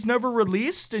that was never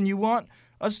released, and you want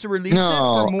us to release No,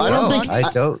 it for more I don't think- money?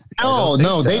 I don't.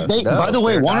 No, think so. they. By the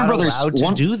way, they're Warner not Brothers allowed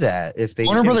to do that if they.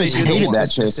 Warner if Brothers they hated want that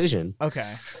this choice. decision.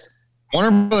 Okay.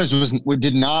 Warner Brothers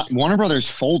did not. Warner Brothers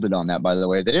folded on that. By the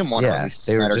way, they didn't want to release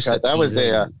the they were Snyder just Cut. That was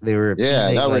they were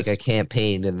appeasing that like was a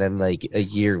campaign, and then like a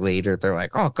year later, they're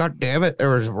like, "Oh God damn it, there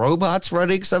was robots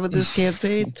running some of this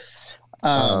campaign."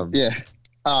 yeah.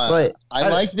 But I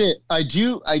like that. I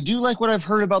do like what I've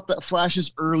heard about the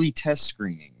Flash's early test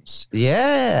screenings.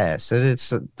 yes, and it's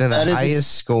the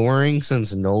highest scoring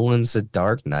since Nolan's The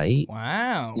Dark Knight.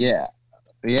 Wow.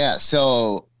 Yeah.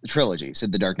 So trilogy,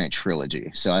 said the Dark Knight trilogy.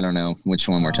 So I don't know which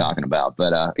one we're talking about,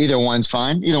 but either one's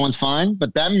fine.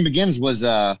 But Batman Begins was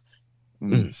That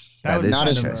was not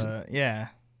as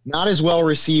not as well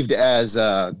received as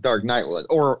Dark Knight was,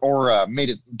 or made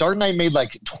it. Dark Knight made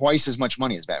like twice as much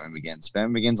money as Batman Begins.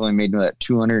 Batman Begins only made that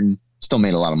 200, and still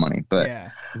made a lot of money.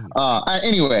 But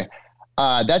anyway,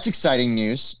 that's exciting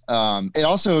news. It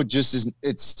also just is.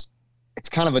 It's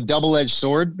kind of a double-edged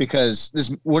sword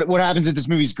because what happens if this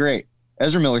movie's great?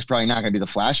 Ezra Miller's probably not going to do the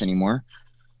Flash anymore.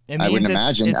 I wouldn't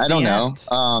imagine. I don't know.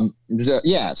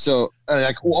 So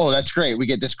like, oh, that's great. We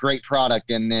get this great product,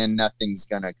 and then nothing's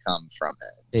gonna come from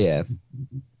it. Yeah.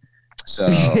 So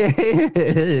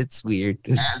it's weird.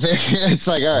 It's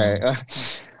like, all right.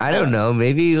 I don't know.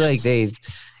 Maybe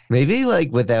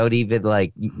without even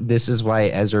like, this is why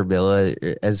Ezra Miller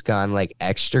has gone like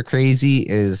extra crazy.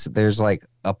 Is there's like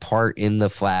a part in the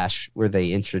Flash where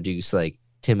they introduce like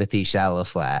Timothy Chalamet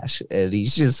Flash, and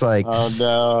he's just like, oh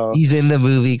no, he's in the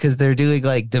movie because they're doing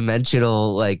like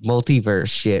dimensional like multiverse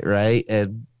shit, right?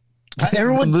 And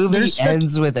the movie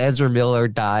ends with Ezra Miller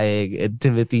dying and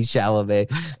Timothy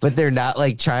Chalamet, but they're not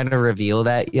like trying to reveal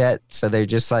that yet, so they're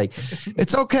just like,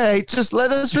 it's okay, just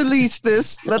let us release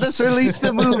this, let us release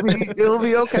the movie, it'll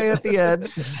be okay at the end.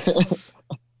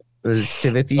 But it's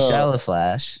Timothy Chalamet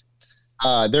Flash.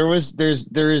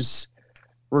 There's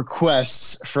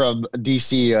requests from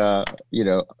DC,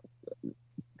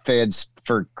 fans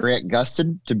for Grant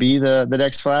Gustin to be the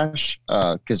next Flash,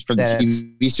 because for the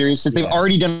TV series, since they've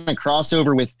already done a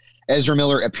crossover with Ezra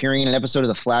Miller appearing in an episode of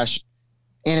the Flash,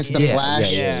 and it's the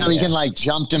Flash, so he can like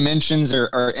jump dimensions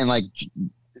or and like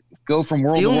go from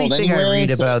world to world. The only thing anywhere. I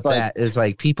read about like, that is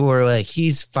like people are like,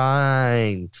 he's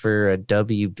fine for a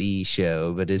WB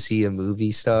show, but is he a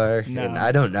movie star? No. And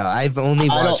I don't know. I've only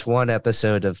watched one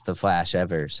episode of The Flash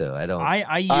ever, so I don't.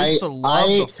 I used to love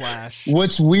The Flash.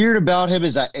 What's weird about him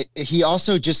is that he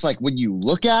also just like, when you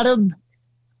look at him,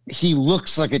 he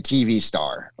looks like a TV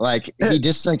star. Like he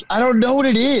just like, I don't know what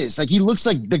it is. Like he looks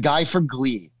like the guy from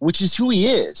Glee, which is who he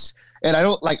is. And I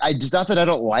don't like. I just not that I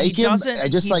don't like him. I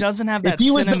just he like doesn't have that if he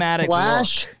was cinematic the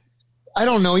Flash. look. I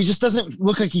don't know. He just doesn't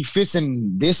look like he fits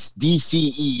in this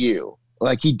DCEU.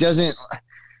 Like he doesn't.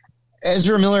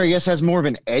 Ezra Miller, I guess, has more of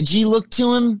an edgy look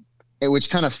to him,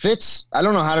 which kind of fits. I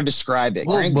don't know how to describe it.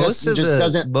 Well, most of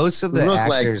the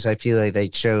actors I feel like they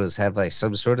chose have like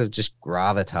some sort of just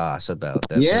gravitas about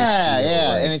them.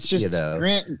 Yeah, and it's just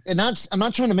Grant. And that's. I'm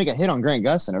not trying to make a hit on Grant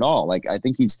Gustin at all. Like I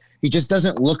think he just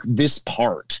doesn't look this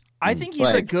part. I think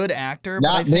he's a good actor, but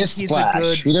not I think this he's Flash. A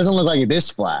good. He doesn't look like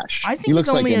this Flash. I think he's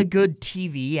only a good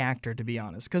TV actor, to be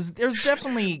honest, because there's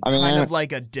definitely kind of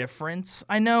like a difference.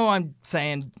 I know I'm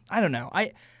saying I don't know.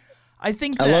 I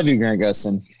think that, I love you, Grant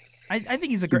Gustin. I think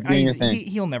he's a great.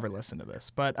 He'll never listen to this,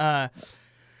 but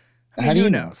who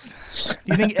knows? Do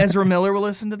you think Ezra Miller will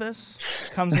listen to this?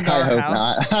 Comes into our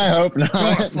house? I hope not. Don't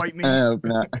want to fight me. I hope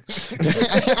not.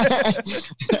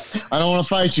 I don't want to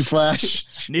fight you,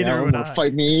 Flash. Neither would I.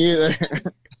 Fight me either.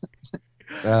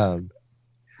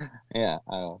 Yeah.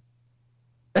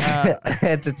 I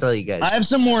had to tell you guys. I have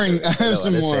some more.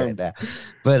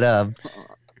 But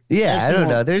I don't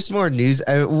know. There's more news.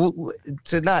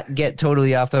 To not get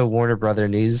totally off the Warner Brother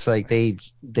news, like they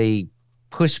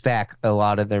pushed back a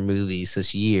lot of their movies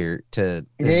this year to.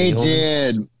 They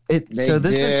did. So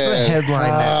this is the headline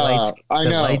that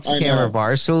Lights Camera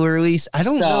Barstool release. I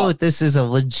don't know if this is a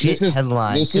legit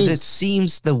headline because it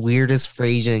seems the weirdest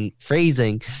phrasing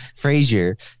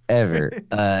Frasier ever.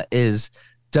 Is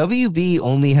WB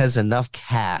only has enough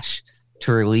cash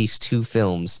to release 2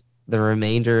 films the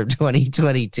remainder of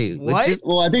 2022. What?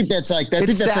 I think that's like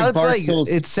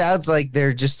Barstool's. It sounds like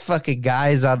they're just fucking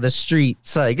guys on the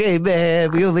streets. Like, hey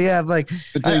man, we only have like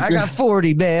I got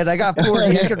 40, man. I got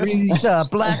 40. I can release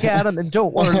Black Adam and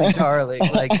Don't Worry, Darling.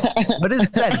 Like, what does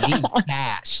that mean?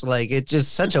 Cash? Like, it's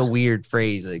just such a weird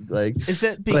phrasing. Like, is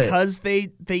it because they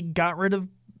got rid of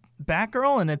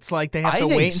Batgirl, and it's like they have to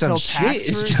wait until shit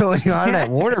is going on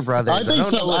at Warner Brothers.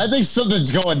 I think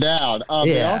something's going down.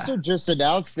 They also just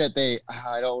announced that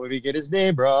I don't want to get his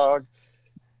name wrong.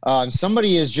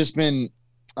 Somebody has just been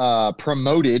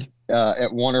promoted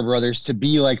at Warner Brothers to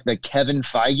be like the Kevin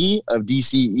Feige of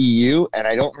DCEU, and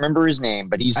I don't remember his name,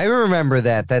 but he's. I remember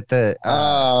that the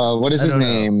what is his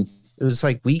name? It was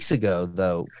like weeks ago,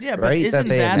 though. Yeah, but right? isn't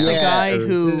that the announced- guy it was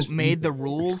who this made week the ago.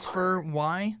 rules for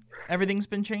why everything's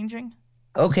been changing?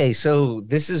 Okay, so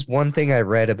this is one thing I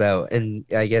read about, and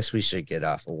I guess we should get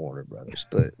off of Warner Brothers,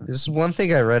 but this is one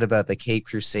thing I read about the Cape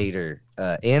Crusader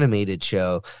animated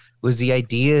show was the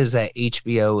idea is that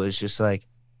HBO was just like,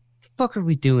 the fuck are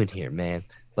we doing here, man?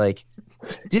 Like,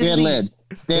 Disney's,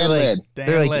 Stan Lid.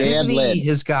 they're like, Lid. Dan Disney Lid.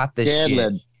 has got this Dan shit.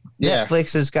 Lid. Yeah.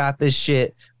 Netflix has got this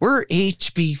shit. We're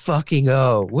HB fucking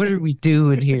O. What are we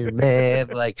doing here, man?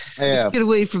 Like, Yeah. let's get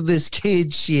away from this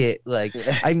kid shit. Like,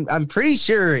 I'm pretty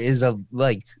sure is a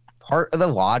like part of the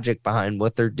logic behind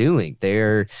what they're doing.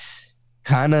 They're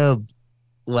kind of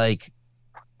like,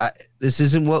 this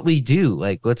isn't what we do.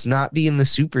 Like, let's not be in the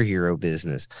superhero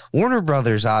business. Warner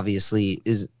Brothers obviously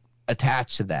is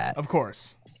attached to that, Of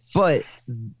course. but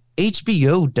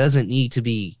HBO doesn't need to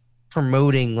be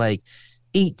promoting like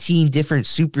 18 different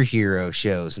superhero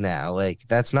shows now. Like,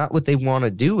 that's not what they want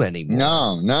to do anymore.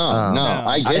 No.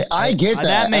 I get that.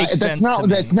 That makes that's sense not. to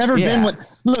me. That's never Yeah. been what.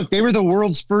 Look, they were the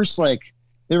world's first. Like,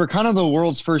 they were kind of the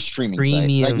world's first streaming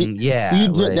Premium, site. Like, yeah.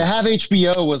 to have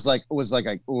HBO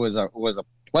was a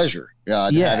pleasure. To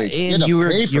Yeah, have H- had and to you were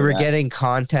pay for that. getting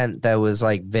content that was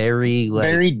like very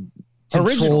very controlled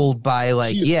original. by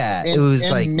like Huge. yeah, it And- was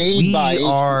and like made we by HBO.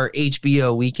 are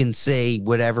HBO. We can say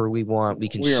whatever we want. We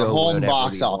can We are show home whatever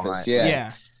box we office. want.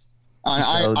 Yeah.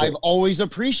 I've always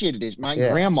appreciated it. My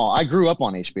grandma, I grew up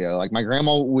on HBO. Like, my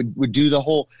grandma would do the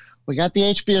whole, we got the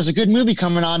HBO. There's a good movie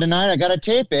coming on tonight. I got to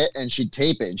tape it. And she'd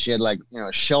tape it. And she had like,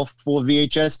 a shelf full of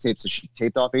VHS tapes that she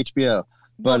taped off HBO.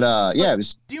 But yeah, it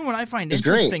was, Do you know what I find it's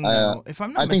great. interesting though? If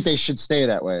I'm not I think they should stay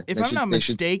that way. if They I'm should- not they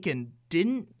should- mistaken,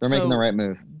 they're making the right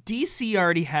move. DC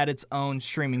already had its own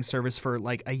streaming service for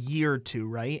like a year or two,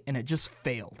 right? And it just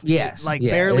failed. Yes, Like yeah.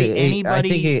 barely anybody.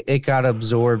 I think it got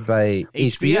absorbed by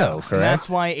HBO. Correct. And that's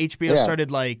why HBO Yeah.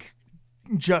 started like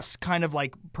just kind of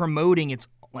like promoting its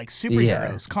like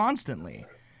superheroes constantly.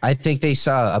 I think they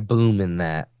saw a boom in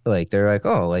that. Like, they're like,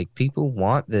 oh, like people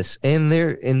want this,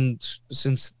 and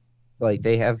since like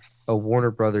they have a Warner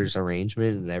Brothers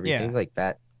arrangement and everything, Yeah. like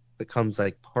that becomes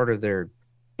like part of their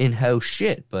in-house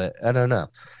shit. But I don't know.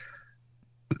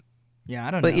 Yeah,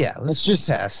 I don't know. But yeah, let's It's just-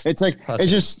 pass. It's like, fucking it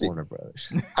just, Warner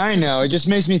Brothers. I know. It just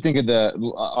makes me think of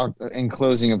in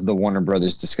closing of the Warner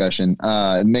Brothers discussion,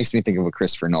 it makes me think of what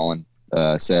Christopher Nolan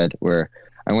said, where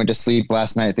I went to sleep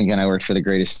last night thinking I worked for the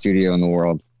greatest studio in the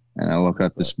world. And I woke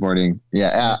up this morning.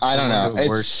 Yeah, I don't know. The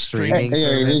worst streaming Yeah,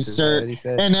 it service. is, Is sir. that what he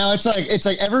said? And now it's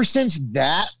like ever since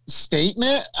that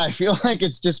statement, I feel like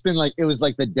it's just been like it was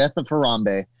like the death of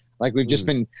Harambe. Like, we've just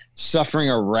been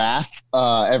suffering a wrath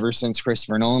ever since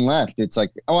Christopher Nolan left. It's like,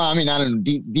 well, I mean, I don't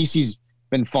know. DC's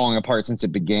been falling apart since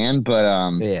it began, but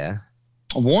Yeah.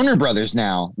 Warner Brothers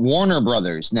now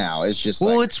is just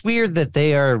Well, like, it's weird that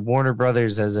they are Warner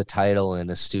Brothers as a title in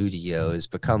a studio has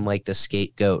become like the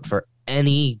scapegoat for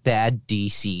any bad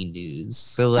DC news.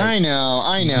 So like, I know.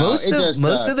 Most It of just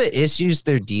most sucks. of the issues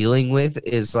they're dealing with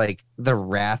is like the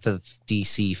wrath of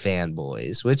DC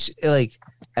fanboys, which like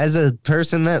as a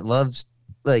person that loves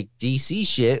like DC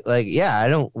shit, like yeah, I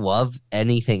don't love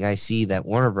anything I see that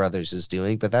Warner Brothers is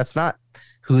doing, but that's not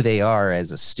who they are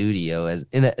as a studio as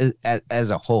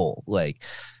a whole. Like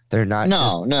they're not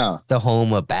just No, the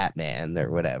home of Batman or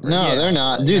whatever. No, they're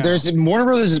not, dude. no. There's Warner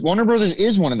Brothers. Warner Brothers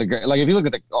is one of the great. Like, if you look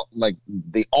at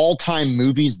the all-time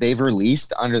movies they've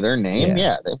released under their name,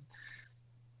 Yeah.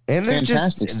 And they're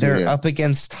Fantastic they're studio. up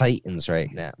against Titans right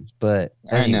now. But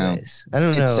I know. anyways, I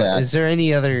don't It's know. sad. Is there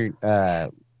any other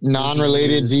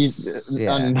non-related. this is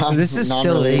still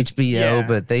non-related. HBO, Yeah.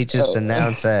 but they just Oh.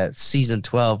 announced that season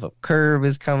 12 of Curb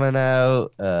is coming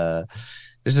out.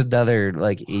 There's another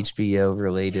like HBO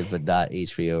related but not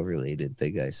HBO related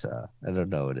thing I saw. I don't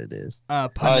know what it is.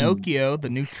 Pinocchio, the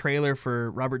new trailer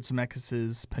for Robert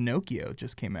Zemeckis' Pinocchio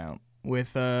just came out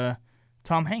with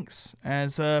Tom Hanks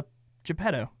as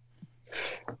Geppetto.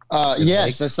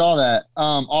 Yes, I saw that.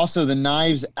 Also, the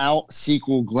Knives Out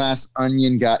sequel, Glass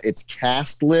Onion, got its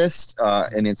cast list,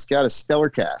 and it's got a stellar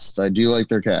cast. I do like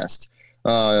their cast.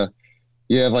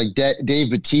 You have like Dave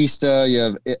Bautista, you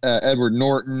have Edward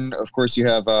Norton, of course. You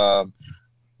have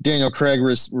Daniel Craig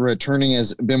returning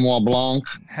as Benoit Blanc.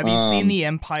 Have you seen the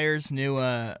Empire's new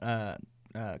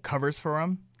covers for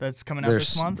him that's coming out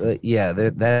this month? Yeah,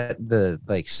 the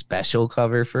like special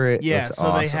cover for it. Yeah, looks so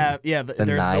awesome. they have the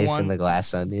there's knife the one. and the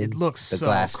glass onion. It looks the so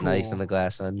glass cool. knife and the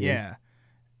glass onion. Yeah,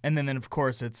 and then of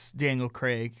course it's Daniel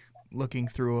Craig looking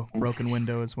through a broken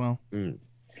window as well.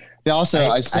 They also,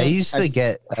 I used to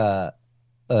get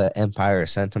Empire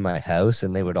sent to my house,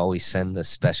 and they would always send the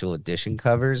special edition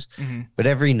covers. Mm-hmm. But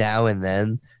every now and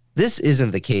then, this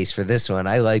isn't the case for this one.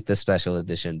 I like the special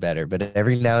edition better, but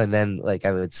every now and then, like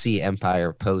I would see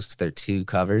Empire post their 2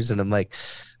 covers, and I'm like,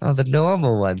 oh, the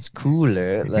normal one's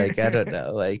cooler. Like, I don't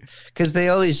know, like, because they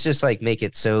always just like make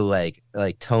it so like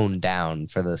toned down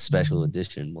for the special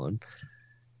edition one.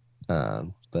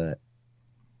 But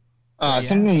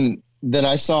something that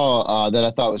I saw that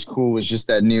I thought was cool was just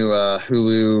that new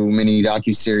Hulu mini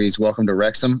docuseries, Welcome to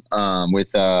Wrexham, with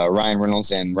Ryan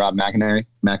Reynolds and Rob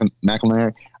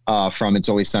McElhenney from It's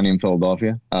Always Sunny in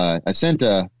Philadelphia. I sent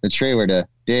the trailer to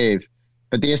Dave,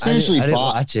 but they essentially I didn't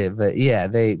watch it, but yeah,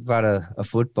 they bought a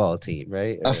football team,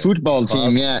 right? A football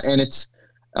team, yeah, and it's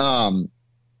I'm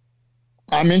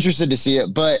interested to see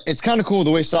it, but it's kind of cool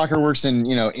the way soccer works in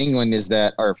England is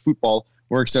that, or football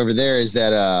works over there, is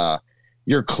that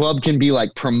your club can be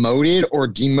like promoted or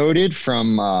demoted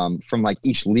from like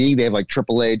each league. They have like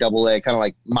AAA, AA, kind of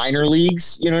like minor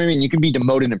leagues. You know what I mean? You can be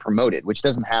demoted and promoted, which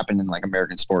doesn't happen in like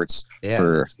American sports.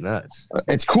 Yeah, it's nuts.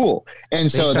 It's cool. And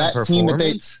Based so that team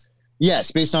that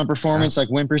yes, based on performance, like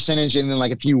win percentage, and then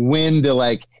like if you win the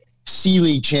like C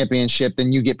League championship,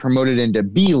 then you get promoted into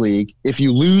B League. If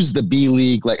you lose the B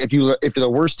League, like if you're the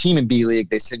worst team in B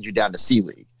League, they send you down to C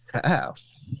League. Wow.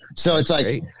 So it's like.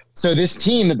 Great. So this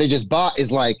team that they just bought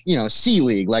is like, C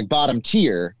League, like bottom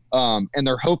tier. And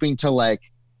they're hoping to like,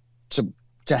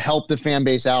 to help the fan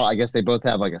base out. I guess they both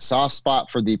have like a soft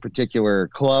spot for the particular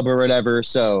club or whatever.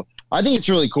 So I think it's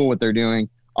really cool what they're doing.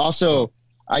 Also,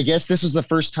 I guess this was the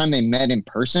first time they met in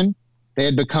person. They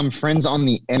had become friends on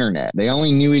the internet. They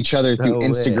only knew each other through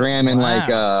Instagram and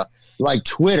like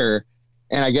Twitter.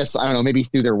 And I guess, I don't know, maybe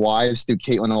through their wives, through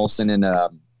Caitlin Olsen and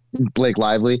Blake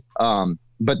Lively.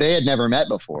 But they had never met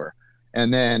before.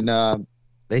 And then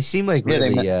they seem like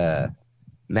really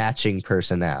matching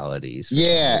personalities.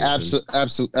 Yeah,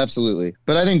 absolutely.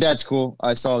 But I think that's cool.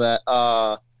 I saw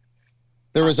that.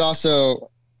 There was also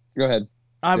 – go ahead.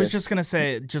 I was just going to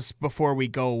say, just before we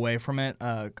go away from it,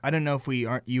 I don't know if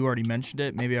you already mentioned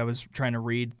it. Maybe I was trying to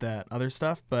read that other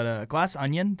stuff. But Glass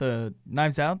Onion, the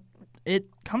Knives Out, it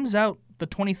comes out the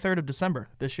 23rd of December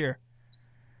this year.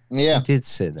 Yeah, I did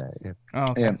say that. Yeah. Oh,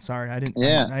 okay. Yeah. Sorry, I didn't.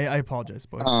 Yeah, I apologize,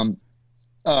 boys.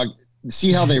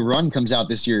 See How They Run comes out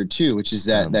this year too, which is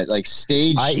that like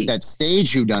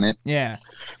stage who done it. Yeah,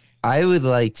 I would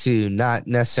like to not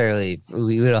necessarily.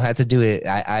 We don't have to do it.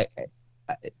 I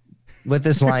what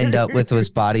this lined up with was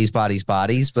bodies,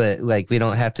 but like we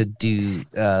don't have to do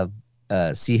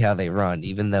See How They Run,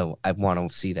 even though I want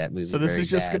to see that movie. So this is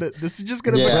just bad.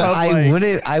 gonna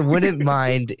become I wouldn't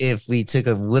mind if we took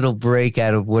a little break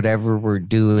out of whatever we're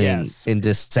doing in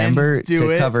December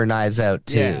to cover Knives Out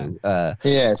too. Yeah.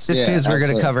 Just because we're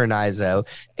gonna cover Knives Out,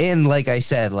 and like I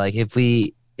said, like if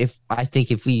we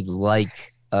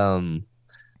like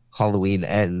Halloween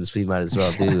Ends, we might as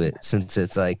well do it since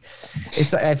it's I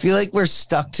feel like we're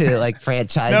stuck to like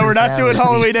franchises. No, we're not doing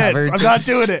Halloween Ends. I'm not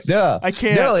doing it. No, I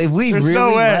can't. No, if we really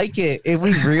like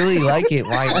it,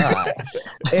 why not?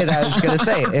 And I was gonna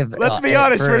say, let's be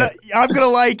honest, I'm gonna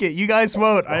like it. You guys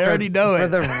won't. I already know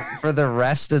it. For the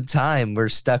rest of time, we're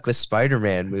stuck with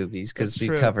Spider-Man movies because we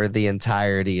covered the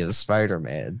entirety of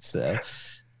Spider-Man. So.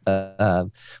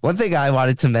 One thing I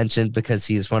wanted to mention, because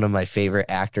he's one of my favorite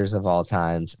actors of all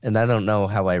times, and I don't know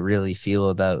how I really feel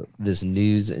about this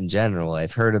news in general.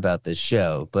 I've heard about this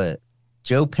show, but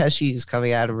Joe Pesci is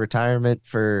coming out of retirement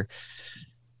for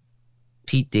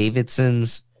Pete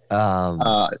Davidson's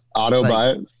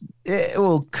autobiography.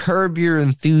 Curb Your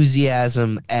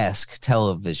Enthusiasm-esque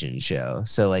television show.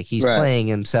 So like he's playing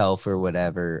himself or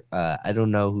whatever. I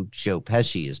don't know who Joe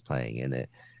Pesci is playing in it.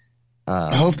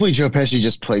 Hopefully Joe Pesci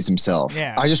just plays himself.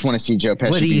 Yeah. I just want to see Joe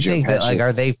Pesci. What do you think? That, like,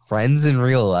 are they friends in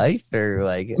real life or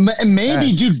like?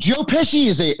 Maybe, dude. Joe Pesci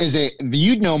is a.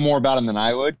 You'd know more about him than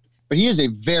I would, but he is a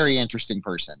very interesting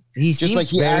person. He's just like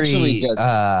he very, actually does.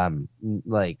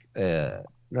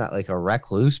 Not like a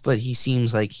recluse, but he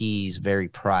seems like he's very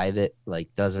private. Like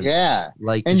doesn't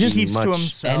like and to just do keeps to much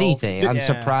himself. anything. I'm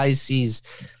surprised he's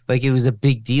like it was a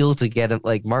big deal to get him.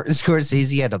 Like Martin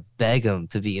Scorsese had to beg him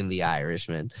to be in The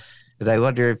Irishman. But I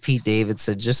wonder if Pete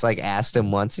Davidson just like asked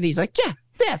him once, and he's like, "Yeah,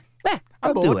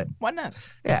 I'll do it. Why not?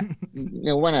 Yeah,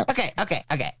 why not? Okay. Really?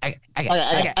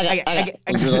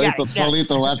 Fully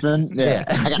the weapon. Yeah,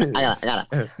 I got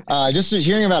it. Just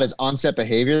hearing about his on-set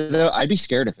behavior, though, I'd be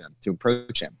scared of him to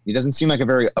approach him. He doesn't seem like a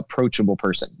very approachable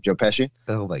person. Joe Pesci.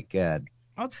 Oh my god.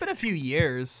 Oh, it's been a few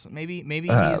years. Maybe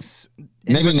he's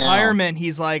in retirement.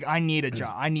 He's like, I need a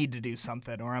job. I need to do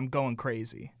something, or I'm going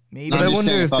crazy. Maybe. But I'm I just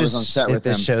wonder saying if if I was on this set if with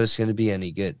this him. show is going to be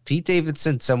any good. Pete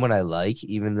Davidson's someone I like,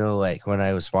 even though like when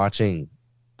I was watching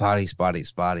Bodies,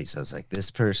 I was like, this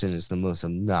person is the most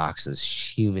obnoxious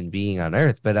human being on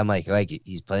earth. But I'm like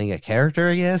he's playing a character,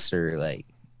 I guess, or like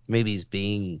maybe he's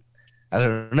being, I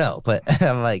don't know. But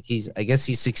I'm like, I guess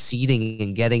he's succeeding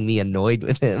in getting me annoyed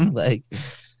with him. Like,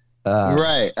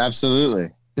 Right,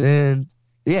 absolutely. and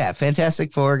yeah,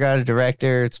 Fantastic Four got a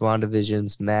director. It's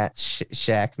WandaVision's Matt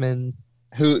Shackman.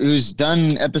 Who's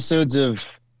done episodes of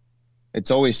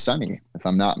It's Always Sunny, if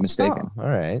I'm not mistaken. Oh, all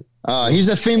right. He's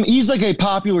like a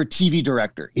popular TV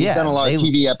director. He's done a lot of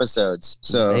TV episodes.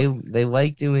 So they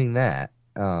like doing that.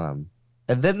 And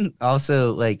then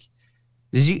also like,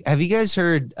 have you guys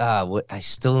heard what, I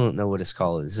still don't know what it's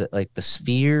called. Is it like the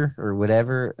Sphere or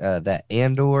whatever? That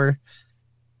Andor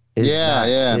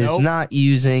is not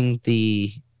using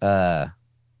the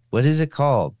what is it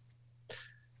called?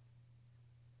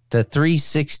 The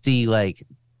 360 like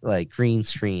green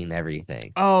screen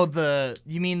everything. Oh,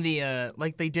 you mean the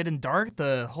like they did in Dark,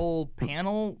 the whole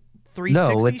panel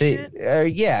 360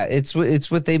 shit? Yeah, it's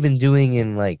what they've been doing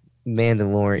in like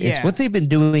Mandalorian. Yeah. It's what they've been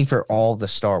doing for all the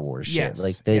Star Wars shit. Yes,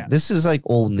 Like yes. this is like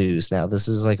old news now. This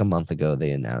is like a month ago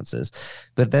they announced this.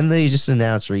 But then they just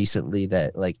announced recently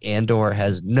that like Andor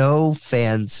has no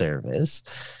fan service.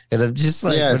 And I'm just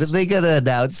like, what are they gonna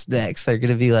announce next? They're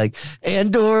gonna be like,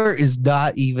 Andor is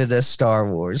not even a Star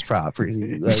Wars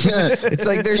property. Like, it's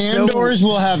like there's Andors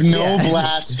will have no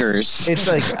blasters. It's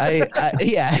like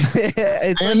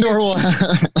it's Andor will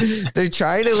they're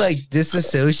trying to like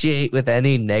disassociate with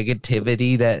any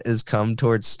negativity that has come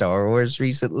towards Star Wars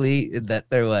recently. That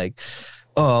they're like,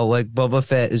 oh, like Boba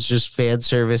Fett is just fan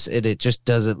service and it just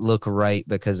doesn't look right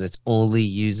because it's only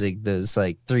using those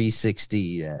like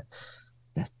 360.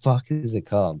 The fuck is it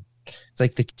called? It's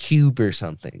like the Cube or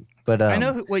something. But I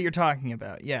know what you're talking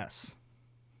about. Yes.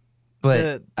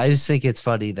 But I just think it's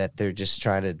funny that they're just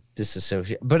trying to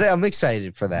disassociate. But I'm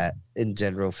excited for that in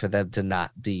general, for them to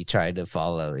not be trying to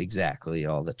follow exactly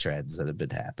all the trends that have been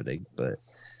happening. But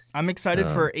I'm excited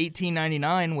for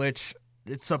 1899, which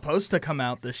it's supposed to come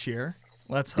out this year.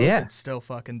 Let's hope it still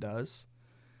fucking does.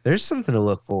 There's something to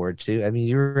look forward to. I mean,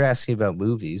 you were asking about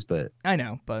movies, but I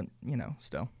know, but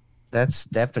still. That's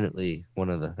definitely one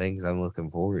of the things I'm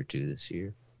looking forward to this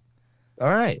year.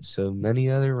 All right, so many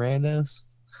other randos.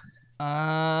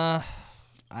 I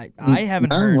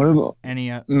haven't heard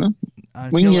any.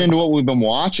 We can get into what we've been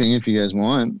watching if you guys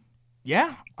want.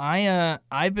 Yeah,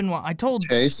 I've been. I told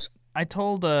Chase. I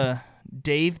told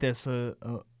Dave this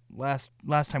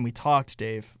last time we talked,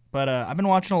 Dave. But I've been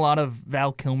watching a lot of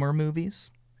Val Kilmer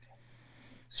movies.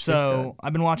 So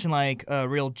I've been watching like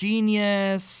Real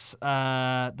Genius,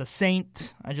 The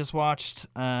Saint. I just watched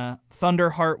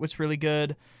Thunderheart, which was really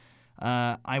good.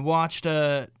 I watched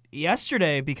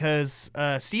yesterday because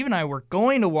Steve and I were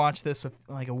going to watch this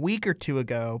like a week or two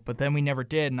ago, but then we never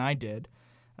did, and I did.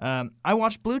 I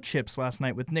watched Blue Chips last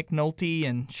night with Nick Nolte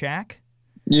and Shaq.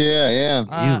 Yeah.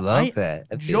 You love that.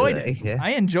 I enjoyed it. Yeah.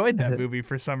 I enjoyed that movie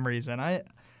for some reason.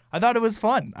 I thought it was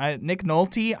fun. Nick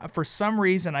Nolte, for some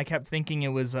reason, I kept thinking it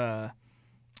was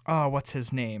what's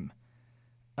his name?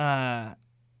 Oh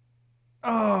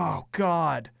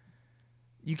God,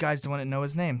 you guys don't want to know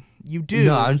his name. You do.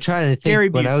 No, I'm trying to think. Gary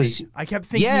Busey. I kept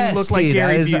thinking he looked like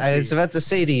Gary Busey. I was about to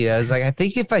say to you, I was like, I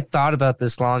think if I thought about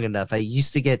this long enough, I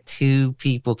used to get two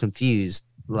people confused,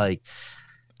 like.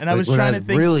 And I was trying to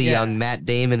think, really young, Matt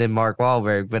Damon and Mark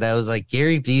Wahlberg, but I was like,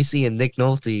 Gary Busey and Nick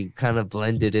Nolte kind of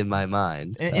blended in my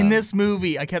mind. In this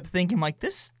movie, I kept thinking like,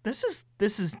 this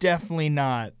is definitely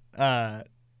not. God,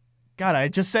 I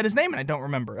just said his name and I don't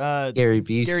remember. Gary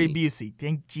Busey. Gary Busey.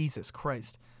 Thank Jesus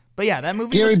Christ. But yeah, that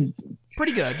movie was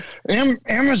pretty good.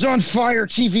 Amazon Fire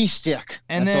TV stick.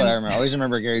 And that's what I remember. I always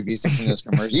remember Gary Busey from those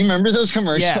commercials. You remember those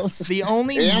commercials? Yes. The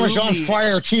Amazon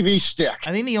Fire TV stick.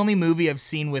 I think the only movie I've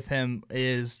seen with him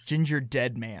is Ginger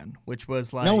Dead Man, which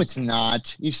was like. No, it's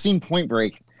not. You've seen Point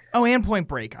Break. Oh, and Point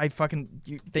Break. Thank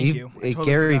you. Totally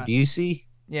Gary forgot. Busey.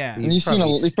 Yeah.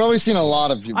 You've probably seen a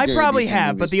lot of. I probably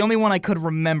have, but the only one I could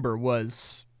remember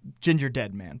was Ginger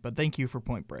Dead Man. But thank you for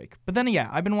Point Break. But then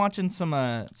I've been watching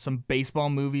some baseball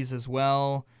movies as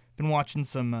well. Been watching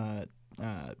some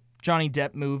Johnny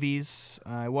Depp movies.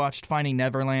 I watched Finding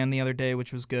Neverland the other day,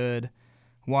 which was good.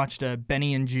 Watched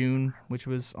Benny and June, which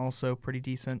was also pretty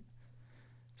decent.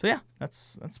 So yeah,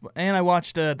 that's and I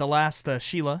watched The Last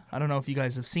Shiela. I don't know if you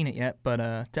guys have seen it yet, but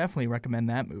definitely recommend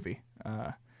that movie.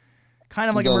 Kind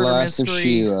of like a murder mystery. The Last of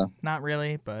Shiela. Not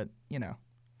really, but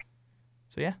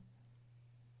So yeah.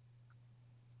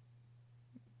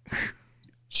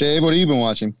 Shay, what have you been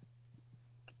watching?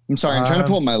 I'm sorry, I'm trying to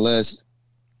pull up my list.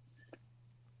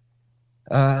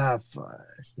 I'm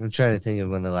trying to think of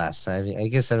when the last time. I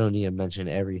guess I don't need to mention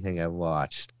everything I've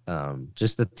watched.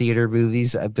 Just the theater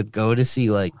movies I've been going to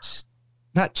see, like just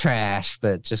not trash,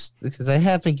 but just because I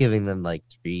have been giving them like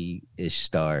 3-ish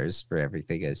stars for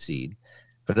everything I've seen.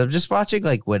 But I'm just watching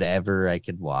like whatever I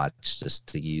could watch just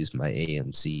to use my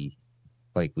AMC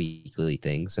like weekly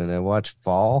things. And I watched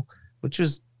Fall, which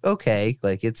was okay.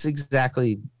 Like it's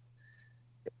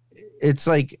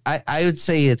like I would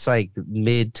say it's like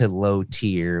mid to low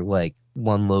tier, like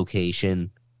one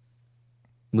location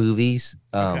movies.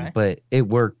 Okay. But it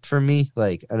worked for me.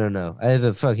 Like, I don't know. I have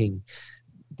a fucking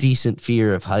decent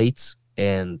fear of heights,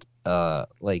 and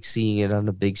like seeing it on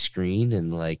a big screen,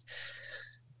 and like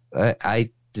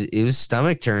it was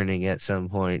stomach turning at some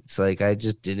point. It's like I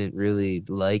just didn't really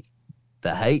like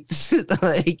the heights.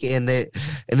 Like, and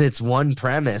it's one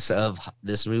premise of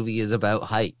this movie is about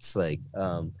heights, like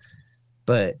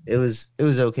but it was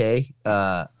okay.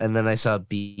 And then I saw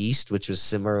Beast, which was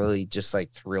similarly just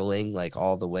like thrilling, like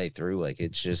all the way through. Like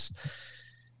it's just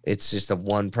a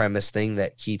one premise thing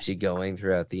that keeps you going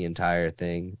throughout the entire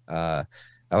thing. I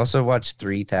also watched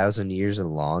 3,000 Years of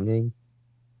Longing.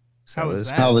 How was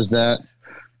that? How was that?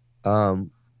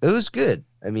 It was good.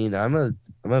 I mean, I'm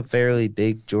a fairly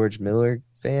big George Miller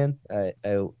fan. I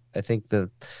think the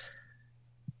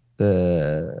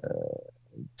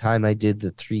time I did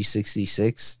the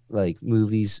 366 like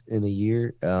movies in a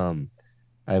year,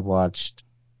 I watched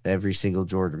every single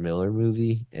George Miller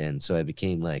movie, and so I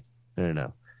became like, I don't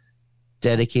know,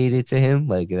 dedicated to him,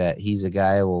 like that he's a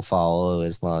guy I will follow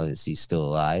as long as he's still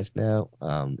alive now.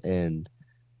 And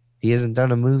he hasn't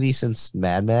done a movie since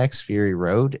Mad Max Fury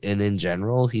Road, and in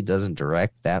general he doesn't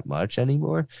direct that much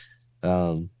anymore.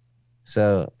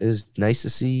 So it was nice to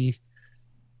see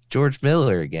George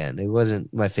Miller again. It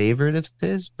wasn't my favorite of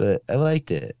his, but I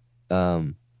liked it.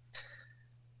 But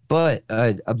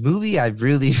a movie I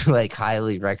really like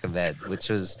highly recommend, which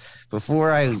was before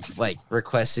I like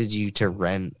requested you to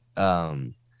rent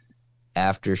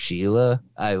After Sheila,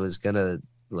 I was gonna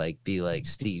like be like,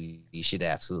 Steve, you should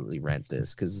absolutely rent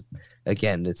this, because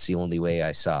again, it's the only way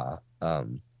I saw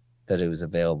that it was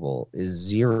available, is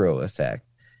Zero Effect.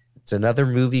 It's another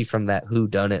movie from that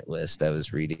whodunit list I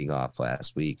was reading off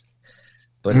last week.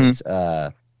 But it's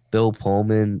Bill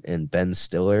Pullman and Ben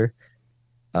Stiller.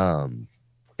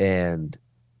 And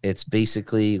it's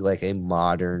basically like a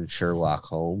modern Sherlock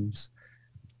Holmes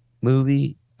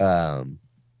movie. And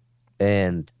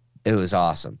it was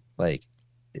awesome. Like,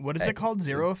 What is it called?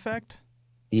 Zero Effect?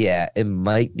 Yeah, it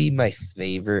might be my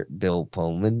favorite Bill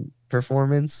Pullman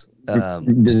performance.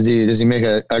 Does he make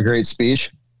a great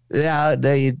speech? Yeah,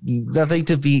 nothing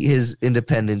to beat his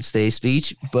Independence Day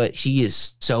speech, but he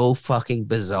is so fucking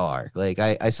bizarre. Like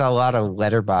I saw a lot of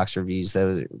Letterboxd reviews that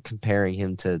was comparing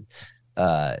him to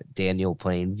Daniel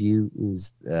Plainview,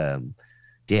 who's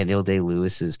Daniel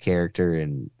Day-Lewis's character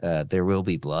in There Will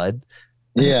Be Blood.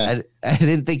 Yeah, I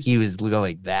didn't think he was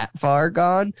going that far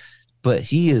gone, but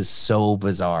he is so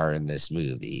bizarre in this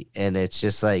movie, and it's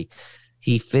just like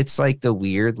he fits like the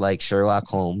weird like Sherlock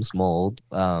Holmes mold.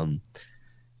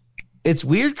 It's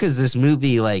weird because this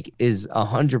movie like is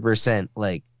 100%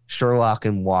 like Sherlock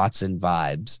and Watson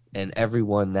vibes, and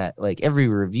everyone that like every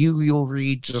review you'll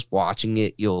read, just watching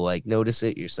it, you'll like notice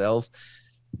it yourself.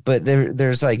 But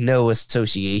there's like no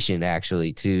association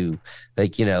actually to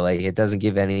like, you know, like it doesn't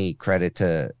give any credit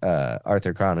to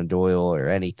Arthur Conan Doyle or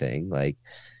anything like.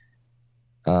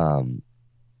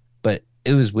 But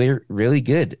it was weird, really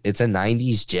good. It's a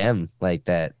 90s gem like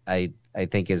that. I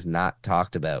think is not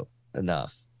talked about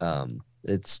enough.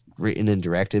 It's written and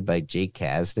directed by Jake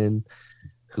Kasdan,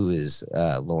 who is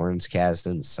Lawrence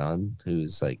Kasdan's son,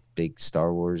 who's like big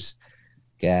Star Wars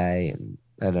guy, and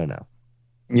I don't know.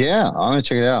 Yeah, I'm gonna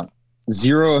check it out.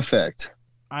 Zero Effect.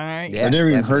 Yeah, I've never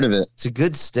even heard of it. It's a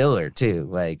good Stiller too.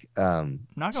 Like, not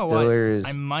gonna Stiller's.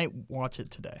 lie, I might watch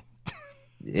it today.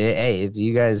 Hey, if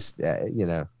you guys, you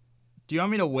know. Do you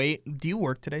want me to wait? Do you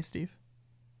work today, Steve?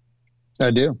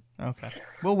 I do. Okay,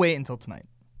 we'll wait until tonight.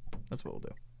 That's what we'll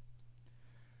do.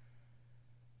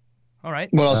 All right.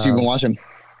 What else you been watching?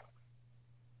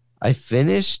 I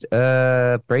finished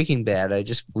Breaking Bad. I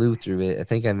just flew through it. I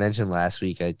think I mentioned last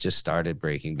week I just started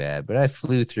Breaking Bad, but I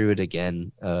flew through it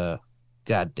again. God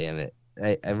damn it.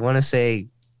 I want to say,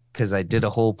 because I did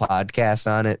a whole podcast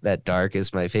on it, that Dark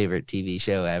is my favorite TV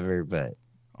show ever, but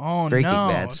Breaking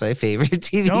Bad's my favorite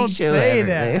TV Don't show say ever,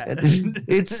 that. man.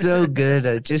 It's so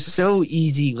good. Just so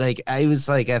easy. Like, I was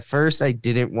like, at first I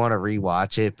didn't want to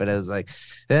rewatch it, but I was like,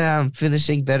 I'm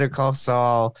finishing Better Call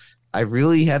Saul. I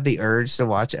really had the urge to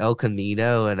watch El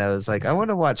Camino, and I was like, I want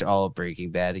to watch all of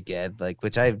Breaking Bad again, like,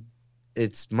 which I've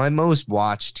it's my most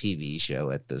watched TV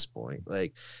show at this point.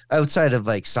 Like outside of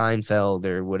like Seinfeld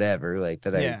or whatever, like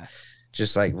that I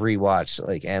just like rewatch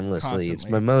like endlessly. Constantly. It's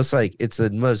my most like it's the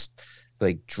most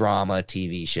like drama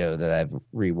TV show that I've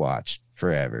rewatched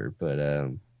forever. But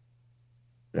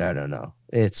I don't know.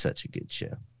 It's such a good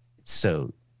show. It's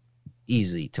so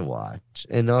easy to watch.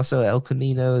 And also El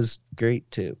Camino is great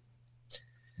too.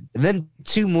 And then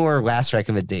two more last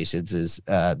recommendations is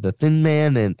The Thin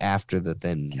Man and After the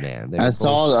Thin Man.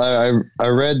 I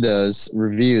read those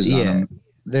reviews on them.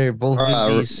 They're both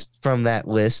movies from that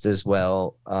list as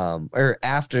well. Or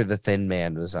After the Thin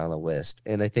Man was on the list.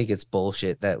 And I think it's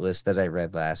bullshit. That list that I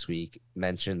read last week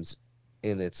mentions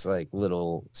in its like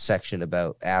little section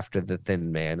about After the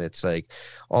Thin Man. It's like,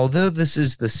 although this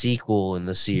is the sequel in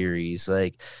the series,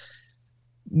 like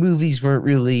movies weren't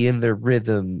really in their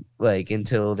rhythm like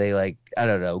until they like, I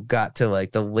don't know, got to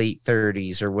like the late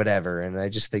 30s or whatever. And I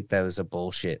just think that was a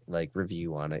bullshit like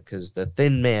review on it, because The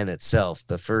Thin Man itself,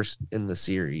 the first in the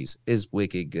series, is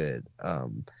wicked good.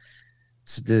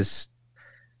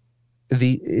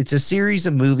 It's a series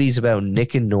of movies about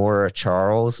Nick and Nora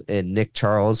Charles, and Nick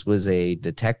Charles was a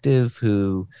detective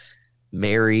who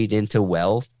married into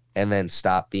wealth and then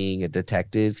stopped being a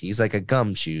detective. He's like a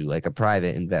gumshoe, like a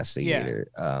private investigator.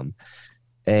 Yeah.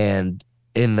 And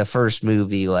in the first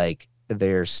movie, like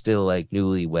they're still like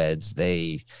newlyweds.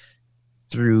 They,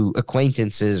 through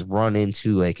acquaintances, run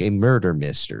into like a murder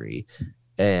mystery,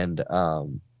 and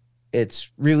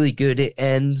it's really good. It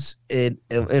ends in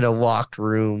a locked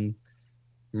room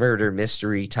murder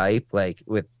mystery type, like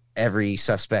with every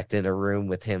suspect in a room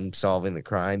with him solving the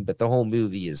crime, but the whole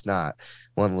movie is not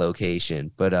one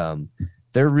location. But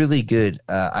they're really good.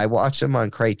 I watched them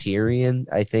on Criterion.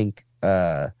 I think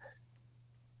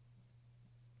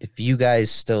if you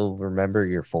guys still remember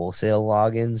your Full Sail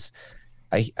logins,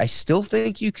 I still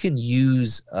think you can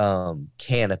use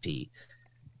Canopy,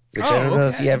 which I don't know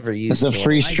if you ever used. It's a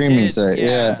free streaming site.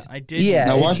 Yeah, I did.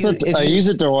 Yeah, I use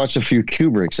it to watch a few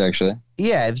Kubricks actually.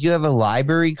 Yeah, if you have a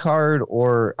library card,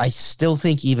 or I still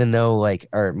think even though like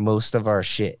most of our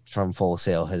shit from Full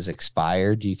Sail has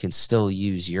expired, you can still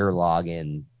use your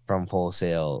login from Full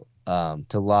Sail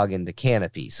to log into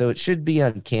Canopy. So it should be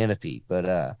on Canopy.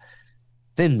 But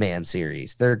Thin Man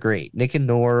series, they're great. Nick and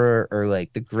Nora are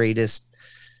like the greatest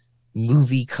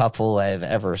movie couple I've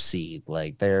ever seen.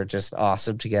 Like they're just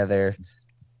awesome together.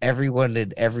 Everyone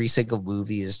in every single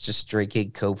movie is just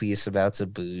drinking copious amounts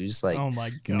of booze. Like, oh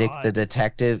my God. Nick the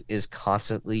detective is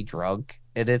constantly drunk.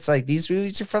 And it's like, these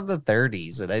movies are from the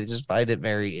 30s, and I just find it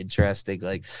very interesting.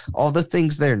 Like all the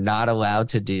things they're not allowed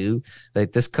to do.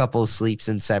 Like this couple sleeps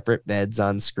in separate beds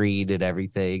on screen and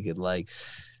everything, and like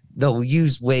they'll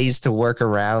use ways to work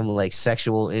around like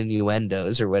sexual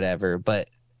innuendos or whatever. But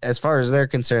as far as they're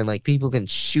concerned, like people can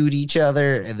shoot each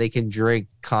other and they can drink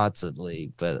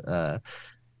constantly. But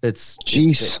it's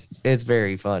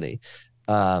very funny.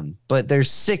 But there's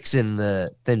 6 in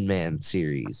the Thin Man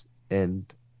series, and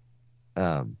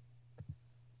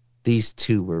these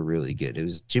 2 were really good. It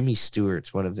was Jimmy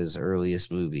Stewart's, one of his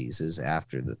earliest movies is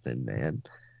After the Thin Man.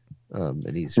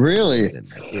 And he's really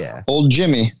old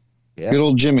Jimmy. Yeah. Good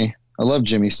old Jimmy. I love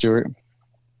Jimmy Stewart.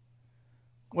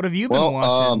 What have you been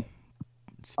watching?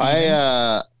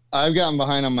 I've gotten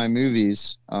behind on my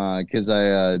movies because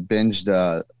I binged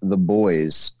The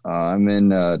Boys. I'm in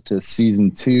to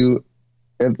season 2,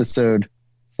 episode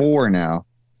 4 now.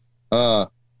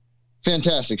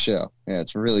 Fantastic show. Yeah,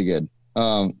 it's really good.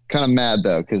 Kind of mad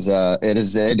though because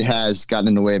it has gotten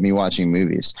in the way of me watching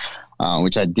movies,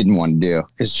 which I didn't want to do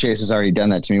because Chase has already done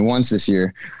that to me once this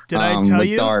year. Did I tell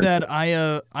you that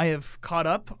I have caught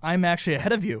up? I'm actually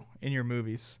ahead of you in your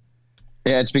movies.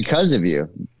 Yeah, it's because of you.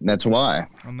 That's why.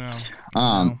 Oh no.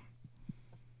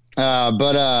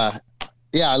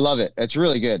 Yeah, I love it. It's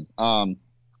really good.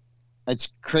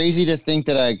 It's crazy to think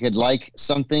that I could like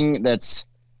something that's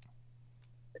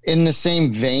in the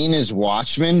same vein as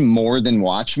Watchmen more than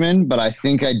Watchmen, but I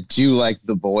think I do like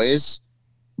The Boys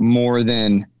more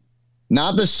than,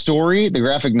 not the story. The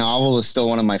graphic novel is still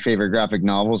one of my favorite graphic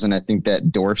novels, and I think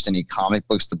that dwarfs any comic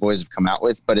books The Boys have come out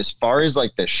with. But as far as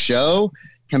like the show,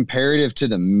 comparative to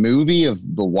the movie of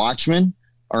The Watchmen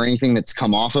or anything that's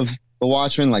come off of The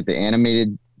Watchmen, like the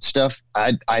animated stuff,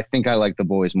 I think I like The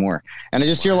Boys more. And I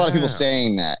just hear a lot of people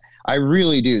saying that. I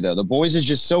really do, though. The Boys is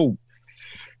just so...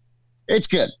 It's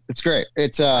good. It's great.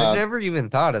 I've never even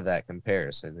thought of that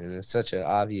comparison, and it's such an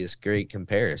obvious, great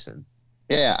comparison.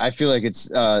 Yeah, I feel like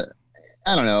it's... I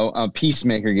don't know.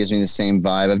 Peacemaker gives me the same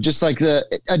vibe of just like a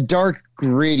dark,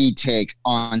 gritty take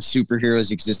on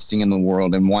superheroes existing in the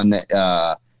world, and one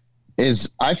that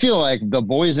is I feel like the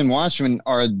boys in Watchmen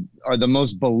are the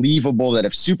most believable, that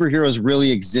if superheroes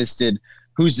really existed,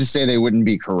 who's to say they wouldn't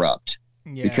be corrupt?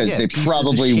 Yeah. Because they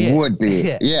probably would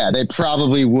be. Yeah, they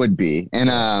probably would be.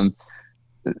 And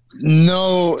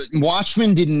no,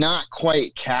 Watchmen did not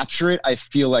quite capture it. I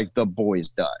feel like The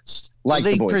Boys does. Like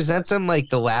they The Boys present does. them like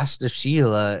The Last of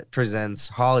Shiela presents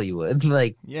Hollywood.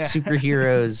 Like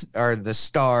superheroes are the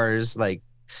stars. Like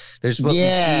there's what we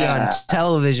see on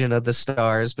television of the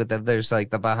stars, but then there's like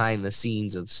the behind the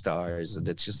scenes of stars, and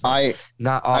it's just like,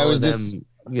 not all of them,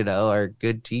 are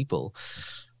good people.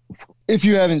 If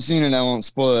you haven't seen it, I won't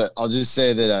spoil it. I'll just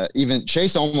say that even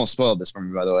Chase almost spoiled this for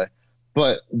me, by the way.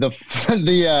 But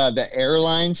the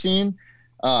airline scene,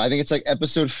 I think it's like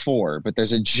episode 4, but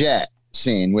there's a jet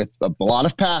scene with a lot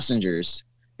of passengers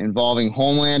involving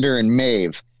Homelander and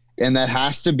Maeve, and that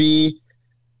has to be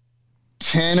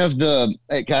 10 of the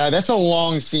that's a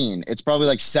long scene. It's probably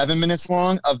like 7 minutes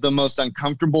long of the most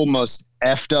uncomfortable, most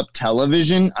effed up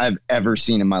television I've ever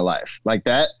seen in my life. Like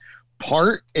that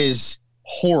part is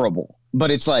horrible,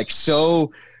 but it's like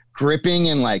so gripping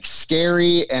and like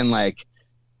scary and like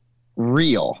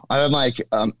real. I'm like,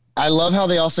 I love how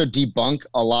they also debunk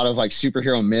a lot of like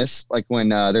superhero myths. Like when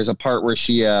there's a part where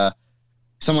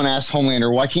someone asks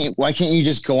Homelander, why can't you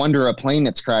just go under a plane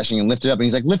that's crashing and lift it up? And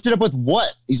he's like, lift it up with what?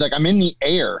 He's like, I'm in the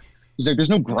air. He's like, there's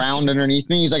no ground underneath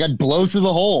me. He's like, I'd blow through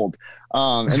the hold.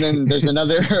 And then there's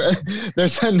another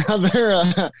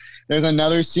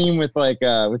scene with with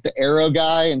the Arrow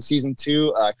guy in season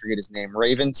 2. I forget his name,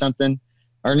 Raven something,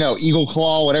 or no, Eagle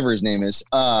Claw, whatever his name is.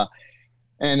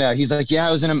 And he's like, yeah,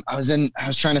 I was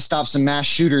trying to stop some mass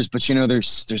shooters, but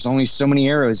there's only so many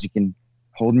arrows you can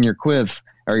hold in your quiv,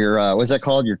 or your what's that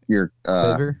called? Your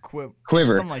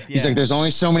quiver. Like, he's like, there's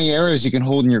only so many arrows you can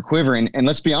hold in your quiver, and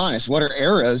let's be honest, what are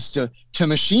arrows to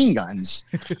machine guns?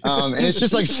 And it's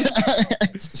just like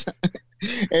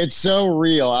it's so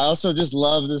real. I also just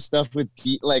love this stuff with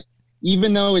like,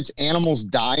 even though it's animals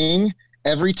dying,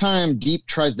 every time Deep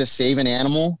tries to save an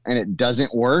animal and it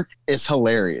doesn't work, it's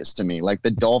hilarious to me. Like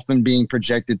the dolphin being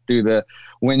projected through the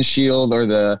windshield,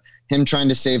 or him trying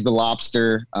to save the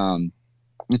lobster.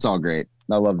 It's all great.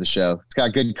 I love the show. It's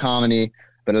got good comedy,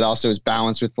 but it also is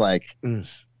balanced with like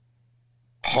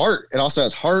heart. It also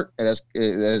has heart. It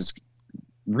has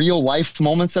real life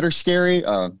moments that are scary.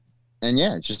 And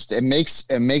yeah, it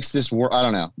makes this world. I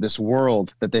don't know, this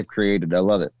world that they've created. I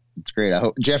love it. It's great. I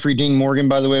hope Jeffrey Dean Morgan,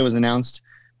 by the way, was announced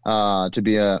to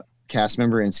be a cast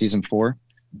member in season 4.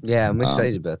 Yeah, I'm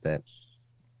excited about that.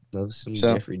 Love some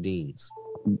Jeffrey Deans.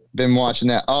 Been watching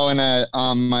that. Oh,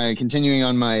 and continuing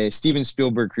on my Steven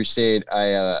Spielberg crusade,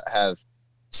 I have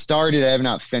started. I have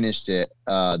not finished it.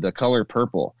 The Color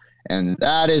Purple, and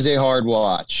that is a hard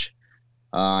watch.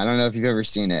 I don't know if you've ever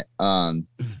seen it.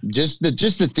 Just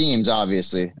the themes,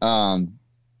 obviously.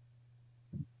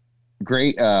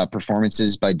 Great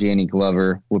performances by Danny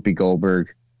Glover, Whoopi Goldberg.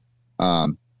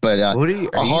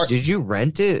 Did you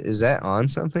rent it? Is that on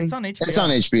something? It's on HBO. It's on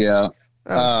HBO.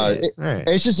 Right.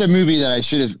 It's just a movie that I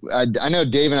should have. I know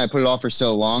Dave and I put it off for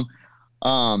so long.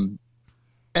 And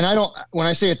I don't. When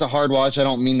I say it's a hard watch, I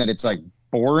don't mean that it's like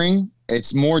boring.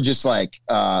 It's more just like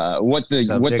what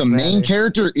the main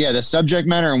character, the subject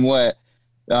matter, and what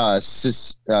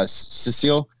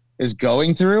Cecile is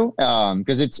going through,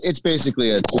 because it's basically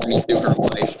a journey through her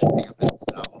life,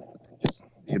 just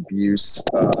the abuse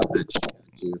that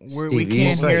she we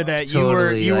can't hear that.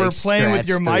 Totally you were playing with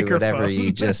your microphone. Whatever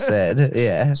you just said.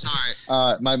 Yeah. Sorry.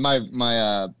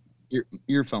 My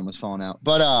earphone was falling out.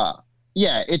 But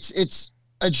it's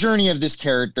a journey of this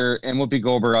character, and Whoopi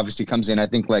Goldberg obviously comes in, I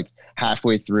think, like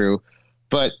halfway through.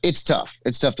 But it's tough.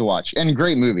 It's tough to watch. And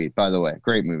great movie, by the way.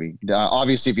 Great movie.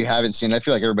 Obviously, if you haven't seen it, I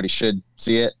feel like everybody should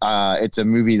see it. It's a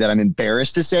movie that I'm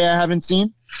embarrassed to say I haven't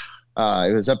seen.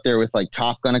 It was up there with like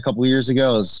Top Gun a couple of years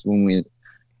ago. It was when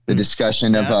the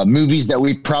discussion of movies that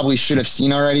we probably should have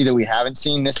seen already that we haven't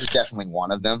seen. This is definitely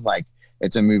one of them. Like,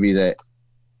 it's a movie that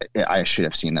I should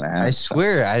have seen that I haven't. I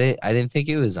swear I didn't think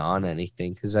it was on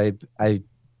anything, because I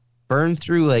burned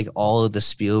through like all of the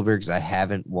Spielbergs I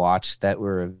haven't watched that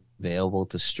were available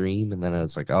to stream, and then I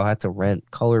was like, I'll have to rent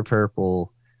Color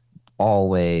Purple,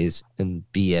 Always, and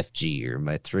BFG are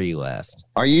my 3 left.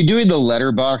 Are you doing the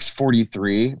Letterbox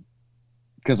 43?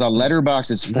 Because on Letterbox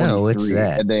it's 43. No, it's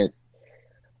that.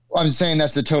 I'm saying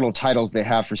that's the total titles they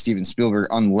have for Steven Spielberg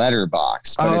on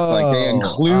Letterbox, but it's like they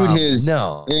include his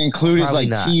like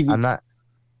not. TV. I'm not,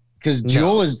 because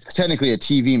Duel is technically a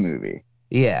TV movie.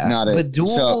 Yeah, but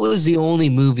Duel was the only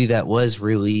movie that was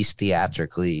released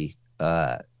theatrically,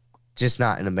 just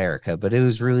not in America, but it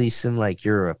was released in like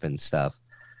Europe and stuff.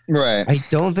 Right. I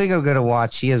don't think I'm gonna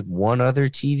watch. He has one other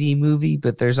TV movie,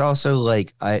 but there's also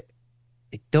like I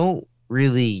don't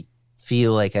really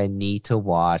feel like I need to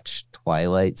watch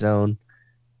Twilight Zone.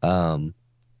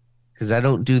 Because I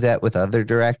don't do that with other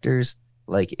directors.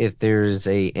 Like if there's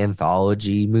a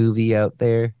anthology movie out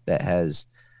there that has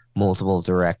multiple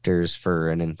directors for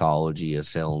an anthology of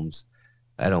films,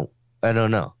 I don't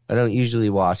know. I don't usually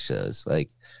watch those. Like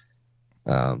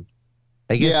I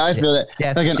guess I feel that.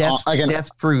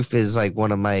 Death Proof is like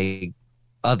one of my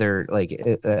other like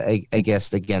I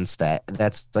guess against that.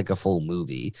 That's like a full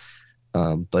movie.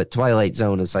 But Twilight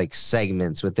Zone is like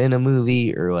segments within a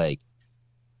movie, or like,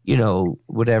 you know,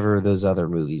 whatever those other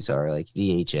movies are, like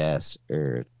VHS,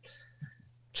 or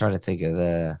trying to think of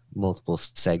the multiple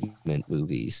segment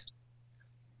movies.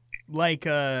 Like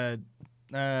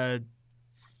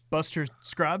Buster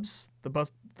Scruggs,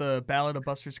 the Ballad of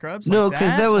Buster Scruggs. No, like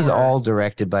because that was or... all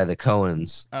directed by the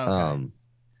Coens. Okay.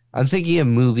 I'm thinking of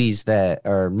movies that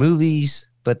are movies,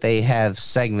 but they have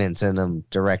segments in them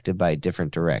directed by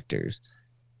different directors.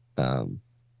 I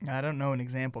don't know an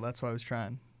example. That's why I was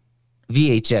trying.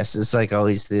 VHS is like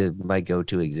always my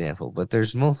go-to example, but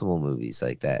there's multiple movies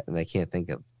like that, and I can't think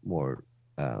of more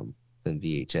than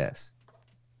VHS.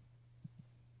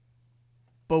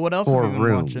 But what else have you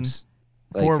been watching?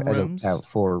 Like, Four I don't Rooms? count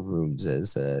Four Rooms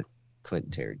as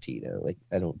Quentin Tarantino. Like,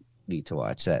 I don't need to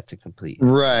watch that to complete.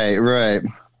 Right.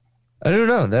 I don't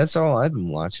know. That's all I've been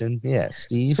watching. Yeah,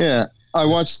 Steve. Yeah, I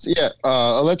watched.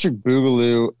 Electric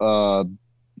Boogaloo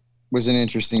was an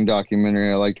interesting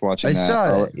documentary. I liked watching I that.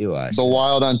 saw that. You watched The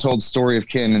Wild Untold Story of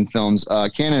Canon Films.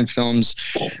 Canon Films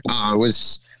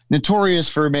was notorious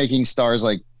for making stars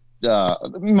like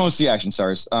mostly action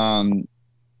stars.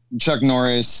 Chuck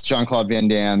Norris, Jean-Claude Van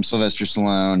Damme, Sylvester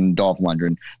Stallone, Dolph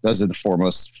Lundgren. Those are the four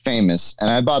most famous. And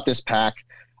I bought this pack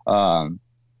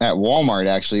at Walmart,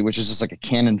 actually, which is just like a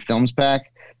Canon Films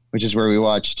pack, which is where we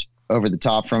watched Over the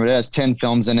Top from. It has 10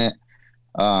 films in it.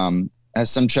 Has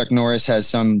some Chuck Norris, has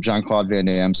some Jean-Claude Van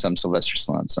Damme, some Sylvester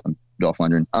Stallone, some Dolph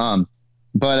Lundgren.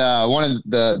 But one of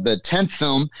the 10th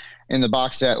film in the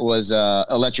box set was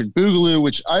Electric Boogaloo,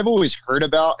 which I've always heard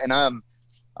about, and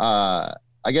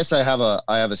I guess I have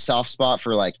a soft spot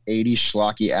for like 80s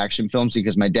schlocky action films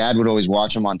because my dad would always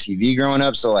watch them on TV growing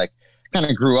up. So like kind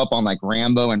of grew up on like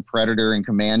Rambo and Predator and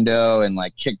Commando and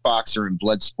like Kickboxer and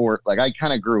Bloodsport. Like I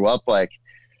kind of grew up like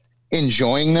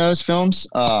enjoying those films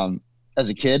as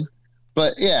a kid.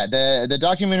 But yeah, the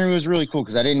documentary was really cool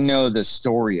because I didn't know the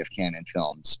story of Canon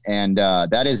Films. And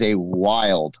that is a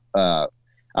wild, I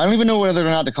don't even know whether or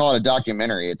not to call it a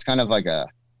documentary. It's kind of like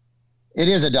it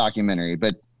is a documentary,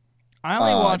 but I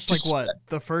only watched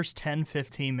the first 10,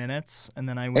 15 minutes, and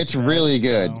then I went It's really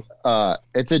good.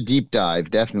 It's a deep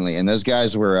dive, definitely. And those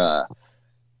guys were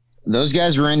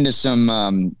into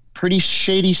some pretty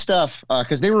shady stuff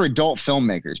because they were adult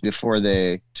filmmakers before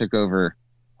they took over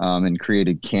and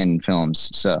created Canon Films.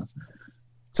 So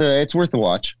it's worth a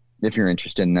watch if you're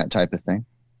interested in that type of thing.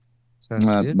 Sounds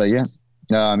good. But yeah.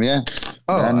 Yeah.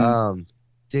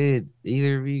 Did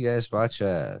either of you guys watch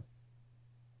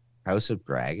House of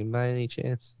Dragon by any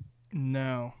chance?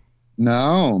 No.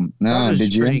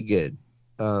 Did you? Pretty good.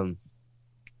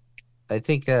 I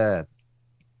think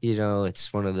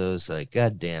it's one of those like,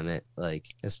 God damn it! Like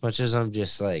as much as I'm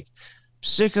just like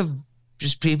sick of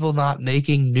just people not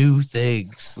making new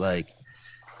things, like,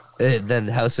 and then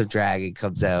House of Dragon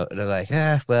comes out, and I'm like,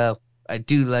 well, I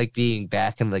do like being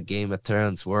back in the Game of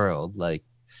Thrones world. Like,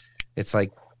 it's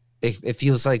like. It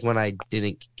feels like when I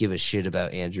didn't give a shit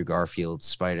about Andrew Garfield's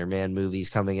Spider-Man movies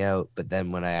coming out, but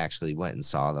then when I actually went and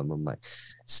saw them, I'm like,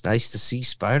 it's nice to see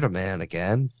Spider-Man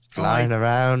again, flying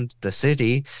around the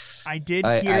city. I did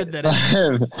hear that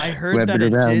I heard that it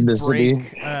did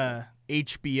break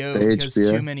HBO because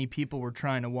too many people were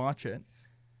trying to watch it.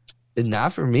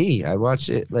 Not for me. I watched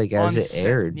it like as it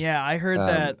aired. Yeah, I heard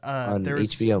that on there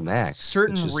was HBO Max.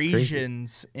 Certain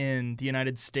regions in the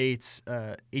United States,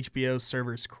 HBO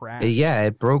servers crashed. Yeah,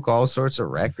 it broke all sorts of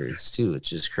records too,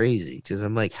 which is crazy. Because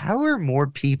I'm like, how are more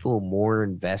people more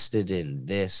invested in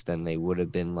this than they would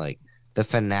have been like the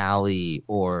finale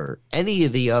or any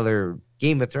of the other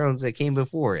Game of Thrones that came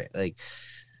before it? Like,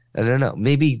 I don't know.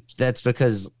 Maybe that's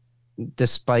because,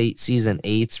 despite season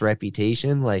 8's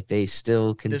reputation, like they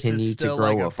still continue to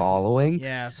grow like a following.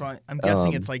 Yeah, so I'm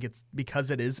guessing it's because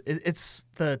it's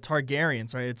the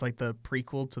Targaryens, right? It's like the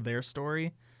prequel to their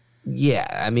story. Yeah,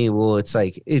 I mean, well, it's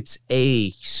like it's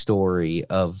a story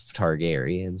of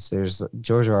Targaryens. There's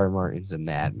George R. R. Martin's a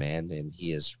madman, and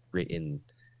he has written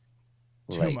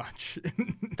too much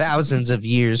thousands of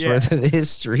years worth of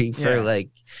history for like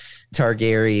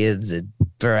Targaryens and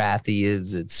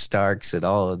Baratheons and Starks and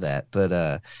all of that.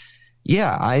 But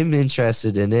yeah, I'm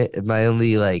interested in it. My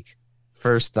only like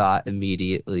first thought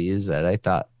immediately is that I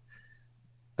thought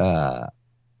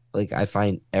like I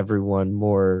find everyone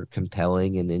more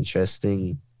compelling and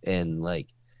interesting and like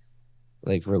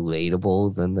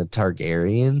relatable than the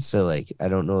Targaryens. So like I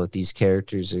don't know if these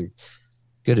characters are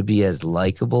going to be as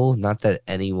likable. Not that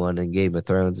anyone in Game of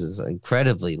Thrones is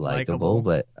incredibly likable,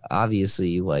 but obviously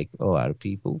you like a lot of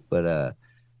people. But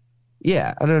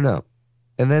yeah, I don't know.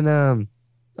 And then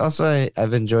also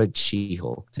I've enjoyed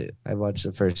She-Hulk too. I watched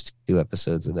the first 2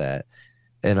 episodes of that,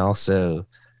 and also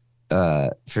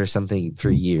for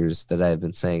years that I've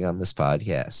been saying on this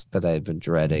podcast that I've been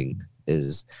dreading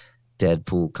is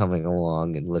Deadpool coming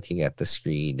along and looking at the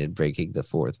screen and breaking the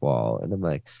fourth wall. And I'm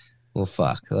like, well,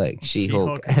 fuck, like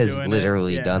She-Hulk has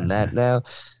literally done that now.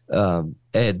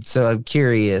 And so I'm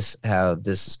curious how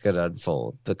this is going to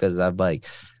unfold, because I'm like,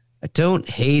 I don't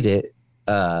hate it.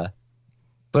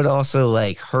 But also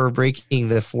like her breaking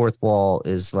the fourth wall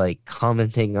is like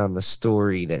commenting on the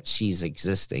story that she's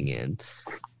existing in.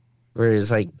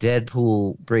 Whereas like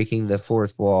Deadpool breaking the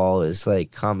fourth wall is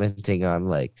like commenting on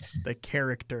like the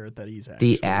character that he's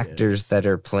actually the actors that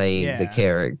are playing the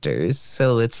characters.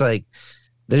 So it's like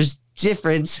there's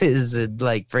differences in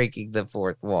like breaking the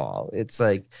fourth wall. It's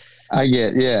like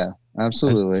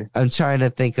absolutely. I'm trying to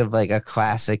think of like a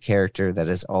classic character that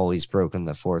has always broken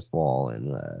the fourth wall,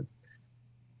 and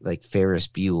like Ferris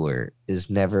Bueller is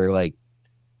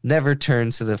never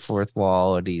turns to the fourth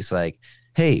wall and he's like,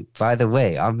 hey, by the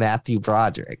way, I'm Matthew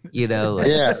Broderick, you know? Like,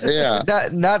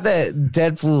 Not that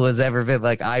Deadpool has ever been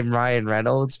like, I'm Ryan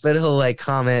Reynolds, but he'll like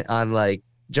comment on like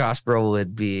Josh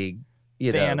Brolin being,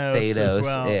 you know, Thanos as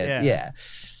well. And,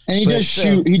 And he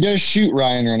does shoot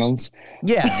Ryan Reynolds.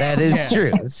 Yeah, that is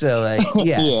true. So like,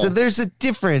 so there's a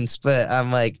difference, but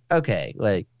I'm like, okay.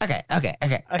 I'm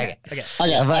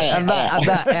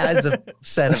not as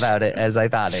upset about it as I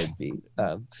thought it'd be.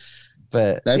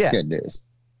 But that's good news.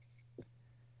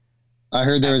 I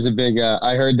heard there was a big.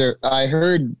 I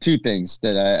heard 2 things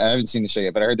that I haven't seen the show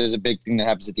yet, but I heard there's a big thing that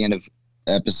happens at the end of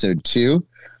episode 2.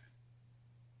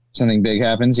 Something big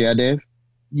happens, yeah, Dave.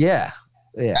 Yeah.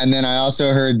 And then I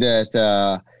also heard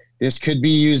that this could be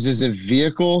used as a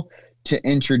vehicle to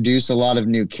introduce a lot of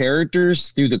new characters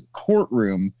through the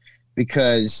courtroom,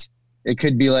 because it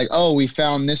could be like, oh, we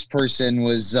found this person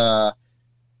was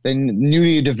they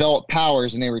newly developed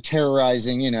powers and they were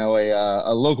terrorizing, you know,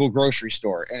 a local grocery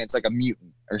store, and it's like a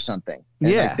mutant or something.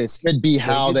 And like, this could be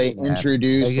how they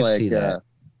introduce like.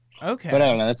 Okay, but I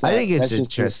don't know. I think it's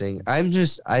interesting. I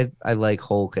like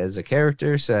Hulk as a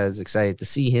character, so I was excited to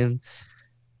see him.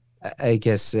 I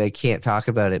guess I can't talk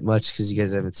about it much because you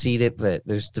guys haven't seen it, but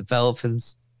there's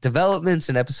developments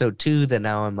in episode 2 that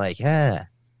now I'm like,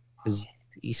 is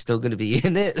he still going to be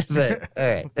in it? But all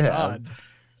right, God,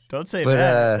 don't say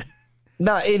that.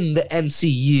 Not in the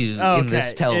MCU, in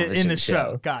this television in the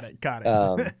show. Got it.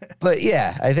 But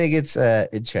yeah, I think it's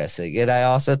interesting, and I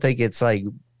also think it's like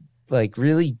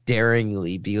really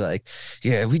daringly be like,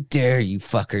 yeah, we dare you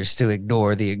fuckers to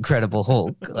ignore the Incredible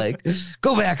Hulk. Like,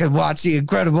 go back and watch the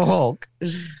Incredible Hulk.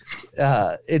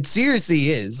 It seriously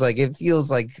is like, it feels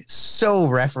like so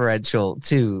referential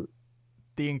to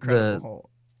the Incredible Hulk.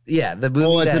 Yeah, the movie.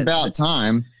 Well, it's about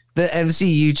time. The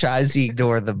MCU tries to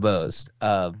ignore the most.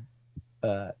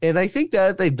 And I think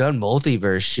that they've done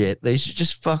multiverse shit. They should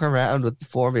just fuck around with the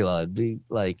formula and be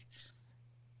like,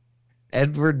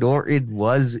 Edward Norton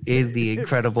was in the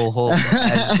Incredible Hulk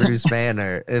as Bruce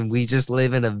Banner, and we just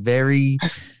live in a very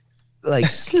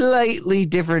like slightly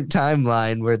different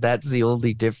timeline where that's the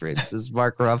only difference is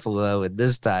Mark Ruffalo in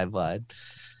this timeline.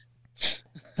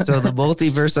 So the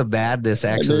multiverse of madness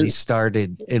actually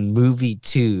started in movie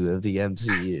 2 of the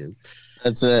MCU.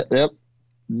 That's it. Yep.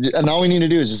 And all we need to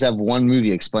do is just have one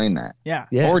movie explain that. Yeah.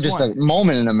 Or just a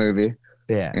moment in a movie.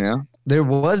 Yeah. You know? There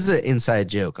was an inside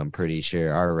joke, I'm pretty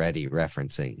sure, already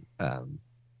referencing. I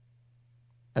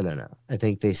don't know. I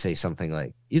think they say something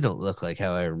like, you don't look like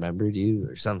how I remembered you,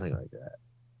 or something like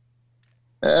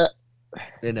that.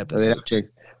 In episode.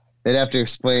 They'd have to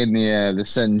explain the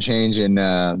sudden change in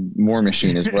War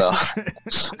Machine as well.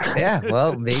 Yeah,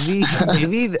 well, maybe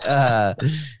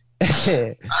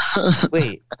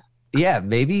wait. Yeah,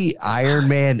 maybe Iron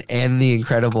Man and the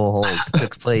Incredible Hulk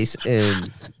took place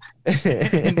in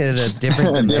a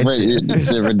different dimension.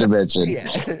 Different dimension.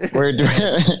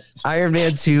 Yeah. Iron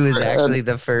Man 2 is actually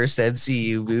the first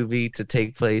MCU movie to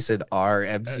take place in our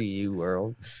MCU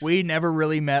world. We never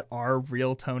really met our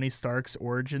real Tony Stark's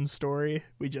origin story.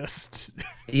 We just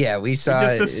we saw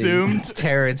just assumed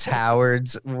Terrence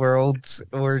Howard's world's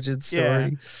origin story.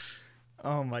 Yeah.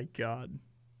 Oh my God.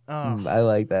 Oh. I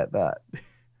like that thought.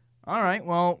 All right.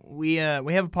 Well, we have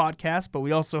a podcast, but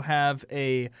we also have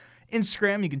a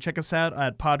Instagram. You can check us out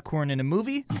at Podcorn in a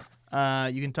Movie.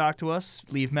 You can talk to us,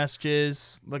 leave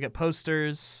messages, look at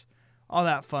posters, all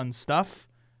that fun stuff.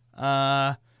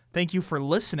 Thank you for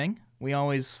listening. We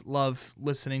always love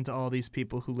listening to all these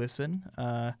people who listen.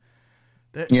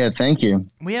 Yeah, thank you.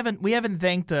 We haven't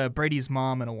thanked Brady's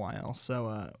mom in a while.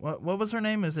 So what was her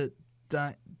name? Is it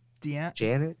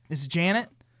Janet? Is it Janet?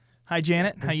 Hi,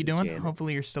 Janet. How you doing? Janet.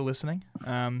 Hopefully you're still listening.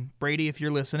 Brady, if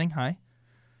you're listening, hi.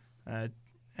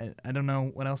 I don't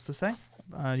know what else to say.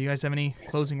 Do you guys have any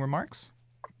closing remarks?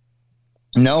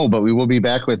 No, but we will be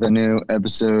back with a new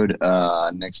episode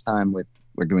next time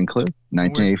we're doing Clue,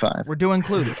 1985. We're doing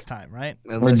Clue this time, right?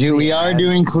 We are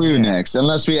doing Clue next,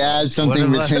 unless we add something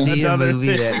One of us between. see a Another movie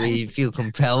thing. that we feel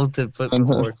compelled to put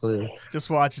before Clue. Just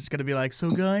watch. It's gonna be like,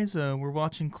 so guys, we're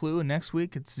watching Clue, and next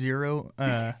week it's Zero.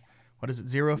 What is it?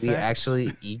 Zero We Effect.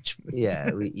 actually each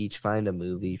find a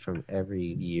movie from every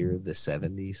year of the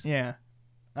 70s. Yeah.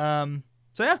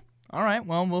 So yeah. All right.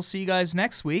 Well, we'll see you guys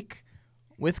next week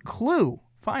with Clue.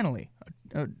 Finally.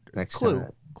 Next Clue.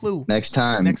 time. Clue. Next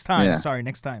time. Next time. Yeah. Sorry.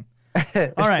 Next time.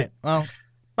 All right. Well,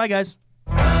 bye guys.